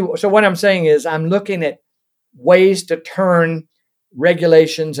certain. See, so what I'm saying is I'm looking at ways to turn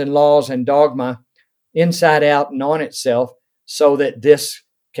regulations and laws and dogma inside out and on itself so that this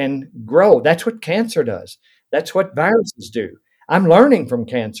can grow. That's what cancer does. That's what viruses do. I'm learning from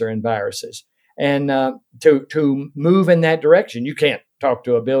cancer and viruses, and to move in that direction. You can't talk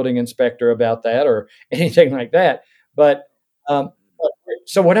to a building inspector about that or anything like that. But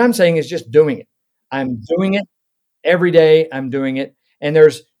so what I'm saying is just doing it. I'm doing it every day. I'm doing it, and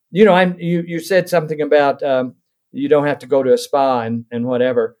there's you said something about you don't have to go to a spa and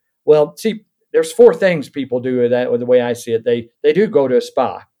whatever. Well, see, there's 4 things people do with that. Or the way I see it, they do go to a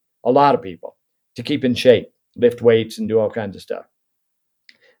spa. A lot of people to keep in shape, lift weights, and do all kinds of stuff.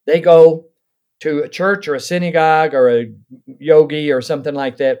 They go to a church or a synagogue or a yogi or something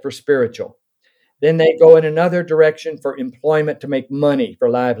like that for spiritual. Then they go in another direction for employment to make money for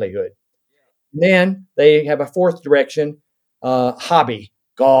livelihood. Then they have a 4th direction, hobby,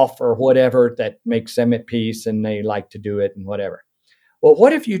 golf or whatever that makes them at peace and they like to do it and whatever. Well,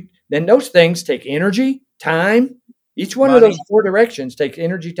 what if then those things take energy, time. Each one of those 4 directions takes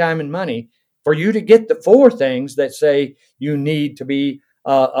energy, time, and money for you to get the 4 things that say you need to be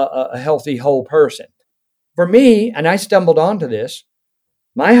a healthy, whole person. For me, and I stumbled onto this,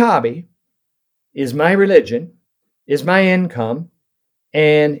 my hobby is my religion, is my income,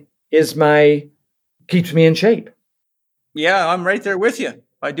 and keeps me in shape. Yeah, I'm right there with you.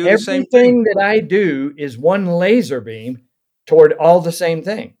 I do the same thing. Everything that I do is one laser beam toward all the same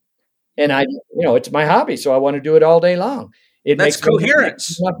thing. And it's my hobby, so I want to do it all day long. It That's makes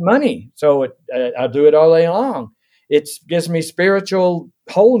coherence. enough money, so I'll do it all day long. It gives me spiritual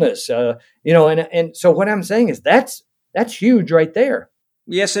wholeness, and so what I'm saying is that's huge right there.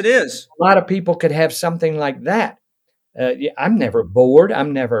 Yes, it is. A lot of people could have something like that. I'm never bored.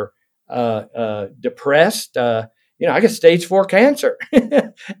 I'm never depressed. I get stage 4 cancer,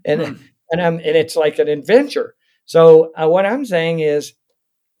 and it's like an adventure. So what I'm saying is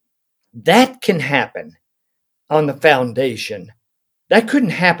that can happen on the foundation. That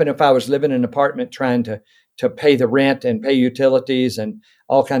couldn't happen if I was living in an apartment trying to pay the rent and pay utilities and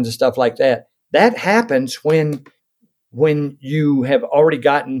all kinds of stuff like that. That happens when you have already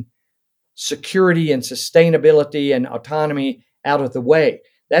gotten security and sustainability and autonomy out of the way.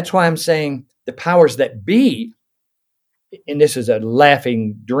 That's why I'm saying the powers that be, and this is a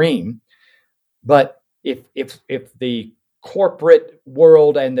laughing dream, but if the corporate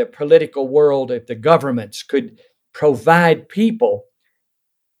world and the political world, if the governments could provide people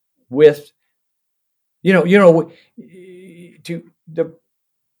with, we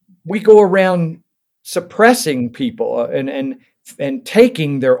go around suppressing people and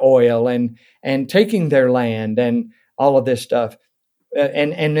taking their oil and taking their land and all of this stuff,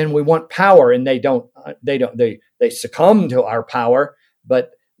 and then we want power, and they succumb to our power,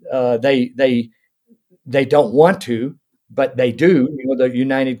 but they don't want to, but they do.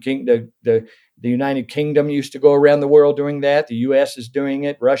 The United Kingdom used to go around the world doing that. The U.S. is doing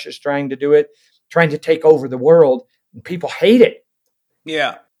it. Russia's trying to do it, trying to take over the world. And people hate it.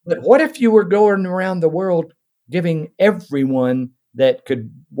 Yeah. But what if you were going around the world giving everyone that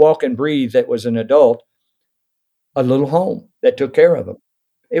could walk and breathe, that was an adult, a little home that took care of them?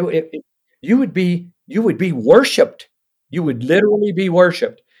 You would be worshipped. You would literally be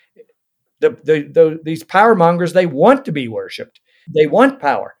worshipped. These power mongers, they want to be worshipped. They want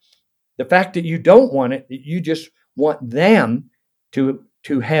power. The fact that you don't want it, you just want them to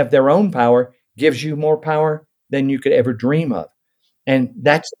have their own power, gives you more power than you could ever dream of. And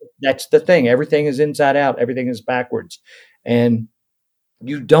that's the thing. Everything is inside out. Everything is backwards. And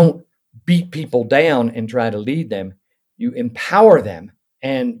you don't beat people down and try to lead them. You empower them,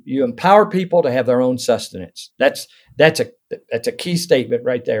 and you empower people to have their own sustenance. That's a key statement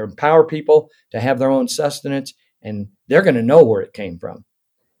right there. Empower people to have their own sustenance, and they're going to know where it came from.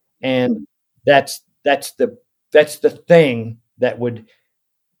 And that's the thing that would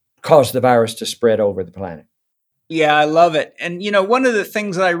cause the virus to spread over the planet. Yeah, I love it. And, one of the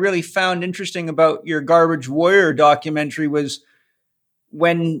things that I really found interesting about your Garbage Warrior documentary was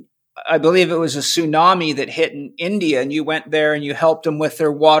when I believe it was a tsunami that hit in India, and you went there and you helped them with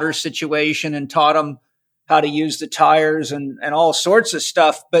their water situation and taught them how to use the tires and all sorts of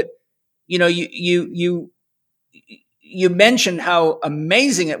stuff. But, you mentioned how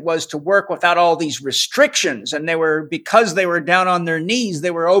amazing it was to work without all these restrictions. And because they were down on their knees,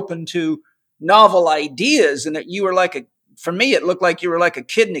 they were open to novel ideas. And that you were for me, it looked like you were like a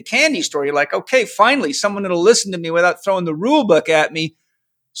kid in a candy store. You're like, okay, finally someone that'll listen to me without throwing the rule book at me.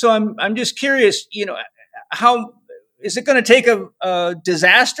 So I'm just curious, how is it going to take a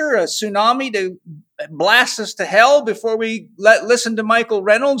disaster, a tsunami to blast us to hell before we listen to Michael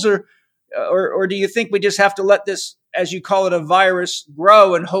Reynolds, or do you think we just have to let this, as you call it, a virus,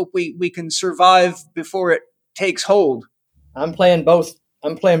 grow and hope we can survive before it takes hold? I'm playing both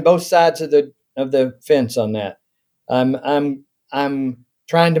I'm playing both sides of the fence on that. I'm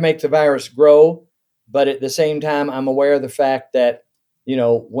trying to make the virus grow, but at the same time, I'm aware of the fact that,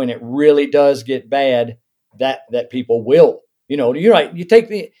 when it really does get bad, that people will, you're right. You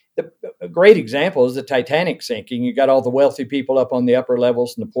take a great example is the Titanic sinking. You got all the wealthy people up on the upper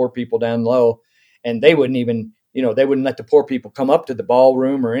levels and the poor people down low, and they wouldn't even, they wouldn't let the poor people come up to the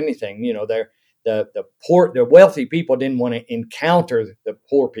ballroom or anything. The wealthy people didn't want to encounter the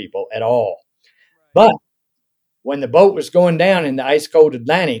poor people at all. But when the boat was going down in the ice cold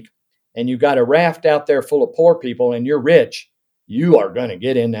Atlantic and you got a raft out there full of poor people and you're rich, you are going to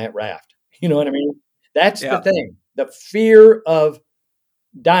get in that raft. You know what I mean? That's the thing. The fear of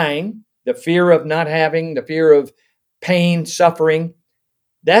dying, the fear of not having, the fear of pain, suffering,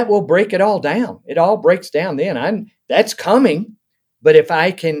 that will break it all down. It all breaks down then. That's coming. But if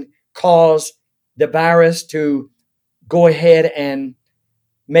I can cause the virus to go ahead and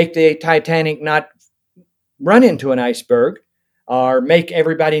make the Titanic not run into an iceberg, or make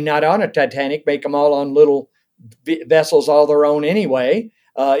everybody not on a Titanic, make them all on little vessels all their own anyway.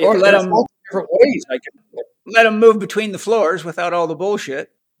 Or let them different ways. Let them move between the floors without all the bullshit.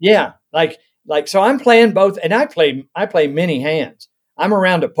 Yeah, so I'm playing both, and I play many hands. I'm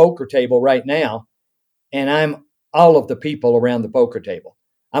around a poker table right now, and I'm all of the people around the poker table.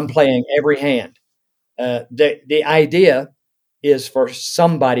 I'm playing every hand. The idea is for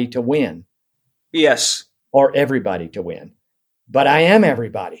somebody to win. Yes. Or everybody to win. But I am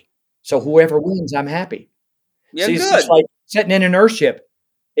everybody. So whoever wins, I'm happy. Yeah, See, good. it's like sitting in an Earthship.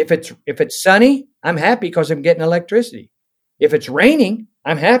 If it's sunny, I'm happy because I'm getting electricity. If it's raining,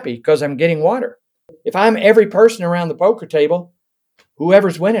 I'm happy because I'm getting water. If I'm every person around the poker table,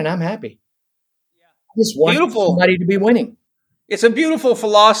 whoever's winning, I'm happy. I just want somebody to be winning. It's a beautiful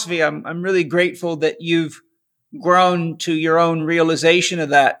philosophy. I'm really grateful that you've grown to your own realization of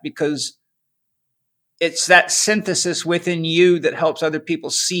that, because it's that synthesis within you that helps other people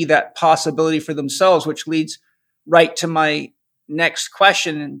see that possibility for themselves, which leads right to my next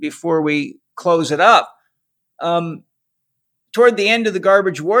question. And before we close it up, toward the end of The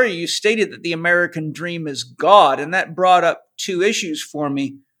Garbage Warrior, you stated that the American dream is God, and that brought up two issues for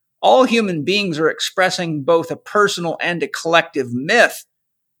me. All human beings are expressing both a personal and a collective myth.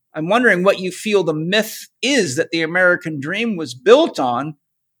 I'm wondering what you feel the myth is that the American dream was built on,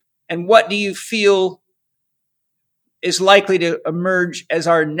 and what do you feel is likely to emerge as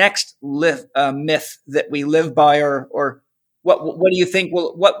our next myth that we live by, or what do you think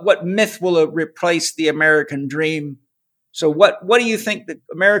what myth will replace the American dream? So what do you think the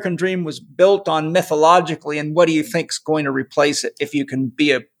American dream was built on mythologically, and what do you think is going to replace it, if you can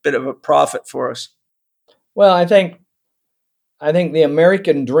be a bit of a prophet for us? Well, I think the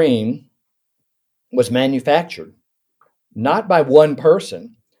American dream was manufactured, not by one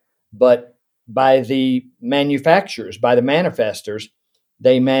person, but by the manufacturers, by the manifestors.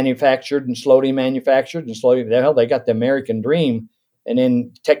 They manufactured and slowly manufactured and slowly, they got the American dream, and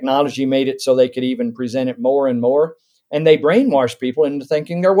then technology made it so they could even present it more and more. And they brainwashed people into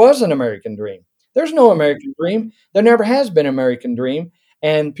thinking there was an American dream. There's no American dream. There never has been an American dream.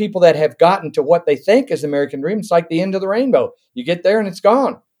 And people that have gotten to what they think is the American dream, it's like the end of the rainbow. You get there and it's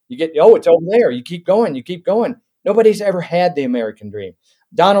gone. You get, it's over there. You keep going. You keep going. Nobody's ever had the American dream.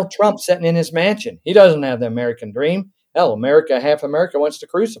 Donald Trump sitting in his mansion, he doesn't have the American dream. Hell, half America wants to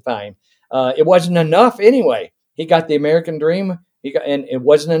crucify him. It wasn't enough anyway. He got the American dream, and it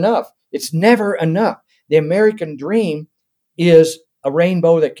wasn't enough. It's never enough. The American dream is a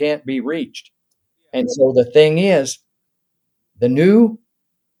rainbow that can't be reached. And so the thing is, the new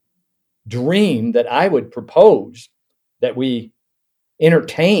dream that I would propose that we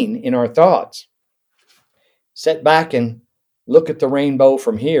entertain in our thoughts, sit back and look at the rainbow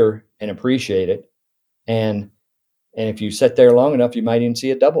from here and appreciate it. And if you sit there long enough, you might even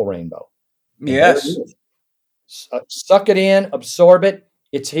see a double rainbow. Yes. Suck it in, absorb it.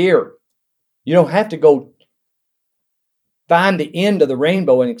 It's here. You don't have to go find the end of the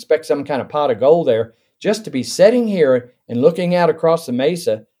rainbow and expect some kind of pot of gold there. Just to be sitting here and looking out across the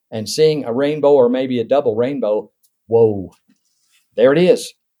mesa and seeing a rainbow, or maybe a double rainbow. Whoa, there it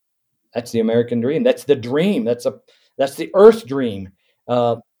is. That's the American dream. That's the dream. That's the Earth dream.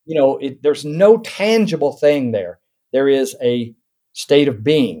 There's no tangible thing there. There is a state of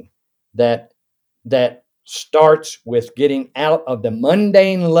being that starts with getting out of the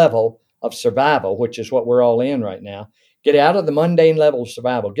mundane level of survival, which is what we're all in right now. Get out of the mundane level of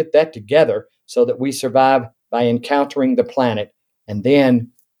survival. Get that together so that we survive by encountering the planet. And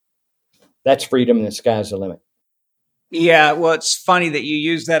then that's freedom, and the sky's the limit. Yeah, well, it's funny that you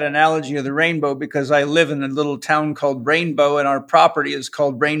use that analogy of the rainbow, because I live in a little town called Rainbow and our property is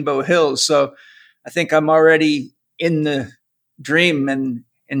called Rainbow Hills. So I think I'm already in the dream and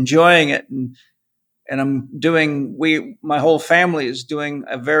enjoying it. And my whole family is doing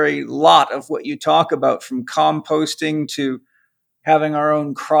a very lot of what you talk about, from composting to having our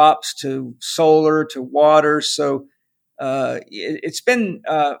own crops to solar to water. So it's been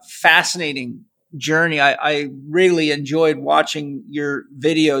a fascinating journey. I really enjoyed watching your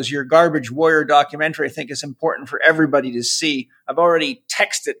videos. Your Garbage Warrior documentary, I think, is important for everybody to see. I've already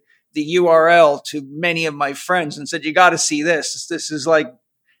texted the URL to many of my friends and said, you got to see this. This is like,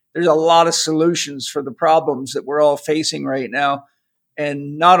 there's a lot of solutions for the problems that we're all facing right now.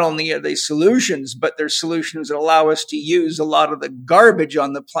 And not only are they solutions, but they're solutions that allow us to use a lot of the garbage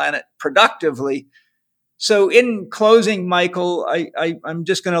on the planet productively. So in closing, Michael, I'm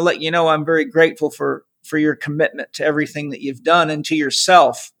just going to let you know I'm very grateful for your commitment to everything that you've done and to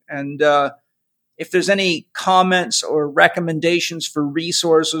yourself. And if there's any comments or recommendations for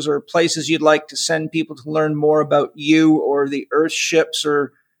resources or places you'd like to send people to learn more about you or the Earthships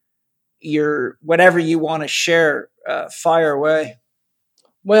or your whatever you want to share, fire away.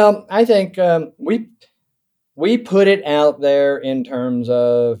 Well, I think we put it out there in terms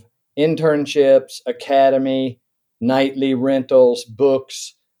of internships, academy, nightly rentals,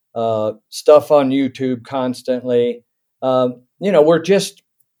 books, stuff on YouTube constantly. We're just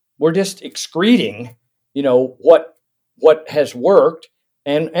excreting, what has worked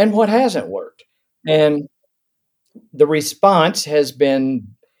and what hasn't worked. And the response has been,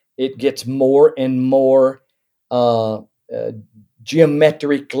 it gets more and more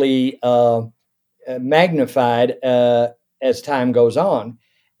geometrically magnified as time goes on.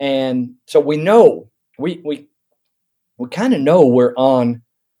 And so we know, we kind of know we're on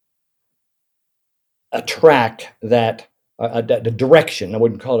a track that, the direction, I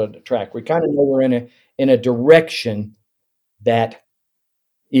wouldn't call it a track. We kind of know we're in a direction that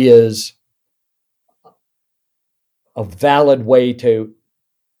is a valid way to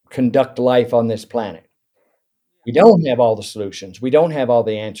conduct life on this planet. We don't have all the solutions. We don't have all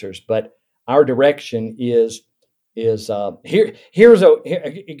the answers, but our direction is here.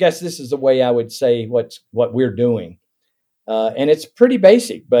 I guess this is the way I would say what we're doing, and it's pretty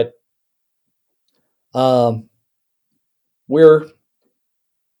basic. But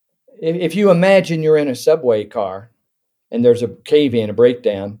if you imagine you're in a subway car, and there's a cave-in, a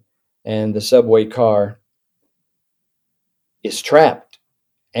breakdown, and the subway car is trapped,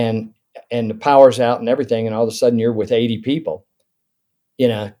 and the power's out and everything, and all of a sudden you're with 80 people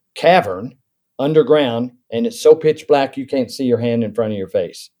in a cavern underground, and it's so pitch black you can't see your hand in front of your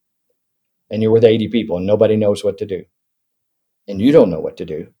face. And you're with 80 people, and nobody knows what to do. And you don't know what to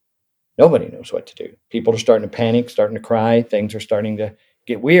do. Nobody knows what to do. People are starting to panic, starting to cry. Things are starting to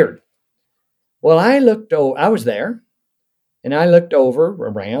get weird. Well, I was there, and I looked over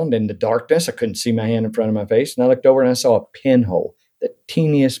around in the darkness. I couldn't see my hand in front of my face. And I looked over and I saw a pinhole, the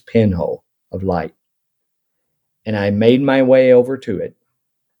teeniest pinhole of light. And I made my way over to it.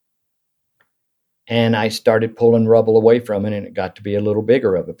 And I started pulling rubble away from it, and it got to be a little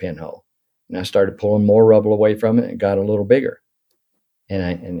bigger of a pinhole. And I started pulling more rubble away from it, and it got a little bigger.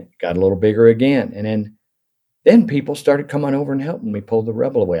 And it got a little bigger again. And then people started coming over and helping me pull the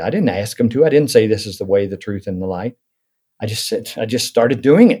rubble away. I didn't ask them to. I didn't say this is the way, the truth, and the light. I just started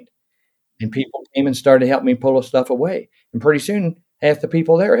doing it. And people came and started helping me pull the stuff away. And pretty soon, half the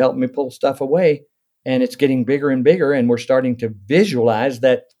people there helping me pull stuff away. And it's getting bigger and bigger. And we're starting to visualize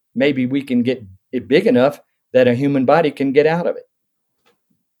that maybe we can get it big enough that a human body can get out of it.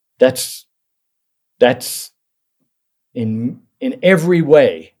 That's in every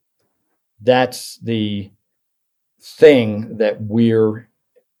way, that's the thing that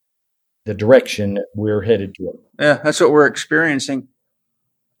the direction that we're headed toward. Yeah, that's what we're experiencing.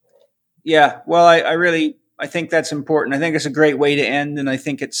 Yeah, well, I think that's important. I think it's a great way to end, and I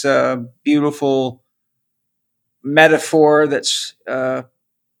think it's a beautiful metaphor that's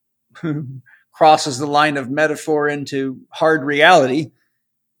crosses the line of metaphor into hard reality.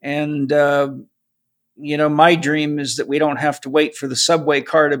 And, my dream is that we don't have to wait for the subway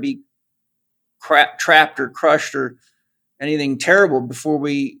car to be trapped or crushed or anything terrible before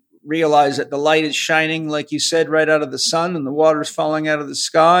we realize that the light is shining, like you said, right out of the sun, and the water's falling out of the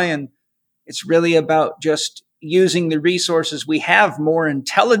sky. And it's really about just using the resources we have more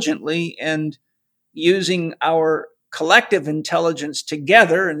intelligently and using our collective intelligence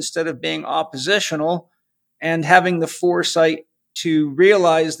together instead of being oppositional, and having the foresight to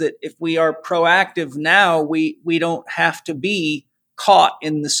realize that if we are proactive now, we don't have to be caught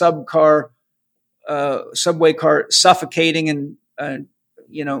in the subcar subway car suffocating and,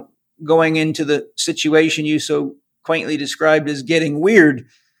 going into the situation you so quaintly described as getting weird.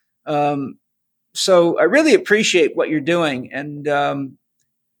 So I really appreciate what you're doing. And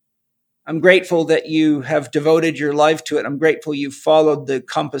I'm grateful that you have devoted your life to it. I'm grateful you followed the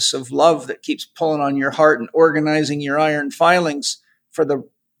compass of love that keeps pulling on your heart and organizing your iron filings for the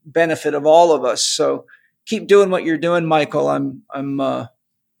benefit of all of us. So keep doing what you're doing, Michael. I'm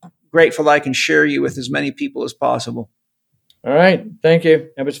grateful I can share you with as many people as possible. All right. Thank you.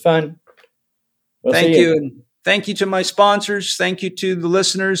 It was fun. Thank you. And thank you to my sponsors. Thank you to the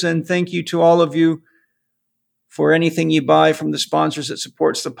listeners. And thank you to all of you for anything you buy from the sponsors that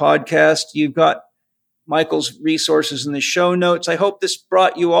supports the podcast. You've got Michael's resources in the show notes. I hope this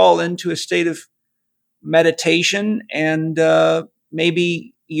brought you all into a state of meditation, and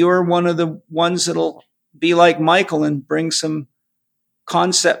maybe you're one of the ones that'll be like Michael and bring some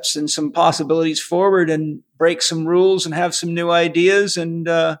concepts and some possibilities forward and break some rules and have some new ideas and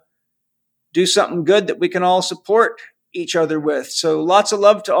do something good that we can all support each other with. So lots of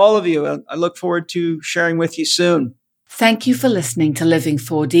love to all of you. I look forward to sharing with you soon. Thank you for listening to Living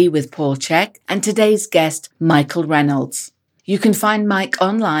 4D with Paul Chek and today's guest, Michael Reynolds. You can find Mike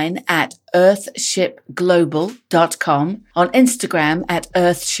online at earthshipglobal.com, on Instagram at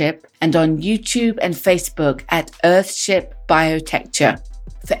Earthship, and on YouTube and Facebook at Earthship Biotecture.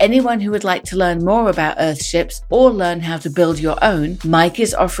 For anyone who would like to learn more about Earthships or learn how to build your own, Mike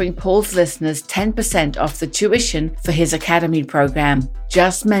is offering Paul's listeners 10% off the tuition for his Academy program.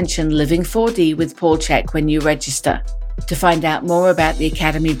 Just mention Living 4D with Paul Chek when you register. To find out more about the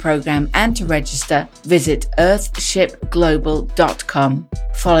Academy program and to register, visit earthshipglobal.com.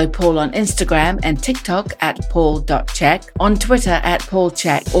 Follow Paul on Instagram and TikTok at paul.chek, on Twitter at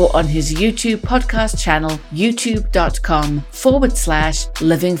paulchek, or on his YouTube podcast channel,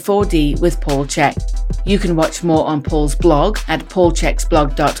 youtube.com/living4D with Paul Chek. You can watch more on Paul's blog at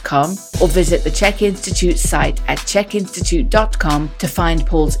paulcheksblog.com or visit the Chek Institute site at chekinstitute.com to find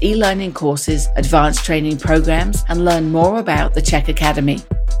Paul's e-learning courses, advanced training programs, and learn more about the Chek Academy.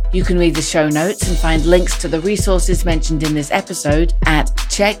 You can read the show notes and find links to the resources mentioned in this episode at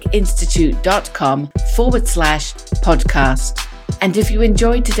chekinstitute.com/podcast. And if you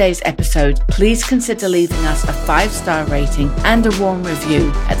enjoyed today's episode, please consider leaving us a 5-star rating and a warm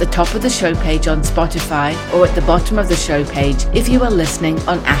review at the top of the show page on Spotify or at the bottom of the show page if you are listening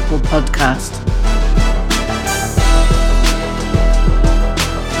on Apple Podcast.